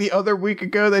like the other week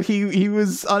ago that he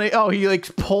was on he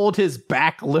like pulled his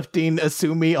back lifting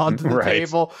Asumi onto the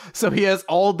table. So he has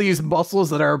all these muscles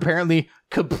that are apparently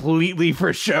completely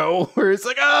for show. Where it's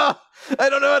like, I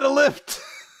don't know how to lift.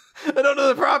 I don't know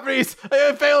the properties. I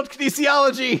have failed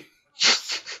kinesiology.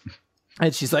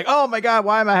 And she's like, oh my God,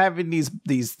 why am I having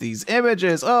these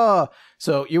images? Oh,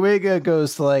 so Yuiga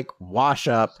goes to like wash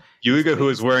up. Yuiga, who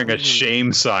is wearing a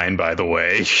shame sign, by the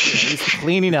way. He's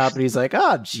cleaning up and he's like,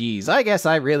 oh, geez, I guess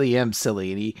I really am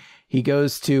silly. And he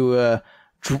goes to,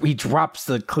 he drops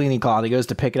the cleaning cloth. He goes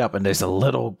to pick it up and there's a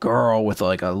little girl with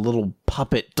like a little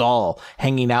puppet doll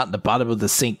hanging out in the bottom of the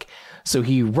sink. So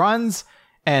he runs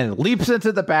and leaps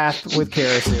into the bath with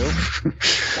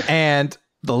Karasu. And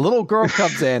the little girl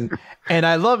comes in, and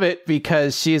I love it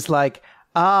because she's like,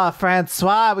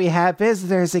 Francois, we have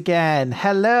visitors again.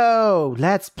 Hello,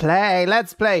 let's play.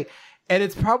 And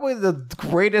it's probably the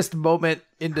greatest moment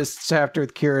in this chapter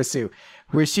with Karasu,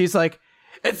 where she's like,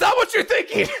 it's not what you're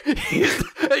thinking.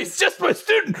 He's just my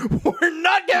student. We're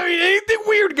not having anything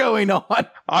weird going on.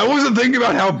 I wasn't thinking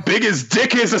about how big his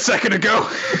dick is a second ago.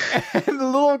 And the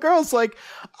little girl's like,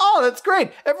 oh, that's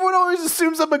great. Everyone always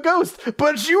assumes I'm a ghost,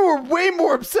 but you were way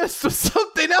more obsessed with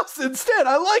something else instead.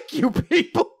 I like you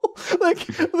people. Like,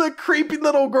 the creepy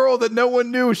little girl that no one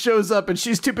knew shows up, and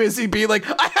she's too busy being like,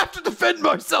 I have to defend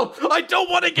myself. I don't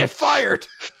want to get fired.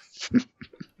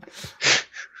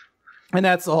 And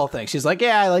that's the whole thing. She's like,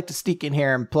 yeah, I like to sneak in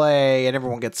here and play, and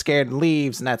everyone gets scared and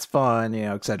leaves, and that's fun, you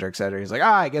know, et cetera, et cetera. He's like,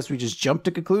 I guess we just jumped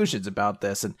to conclusions about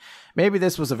this, and maybe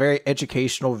this was a very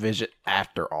educational visit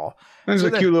after all. There's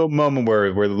a cute little moment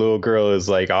where the little girl is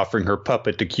like offering her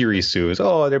puppet to Kirisu.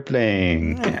 Oh, they're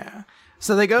playing. Yeah.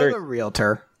 So they go to the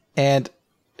realtor, and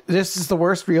this is the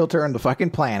worst realtor on the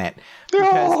fucking planet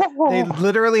because they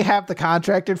literally have the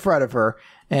contract in front of her,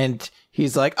 and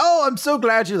he's like, oh, I'm so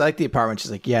glad you like the apartment.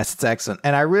 She's like, yes, it's excellent.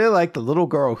 And I really like the little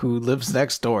girl who lives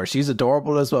next door. She's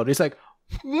adorable as well. And he's like,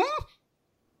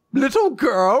 little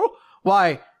girl?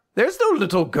 Why, there's no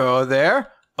little girl there.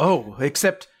 Oh,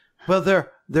 except, well,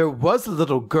 there was a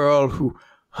little girl who,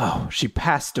 she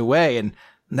passed away. And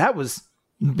that was,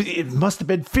 it must have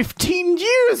been 15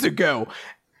 years ago.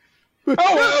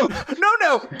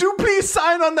 No, do please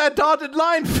sign on that dotted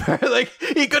line. Like,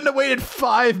 he couldn't have waited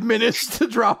 5 minutes to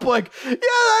drop like, yeah,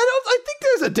 I think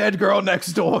there's a dead girl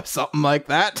next door, something like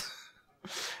that.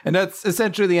 And that's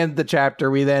essentially the end of the chapter.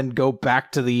 We then go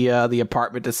back to the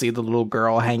apartment to see the little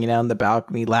girl hanging out on the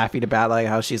balcony, laughing about like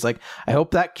how she's like, I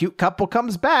hope that cute couple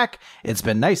comes back. It's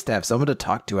been nice to have someone to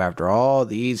talk to after all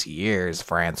these years,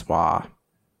 Francois.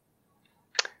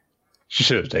 She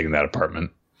should have taken that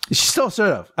apartment. She still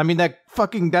should have. I mean, that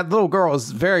little girl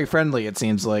is very friendly, it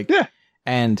seems like. Yeah.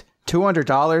 And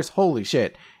 $200, holy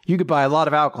shit. You could buy a lot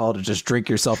of alcohol to just drink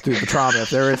yourself through the trauma if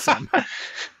there is some.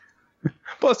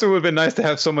 Plus, it would have been nice to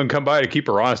have someone come by to keep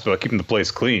her honest about keeping the place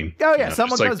clean. Oh yeah,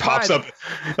 someone just, like, pops up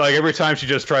like every time she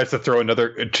just tries to throw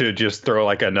another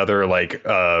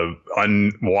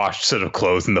unwashed set of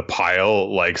clothes in the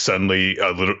pile. Like suddenly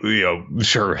a little,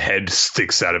 her head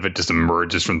sticks out of it, just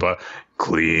emerges from the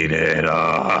clean it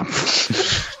up.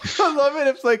 I love it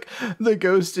if like the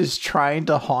ghost is trying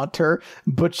to haunt her,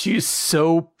 but she's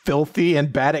so filthy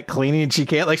and bad at cleaning, and she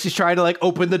can't, like, she's trying to like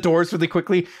open the doors really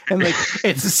quickly, and like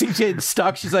it's seems getting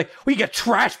stuck. She's like, "We got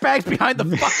trash bags behind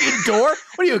the fucking door.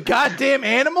 What are you, a goddamn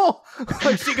animal?"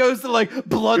 Like she goes to like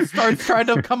blood starts trying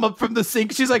to come up from the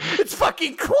sink. She's like, "It's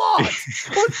fucking clogged.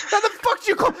 How the fuck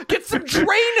do you call? Get some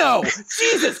Drano.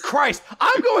 Jesus Christ!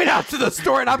 I'm going out to the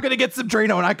store and I'm gonna get some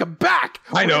Drano and I come back."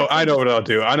 I know what I'll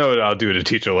do. I know what I'll do to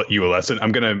teach you a lesson.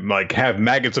 I'm gonna like have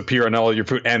maggots appear on all your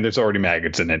food, and there's already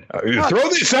maggots in it. Throw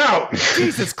this out!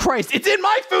 Jesus Christ! It's in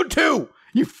my food too.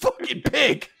 You fucking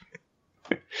pig!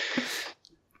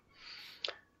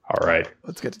 All right,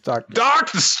 let's get to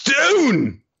Dr.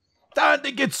 Stone. Time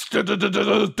to get stoned.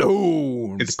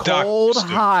 It's cold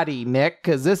hottie, Nick,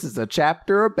 because this is a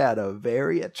chapter about a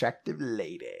very attractive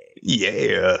lady.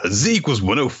 Yeah, Z equals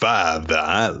 105, the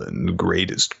island,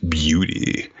 greatest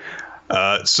beauty.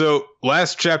 So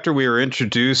last chapter we were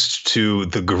introduced to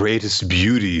the greatest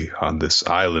beauty on this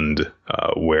island,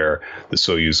 where the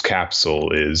Soyuz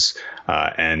capsule is,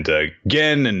 and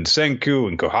Gen and Senku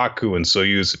and Kohaku and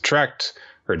Soyuz tracked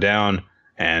her down,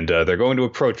 and they're going to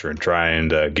approach her and try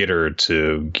and get her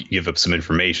to give up some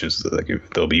information so that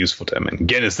they'll be useful to him. And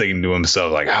Gen is thinking to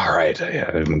himself, like, all right,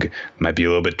 it might be a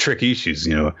little bit tricky. She's,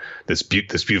 this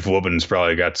beautiful woman's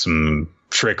probably got some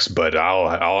tricks, but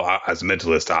I'll as a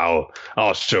mentalist,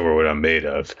 I'll show her what I'm made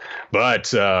of.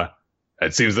 But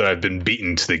it seems that I've been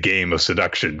beaten to the game of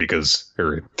seduction because there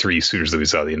were 3 suitors that we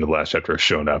saw at the end of the last chapter have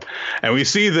shown up. And we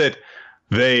see that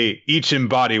they each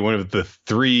embody one of the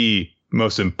 3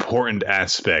 most important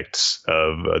aspects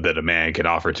of that a man can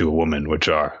offer to a woman, which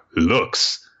are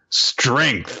looks,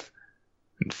 strength,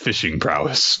 and fishing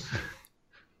prowess.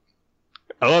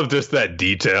 I love just that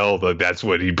detail. Like that's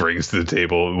what he brings to the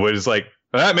table. What is like,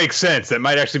 well, that makes sense. That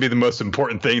might actually be the most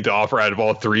important thing to offer out of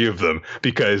all 3 of them,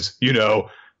 because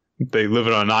they live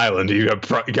on an island. You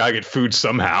gotta get food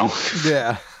somehow.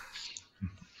 Yeah.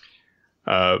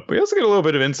 We also get a little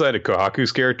bit of insight of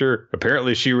Kohaku's character.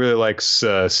 Apparently, she really likes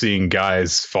seeing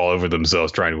guys fall over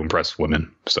themselves trying to impress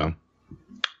women. So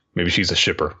maybe she's a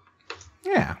shipper.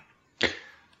 Yeah.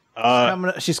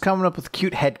 She's coming up with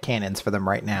cute headcanons for them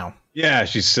right now. Yeah,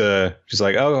 she's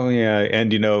like, oh yeah,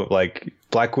 and like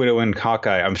Black Widow and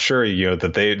Hawkeye. I'm sure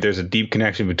that there's a deep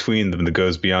connection between them that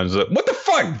goes beyond. Like, what the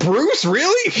fuck, Bruce?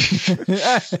 Really?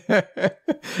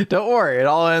 Don't worry, it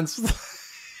all ends.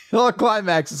 The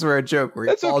climax is for a joke where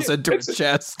he falls into his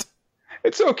chest.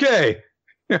 It's okay.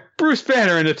 Yeah, Bruce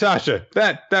Banner and Natasha.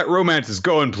 That romance is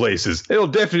going places. It'll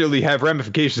definitely have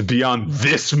ramifications beyond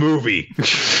this movie.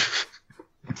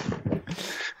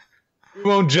 We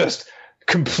won't just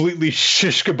completely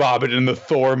shish kebab it in the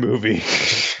Thor movie.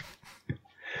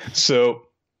 So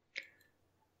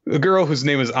the girl whose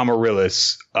name is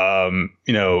Amaryllis,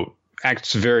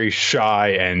 acts very shy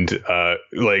and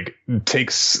like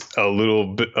takes a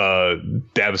little bit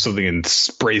dab of something and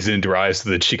sprays it into her eyes so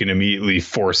that she can immediately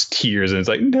force tears, and it's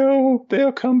like, no,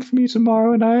 they'll come for me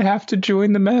tomorrow and I have to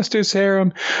join the master's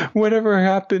harem. Whatever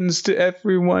happens to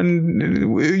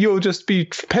everyone, you'll just be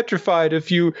petrified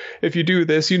if you do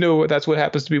this. That's what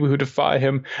happens to people who defy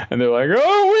him. And they're like,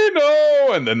 oh, we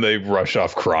know, and then they rush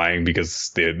off crying because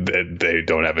they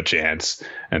don't have a chance.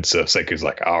 And so Senku's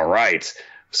like, all right,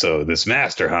 so this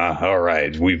master, huh? All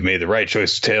right, we've made the right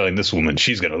choice tailing this woman.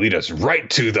 She's going to lead us right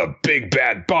to the big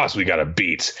bad boss we got to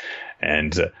beat.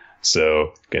 And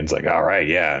so Gen's like, all right,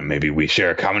 yeah, maybe we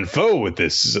share a common foe with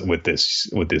this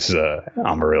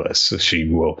Amaryllis. She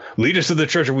will lead us to the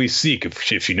treasure we seek if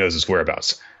she knows its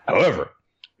whereabouts. However,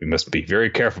 we must be very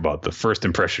careful about the first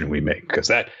impression we make, because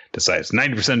that decides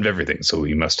 90% of everything. So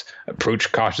we must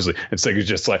approach cautiously. And Senku's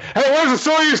just like, hey, where's the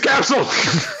Soyuz capsule?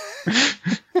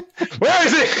 Where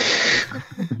is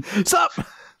it? Sup?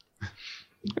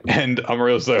 And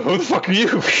Amaryllis like, who the fuck are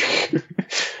you?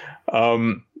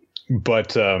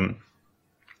 But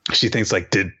she thinks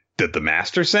like, did the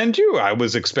master send you? I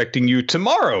was expecting you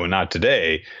tomorrow, not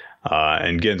today.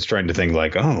 And Gen's trying to think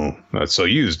like, oh, that's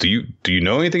Soyuz. Do you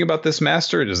know anything about this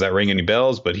master? Does that ring any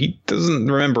bells? But he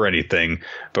doesn't remember anything.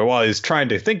 But while he's trying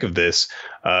to think of this,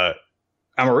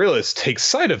 Amaryllis takes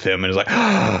sight of him and is like,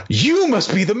 oh, you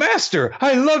must be the master.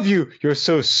 I love you. You're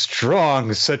so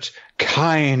strong, such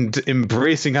kind,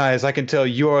 embracing eyes. I can tell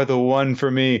you're the one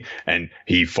for me. And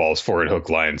he falls for it, hook,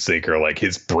 line, sinker. Like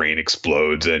his brain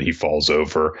explodes and he falls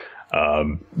over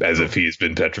as if he's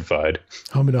been petrified.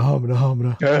 Hamina.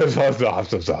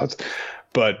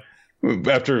 But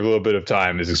after a little bit of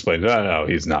time, is explained, no,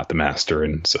 he's not the master.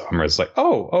 And so Amaryllis is like,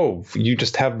 oh, you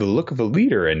just have the look of a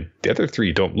leader, and the other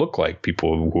 3 don't look like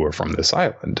people who are from this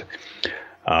island.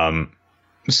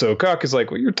 So Kak is like,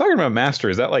 well, you're talking about master.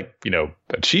 Is that like,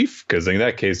 a chief? Because in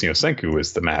that case, Senku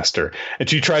is the master. And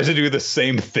she tries to do the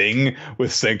same thing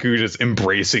with Senku, just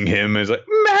embracing him. And is like,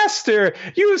 master,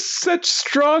 you are such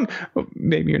strong. Well,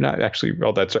 maybe you're not actually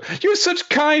all that strong. You are such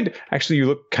kind. Actually, you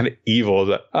look kind of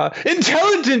evil.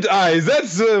 Intelligent eyes.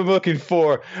 That's what I'm looking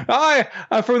for.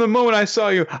 From the moment I saw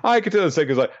you, I could tell.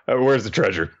 Senku's like, where's the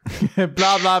treasure?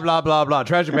 Blah, blah, blah, blah, blah.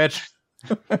 Treasure, bitch.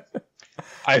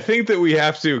 I think that we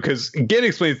have to, because Gen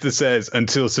explains this as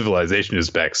until civilization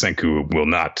is back, Senku will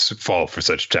not fall for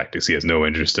such tactics. He has no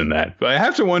interest in that. But I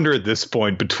have to wonder at this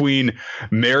point, between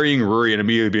marrying Ruri and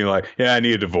immediately being like, yeah, I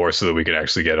need a divorce so that we can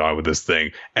actually get on with this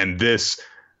thing. And this,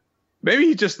 maybe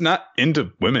he's just not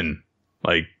into women.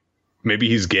 Like, maybe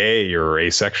he's gay or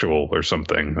asexual or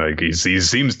something. Like he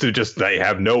seems to just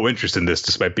have no interest in this,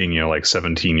 despite being, like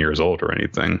 17 years old or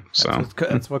anything. So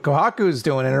that's what Kohaku's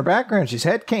doing in her background. She's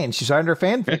headcaned. She's writing her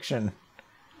fan fiction.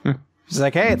 She's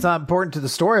like, hey, it's not important to the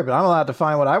story, but I'm allowed to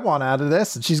find what I want out of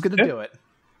this, and she's going to do it.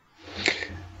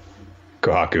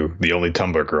 Kohaku, the only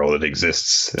Tumblr girl that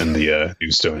exists in the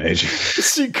New Stone Age.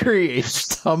 She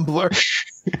creates Tumblr.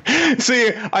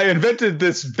 See, I invented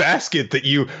this basket that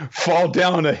you fall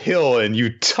down a hill and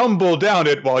you tumble down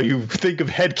it while you think of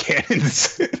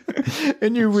headcanons.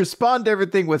 And you respond to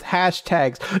everything with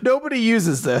hashtags. Nobody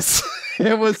uses this.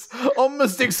 It was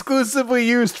almost exclusively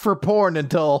used for porn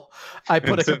until I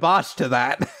put a kibosh to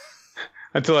that.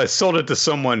 Until I sold it to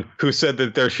someone who said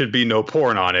that there should be no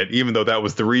porn on it, even though that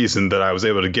was the reason that I was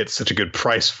able to get such a good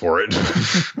price for it.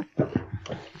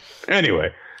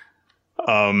 Anyway,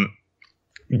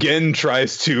 Gen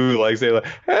tries to say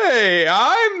hey,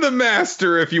 I'm the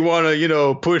master if you want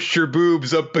to, push your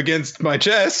boobs up against my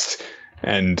chest.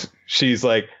 And she's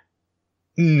like,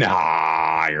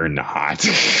 nah, you're not.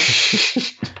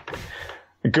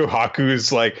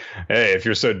 Kohaku's like, hey, if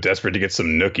you're so desperate to get some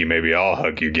nookie, maybe I'll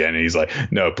hug you again. And he's like,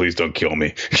 no, please don't kill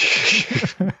me.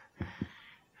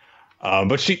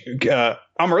 But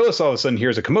Amaryllis all of a sudden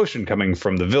hears a commotion coming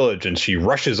from the village, and she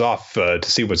rushes off to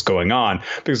see what's going on,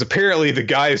 because apparently the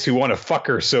guys who want to fuck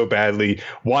her so badly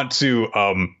want to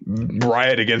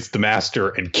riot against the master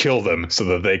and kill them so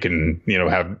that they can,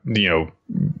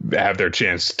 have their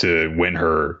chance to win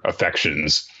her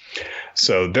affections.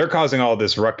 So they're causing all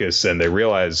this ruckus, and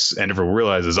everyone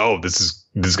realizes, oh, this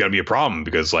is going to be a problem,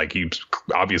 because he's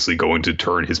obviously going to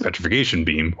turn his petrification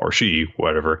beam, or she,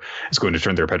 whatever, is going to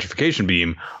turn their petrification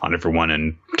beam on everyone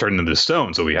and turn them to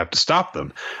stone. So we have to stop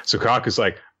them. So Kohaku's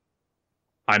like,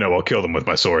 I know, I'll kill them with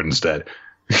my sword instead.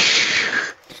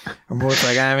 I'm both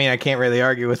like, I can't really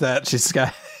argue with that. She's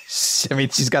got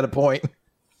a point.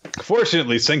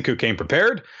 Fortunately, Senku came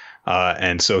prepared.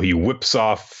 And so he whips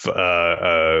off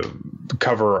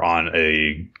cover on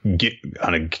a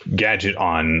gadget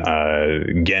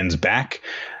on Gen's back,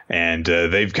 and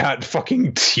they've got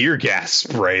fucking tear gas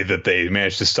spray that they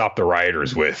managed to stop the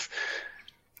rioters with.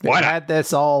 They've had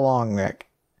this all along, Nick.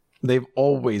 They've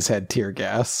always had tear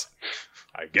gas.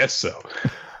 I guess so.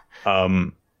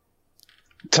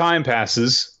 Time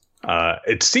passes.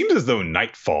 It seems as though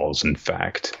night falls, in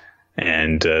fact.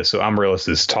 And so Amaryllis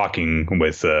is talking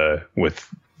with the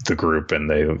group, and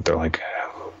they're like,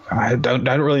 I don't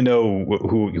really know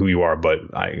who you are, but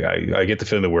I get the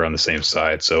feeling that we're on the same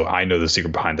side. So I know the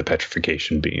secret behind the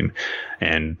petrification beam.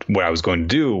 And what I was going to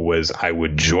do was I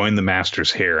would join the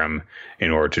master's harem in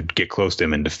order to get close to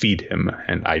him and defeat him.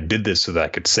 And I did this so that I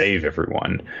could save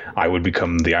everyone. I would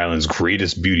become the island's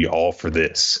greatest beauty, all for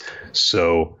this.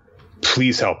 So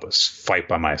please help us, fight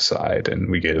by my side.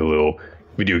 And we get a little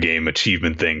video game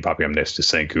achievement thing popping up next to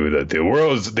Senku that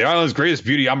the island's greatest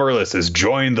beauty, Amaryllis, has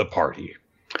joined the party.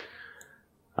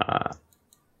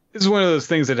 This is one of those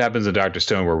things that happens in Dr.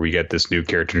 Stone where we get this new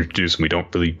character introduced and we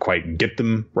don't really quite get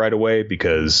them right away,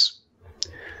 because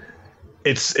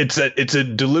it's a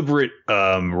deliberate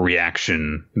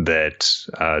reaction that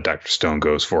Dr. Stone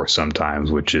goes for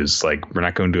sometimes, which is like, we're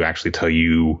not going to actually tell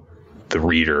you, the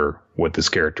reader, what this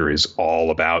character is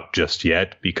all about just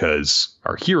yet, because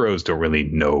our heroes don't really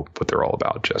know what they're all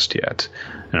about just yet.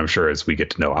 And I'm sure as we get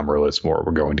to know Amaryllis more,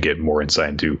 we're going to get more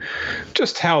insight into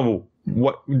just how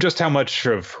much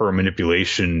of her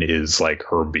manipulation is like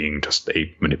her being just a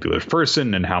manipulative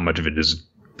person, and how much of it is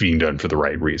being done for the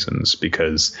right reasons.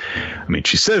 Because,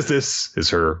 she says this is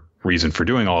her reason for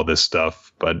doing all this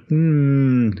stuff, but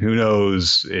who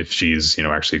knows if she's,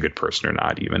 actually a good person or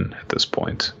not, even at this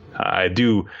point. I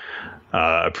do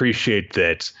appreciate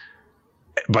that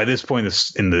by this point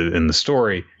in the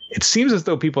story, it seems as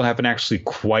though people haven't actually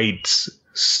quite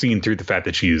seen through the fact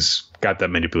that she's got that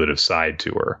manipulative side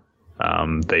to her.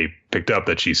 They picked up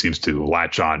that she seems to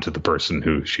latch on to the person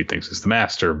who she thinks is the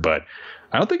master, but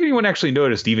I don't think anyone actually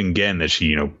noticed even again that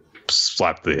she,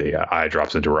 slapped the eye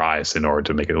drops into her eyes in order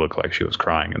to make it look like she was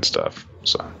crying and stuff.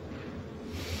 So,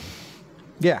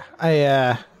 yeah,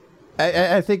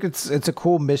 I think it's a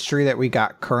cool mystery that we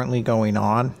got currently going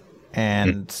on,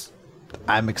 and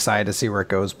I'm excited to see where it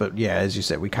goes. But yeah, as you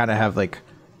said, we kind of have like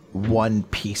one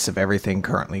piece of everything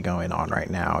currently going on right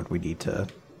now, and we need to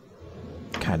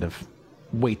kind of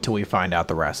wait till we find out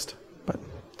the rest. But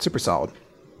super solid.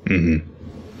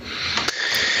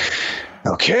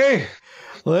 Okay.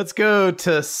 Let's go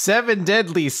to Seven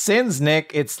Deadly Sins, Nick.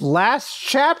 It's last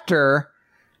chapter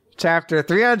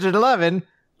 311.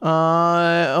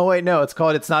 Oh wait, no, it's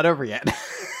called It's Not Over Yet.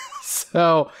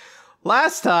 So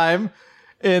last time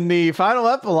in the final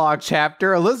epilogue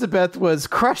chapter, Elizabeth was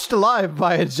crushed alive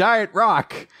by a giant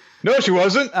rock. No, she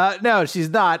wasn't. No,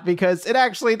 she's not, because it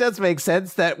actually does make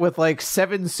sense that with like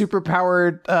 7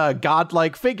 superpowered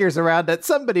godlike figures around, that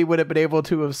somebody would have been able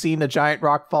to have seen a giant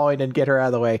rock falling and get her out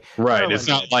of the way. Right. It's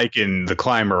not like in The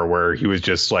Climber where he was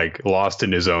just like lost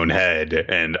in his own head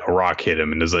and a rock hit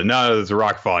him and is like, no, there's a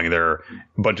rock falling. There are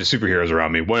a bunch of superheroes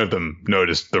around me. One of them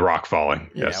noticed the rock falling.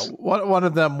 Yeah, yes. One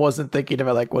of them wasn't thinking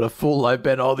about like what a fool I've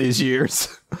been all these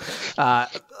years.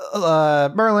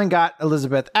 Merlin got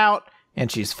Elizabeth out, and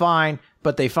she's fine,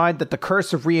 but they find that the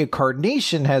curse of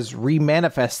reincarnation has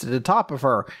remanifested atop of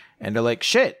her, and they're like,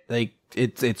 shit, like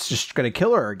it's just gonna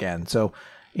kill her again. So,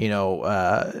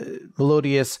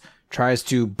 Melodius tries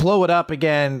to blow it up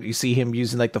again. You see him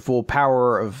using like the full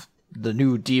power of the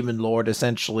new demon lord,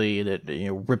 essentially, and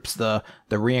it rips the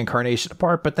reincarnation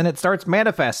apart, but then it starts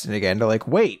manifesting again. They're like,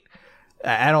 wait,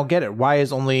 I don't get it. Why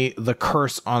is only the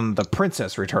curse on the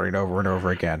princess returning over and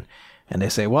over again? And they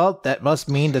say, well, that must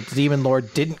mean that the Demon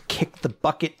Lord didn't kick the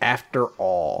bucket after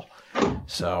all.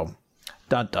 So,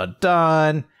 dun dun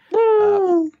dun.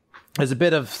 There's a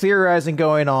bit of theorizing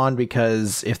going on,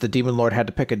 because if the Demon Lord had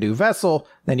to pick a new vessel,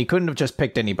 then he couldn't have just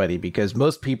picked anybody, because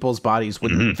most people's bodies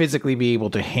wouldn't physically be able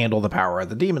to handle the power of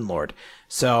the Demon Lord.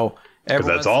 So, because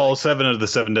that's all 7 of the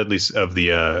 7 deadlies of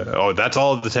the that's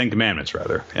all of the 10 commandments,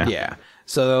 rather. Yeah.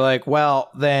 So they're like, well,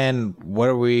 then what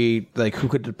are we, like, who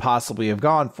could it possibly have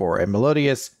gone for? And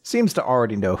Melodius seems to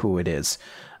already know who it is.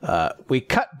 We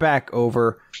cut back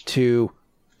over to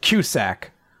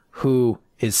Cusack, who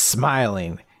is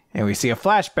smiling. And we see a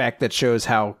flashback that shows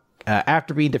how,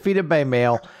 after being defeated by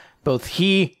Mael, both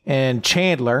he and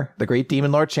Chandler, the great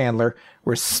demon lord Chandler,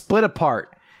 were split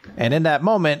apart. And in that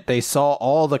moment, they saw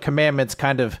all the commandments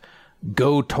kind of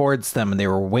go towards them, and they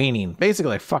were waning,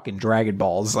 basically like fucking Dragon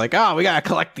Balls. Like, oh, we gotta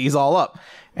collect these all up.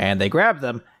 And they grab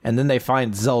them, and then they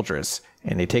find Zeldris,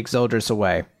 and they take Zeldris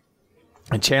away.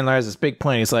 And Chandler has this big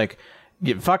plan. He's like,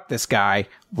 fuck this guy.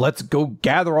 Let's go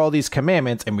gather all these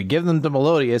commandments, and we give them to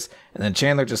Melodius. And then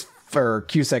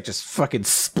Cusack just fucking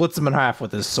splits him in half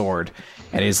with his sword.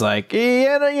 And he's like,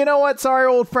 yeah, you know what? Sorry,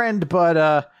 old friend, but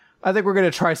I think we're gonna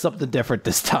try something different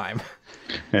this time.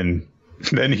 And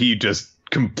then he just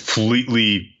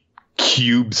completely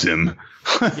cubes him.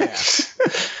 Yeah.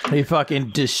 He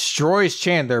fucking destroys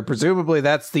Chandler. Presumably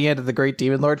that's the end of the great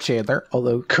demon lord Chandler.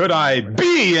 Although, could I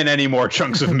be in any more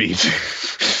chunks of meat?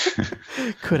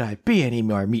 Could I be any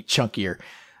more meat chunkier?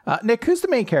 Nick, who's the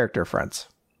main character of Friends?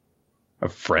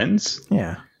 Of Friends?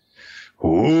 Yeah.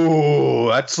 Ooh,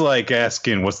 that's like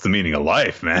asking what's the meaning of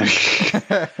life, man.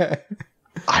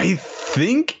 I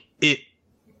think it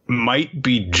might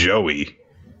be Joey.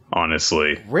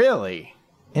 Honestly, really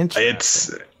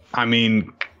interesting.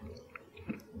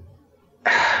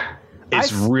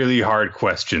 It's really hard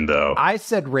question though. I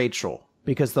said Rachel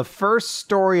because the first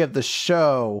story of the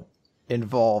show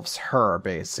involves her,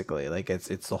 basically. Like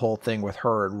it's the whole thing with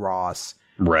her and Ross,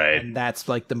 right? And that's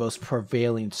like the most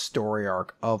prevailing story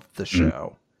arc of the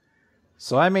show.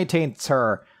 So I maintain it's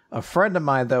her. A friend of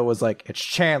mine though was like, it's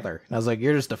Chandler, and I was like,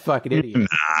 you're just a fucking idiot.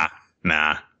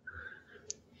 Nah.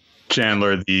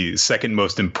 Chandler, the second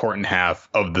most important half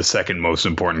of the second most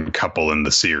important couple in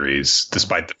the series,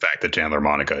 despite the fact that Chandler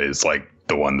Monica is like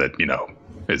the one that,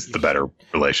 is the better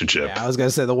relationship. Yeah, I was going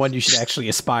to say the one you should actually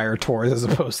aspire towards as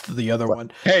opposed to the other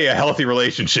one. Hey, a healthy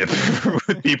relationship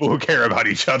with people who care about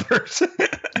each other.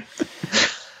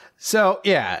 So,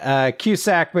 yeah,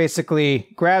 Cusack basically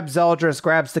grabs Zeldris,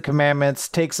 grabs the commandments,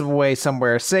 takes them away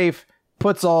somewhere safe,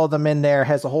 puts all of them in there,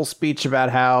 has a whole speech about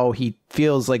how he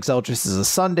feels like Zeldris is a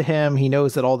son to him. He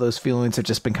knows that all those feelings have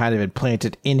just been kind of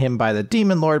implanted in him by the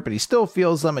Demon Lord, but he still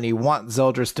feels them, and he wants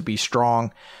Zeldris to be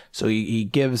strong. So he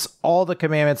gives all the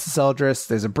commandments to Zeldris.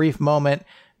 There's a brief moment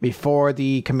before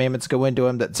the commandments go into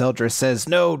him that Zeldris says,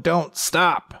 no, don't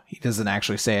stop. He doesn't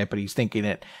actually say it, but he's thinking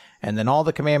it. And then all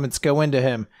the commandments go into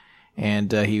him,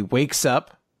 and he wakes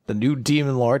up, the new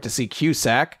Demon Lord, to see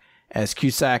Cusack. as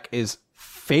Cusack is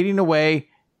fading away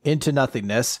into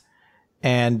nothingness.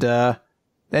 And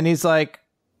then he's like,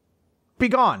 be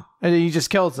gone. And he just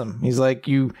kills him. He's like,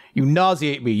 you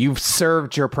nauseate me. You've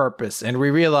served your purpose. And we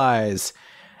realize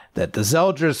that the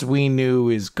Zeldris we knew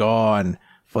is gone,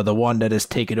 for the one that has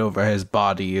taken over his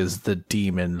body is the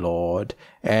Demon Lord.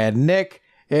 And Nick,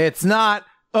 it's not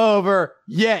over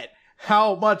yet.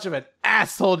 How much of an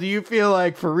asshole do you feel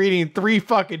like for reading 3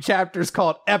 fucking chapters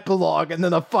called Epilogue and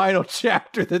then a final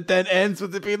chapter that then ends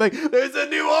with it being like, there's a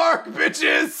new arc,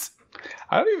 bitches?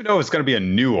 I don't even know if it's going to be a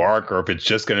new arc or if it's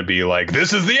just going to be like,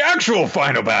 this is the actual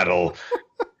final battle.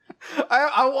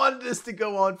 I wanted this to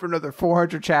go on for another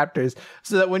 400 chapters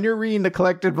so that when you're reading the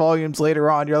collected volumes later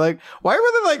on, you're like, why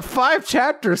were there like 5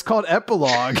 chapters called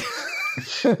Epilogue?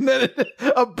 And then it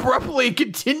abruptly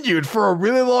continued for a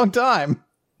really long time.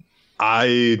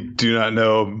 I do not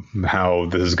know how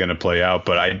this is going to play out,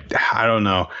 but I don't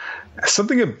know.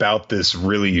 Something about this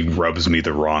really rubs me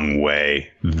the wrong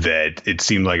way, that it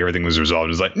seemed like everything was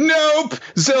resolved. It's like, nope,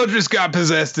 Zeldris got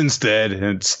possessed instead. And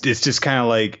it's just kind of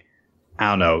like, I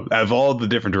don't know. Out of all the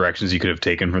different directions you could have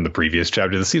taken from the previous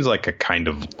chapter, this seems like a kind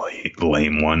of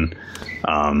lame one.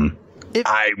 I'm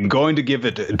going to give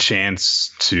it a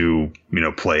chance to,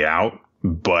 play out.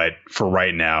 But for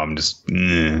right now, I'm just,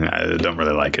 I don't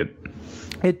really like it.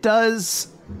 It does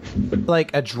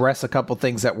like address a couple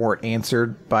things that weren't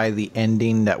answered by the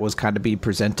ending that was kind of being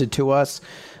presented to us.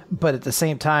 But at the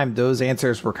same time, those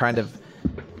answers were kind of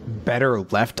better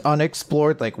left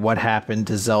unexplored. Like what happened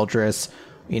to Zeldris?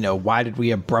 Why did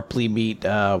we abruptly meet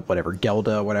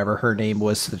Gelda, whatever her name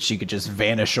was, so that she could just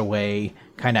vanish away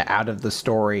kind of out of the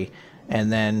story? And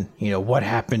then, what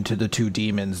happened to the 2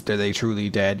 demons? Are they truly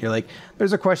dead? You're like,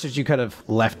 there's a questions you could have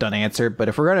left unanswered. But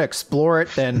if we're going to explore it,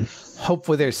 then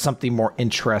hopefully there's something more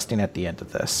interesting at the end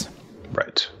of this.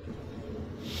 Right.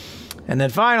 And then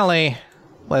finally,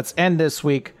 let's end this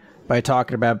week by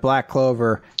talking about Black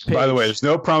Clover. By the way, there's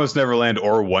no Promised Neverland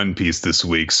or One Piece this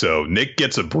week, so Nick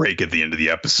gets a break at the end of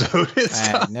the episode.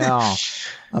 I know.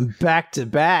 I'm back to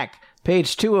back.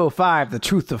 Page 205, The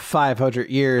Truth of 500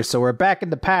 Years. So we're back in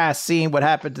the past, seeing what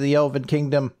happened to the Elven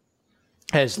Kingdom,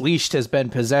 as Leashed has been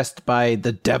possessed by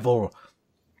the devil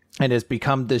and has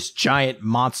become this giant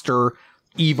monster,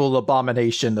 evil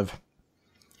abomination of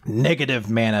negative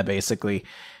mana, basically.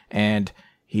 And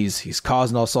he's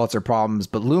causing all sorts of problems.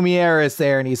 But Lumiere is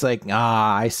there, and he's like,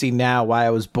 I see now why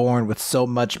I was born with so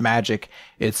much magic.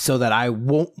 It's so that I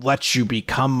won't let you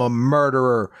become a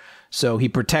murderer. So he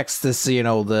protects this,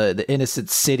 the innocent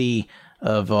city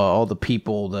of all the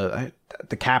people, the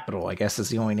capital, I guess is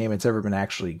the only name it's ever been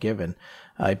actually given.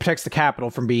 He protects the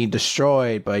capital from being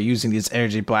destroyed by using these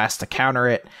energy blasts to counter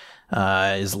it,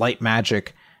 his light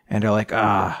magic. And they're like,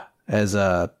 as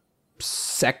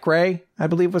Sekre, I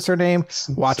believe was her name,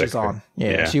 watches Sekre. On.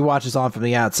 Yeah, she watches on from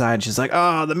the outside. And she's like,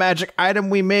 the magic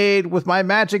item we made with my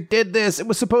magic did this. It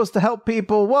was supposed to help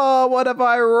people. Whoa, what have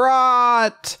I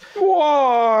wrought?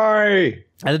 Why?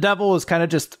 And the devil is kind of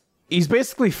just, he's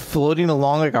basically floating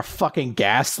along like a fucking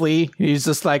Ghastly. He's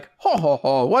just like, ho, ho,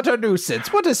 ho, what a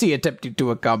nuisance. What is he attempting to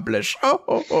accomplish? Oh,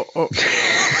 oh, oh, oh.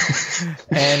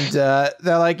 And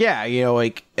they're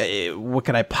like, what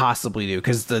can I possibly do?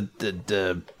 Because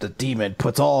the demon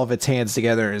puts all of its hands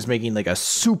together and is making like a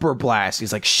super blast.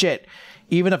 He's like, shit,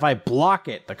 even if I block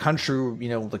it, the country,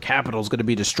 the capital is going to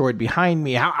be destroyed behind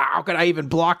me. How could I even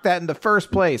block that in the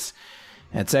first place?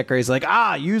 And Sekre's like,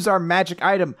 use our magic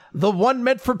item, the one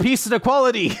meant for peace and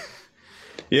equality.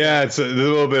 Yeah, it's a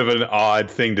little bit of an odd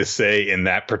thing to say in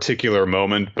that particular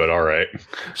moment, but all right.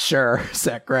 Sure,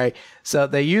 Sekre. So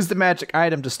they use the magic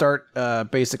item to start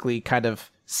basically kind of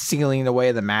sealing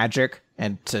away the magic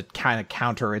and to kind of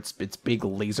counter its big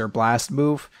laser blast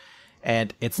move.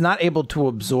 And it's not able to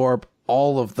absorb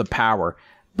all of the power,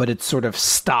 but it sort of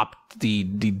stopped the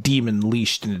demon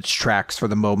Leashed in its tracks for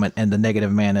the moment, and the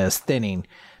negative mana is thinning.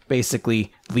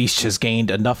 Basically, Leashed has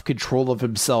gained enough control of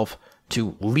himself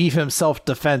to leave himself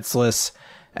defenseless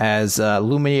as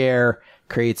Lumiere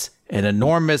creates an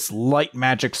enormous light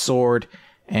magic sword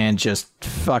and just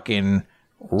fucking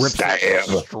rips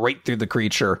it straight through the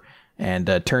creature and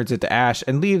turns it to ash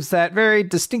and leaves that very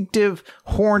distinctive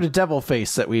horned devil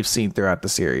face that we've seen throughout the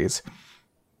series.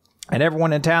 And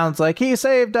everyone in town's like, he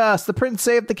saved us! The prince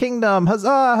saved the kingdom!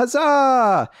 Huzzah!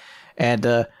 Huzzah!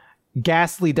 And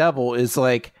Ghastly Devil is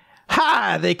like,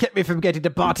 ha! They kept me from getting to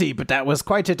Bati, but that was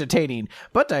quite entertaining.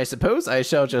 But I suppose I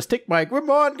shall just take my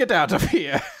grimoire and get out of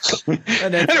here.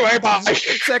 And then anyway, bye!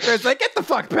 Sekre's like, get the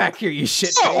fuck back here, you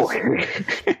shit.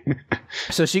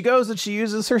 So she goes and she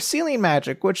uses her sealing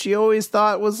magic, which she always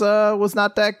thought was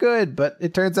not that good, but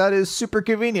it turns out is super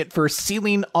convenient for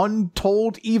sealing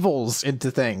untold evils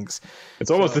into things. It's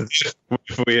almost as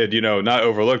if we had, not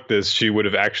overlooked this, she would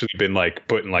have actually been like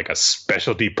put in like a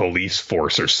specialty police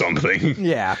force or something.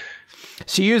 Yeah.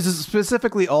 She uses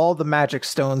specifically all the magic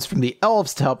stones from the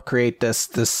elves to help create this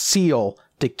seal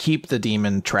to keep the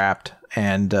demon trapped,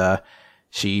 and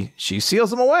she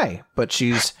seals them away, but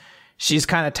she's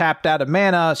kind of tapped out of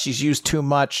mana. She's used too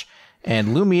much,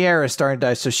 and Lumiere is starting to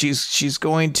die. So she's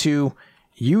going to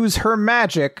use her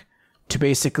magic to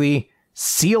basically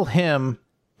seal him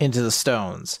into the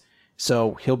stones.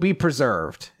 So he'll be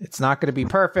preserved. It's not going to be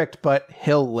perfect, but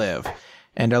he'll live.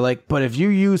 And they're like, but if you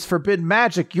use forbidden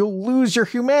magic, you'll lose your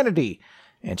humanity.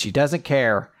 And she doesn't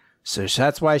care. So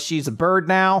that's why she's a bird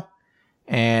now.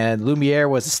 And Lumiere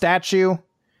was a statue.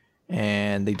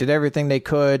 And they did everything they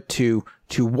could to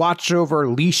watch over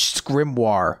Leash's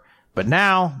grimoire. But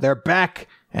now they're back,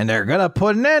 and they're going to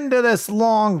put an end to this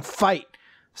long fight.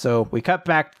 So we cut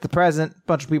back to the present. A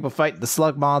bunch of people fighting the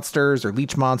slug monsters or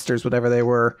leech monsters, whatever they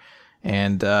were.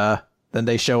 And then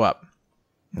they show up.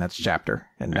 And that's a chapter.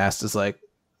 And Asta's like,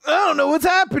 I don't know what's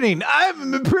happening. I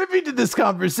haven't been privy to this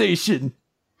conversation.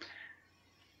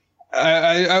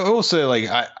 I will say, like,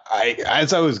 I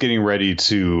as I was getting ready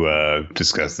to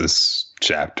discuss this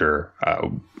chapter,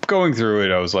 going through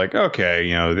it, I was like,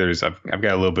 okay, I've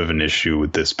got a little bit of an issue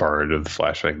with this part of the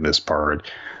flashback, this part.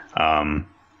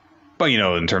 But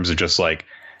in terms of just like,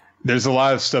 there's a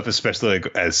lot of stuff, especially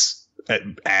like as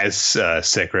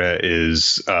Sekra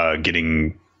is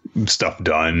getting stuff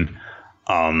done.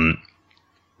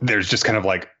 There's just kind of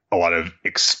like a lot of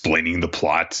explaining the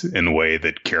plot in a way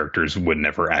that characters would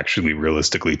never actually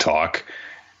realistically talk.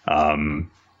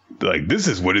 Like, this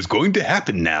is what is going to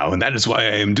happen now, and that is why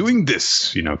I am doing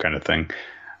this, kind of thing.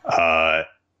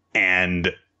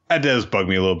 And that does bug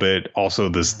me a little bit. Also,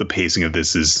 the pacing of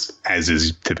this is, as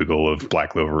is typical of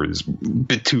Black Clover, is a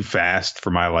bit too fast for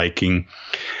my liking.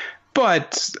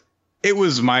 But it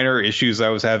was minor issues I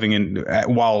was having, and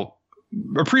while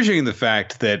appreciating the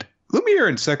fact that Lumiere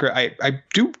and Sekra, I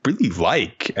do really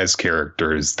like as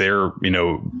characters. They're,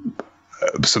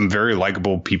 some very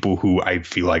likable people who I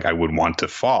feel like I would want to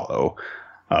follow.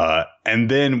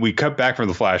 And then we cut back from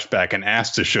the flashback, and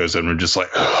Asta shows up, and we're just like,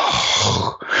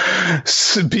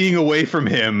 being away from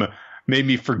him made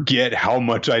me forget how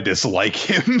much I dislike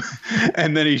him.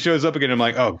 And then he shows up again. I'm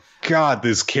like, oh God,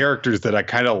 these characters that I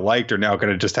kind of liked are now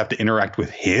going to just have to interact with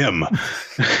him.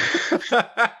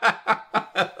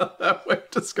 That way of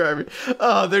describing.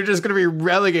 Oh, they're just going to be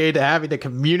relegated to having to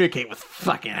communicate with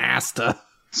fucking Asta.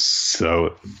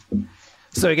 So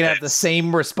you can have the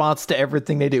same response to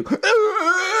everything they do.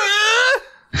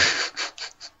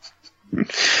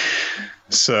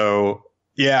 So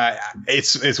yeah,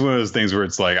 it's one of those things where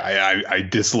it's like I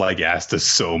dislike Asta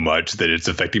so much that it's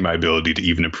affecting my ability to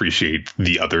even appreciate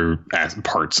the other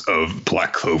parts of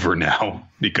Black Clover now,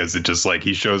 because it just like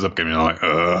he shows up and I'm like,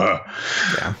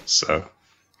 yeah. So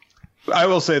I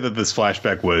will say that this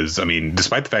flashback was,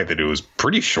 despite the fact that it was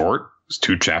pretty short, it was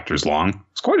 2 chapters long,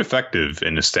 it's quite effective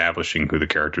in establishing who the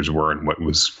characters were and what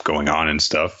was going on and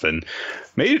stuff, and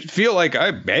made it feel like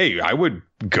I would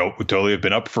totally have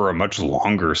been up for a much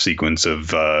longer sequence of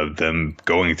them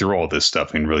going through all this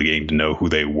stuff and really getting to know who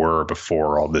they were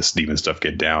before all this demon stuff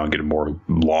get down, get a more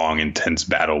long, intense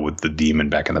battle with the demon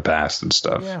back in the past and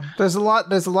stuff. Yeah, there's a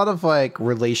lot of like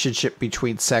relationship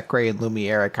between Sekra and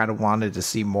Lumiere I kind of wanted to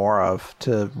see more of,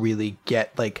 to really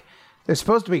get like, there's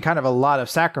supposed to be kind of a lot of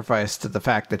sacrifice to the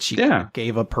fact that she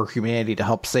gave up her humanity to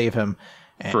help save him.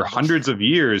 For hundreds of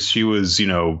years, she was,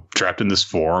 trapped in this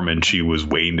form, and she was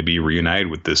waiting to be reunited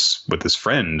with this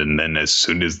friend. And then as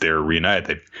soon as they're reunited,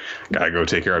 they've got to go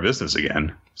take care of business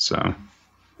again. So,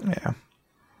 yeah.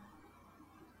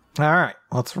 All right,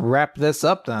 let's wrap this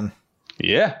up then.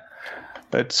 Yeah.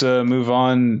 Let's move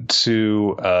on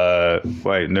to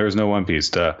wait, there was no One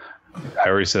Piece. I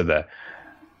already said that.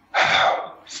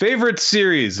 Favorite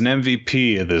series and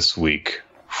MVP of this week.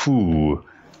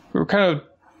 We're kind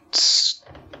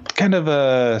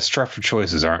of strapped for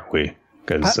choices, aren't we?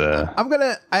 Because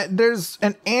there's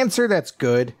an answer that's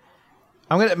good.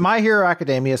 My Hero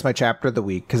Academia is my chapter of the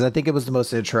week, because I think it was the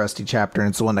most interesting chapter, and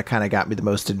it's the one that kind of got me the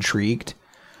most intrigued.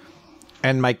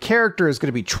 And my character is going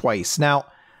to be Twice. Now,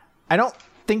 I don't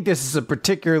think this is a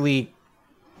particularly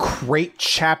great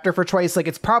chapter for Twice. Like,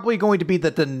 it's probably going to be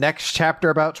that the next chapter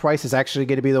about Twice is actually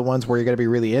going to be the ones where you're going to be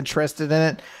really interested in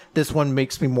it. This one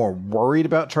makes me more worried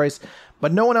about Twice,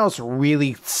 but no one else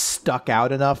really stuck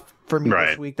out enough for me Right.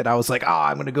 this week that I was like, oh,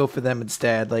 I'm going to go for them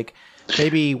instead. Like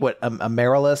maybe a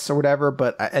Marilis or whatever,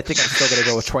 but I think I'm still going to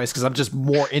go with Twice because I'm just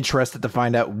more interested to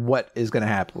find out what is going to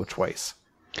happen with Twice.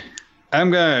 I'm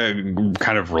going to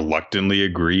kind of reluctantly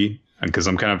agree because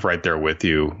I'm kind of right there with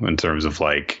you in terms of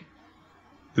like,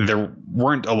 there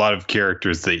weren't a lot of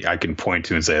characters that I can point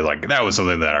to and say like, that was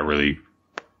something that I really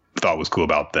thought was cool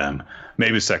about them.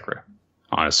 Maybe Sekra,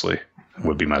 honestly,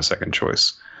 would be my second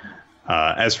choice.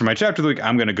 As for my chapter of the week,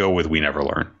 I'm going to go with We Never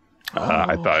Learn.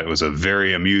 I thought it was a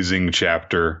very amusing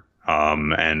chapter,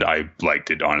 and I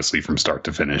liked it, honestly, from start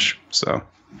to finish. So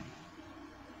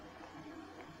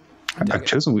I've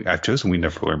chosen We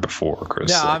Never Learn before,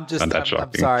 Chris. No, so I'm just, not that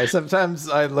I'm sorry. Sometimes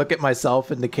I look at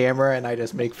myself in the camera and I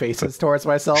just make faces towards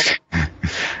myself.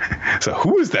 So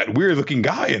who is that weird looking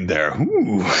guy in there?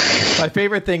 Ooh. My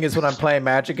favorite thing is when I'm playing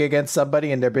Magic against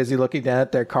somebody and they're busy looking down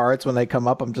at their cards. When they come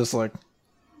up, I'm just like,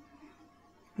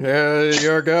 there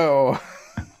you go.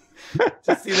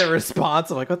 Just see the response.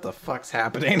 I'm like, what the fuck's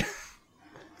happening?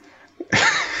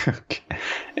 Okay.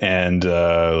 And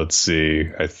let's see.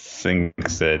 I think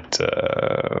that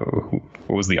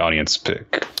what was the audience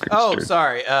pick? Oh,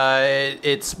 sorry.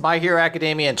 It's My Hero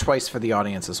Academia and Twice for the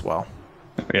audience as well.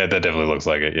 Yeah, that definitely looks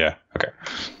like it. Yeah. Okay.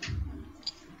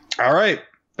 All right.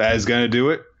 That is going to do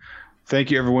it.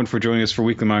 Thank you, everyone, for joining us for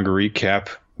Weekly Manga Recap.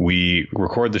 We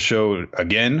record the show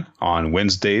again on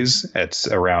Wednesdays at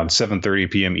around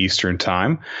 7:30 p.m. Eastern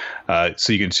Time.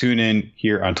 So you can tune in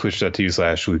here on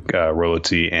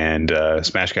twitch.tv/RoloT and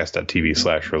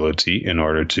smashcast.tv/RoloT in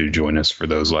order to join us for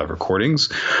those live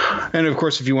recordings. And of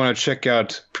course, if you want to check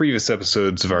out previous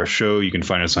episodes of our show, you can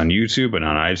find us on YouTube and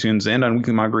on iTunes and on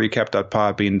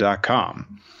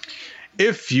weeklymangarecap.podbean.com.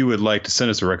 If you would like to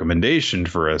send us a recommendation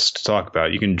for us to talk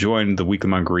about, you can join the Weekly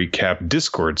Manga Recap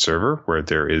Discord server, where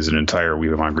there is an entire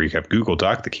Weekly Manga Recap Google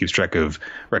Doc that keeps track of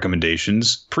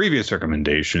recommendations, previous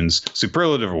recommendations,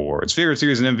 superlative awards, favorite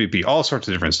series and MVP, all sorts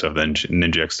of different stuff that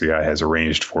Ninja X3i has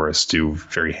arranged for us to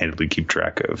very handily keep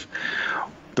track of.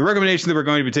 The recommendation that we're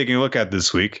going to be taking a look at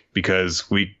this week, because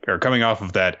we are coming off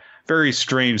of that very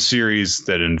strange series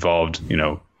that involved,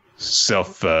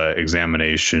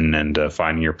 self-examination and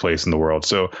finding your place in the world.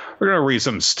 So we're going to read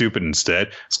something stupid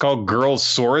instead. It's called Girls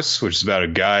Source, which is about a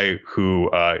guy who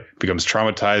becomes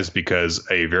traumatized because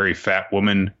a very fat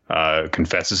woman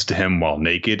confesses to him while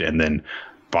naked and then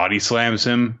body slams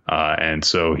him. And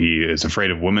so he is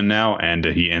afraid of women now, and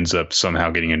he ends up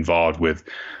somehow getting involved with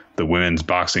the women's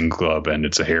boxing club, and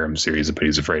it's a harem series, but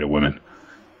he's afraid of women.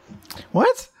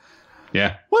 What?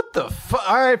 Yeah. What the fuck?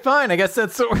 All right, fine. I guess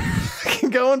that's what we're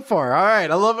going for. All right.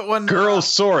 I love it when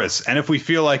Girlsaurus. And if we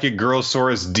feel like it,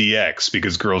 Girlsaurus DX,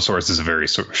 because Girlsaurus is a very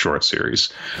short series.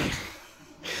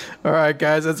 All right,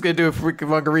 guys. That's going to do it for Weekly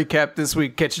Manga Recap this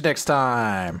week. Catch you next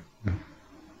time.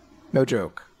 No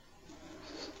joke.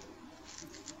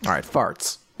 All right.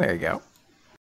 Farts. There you go.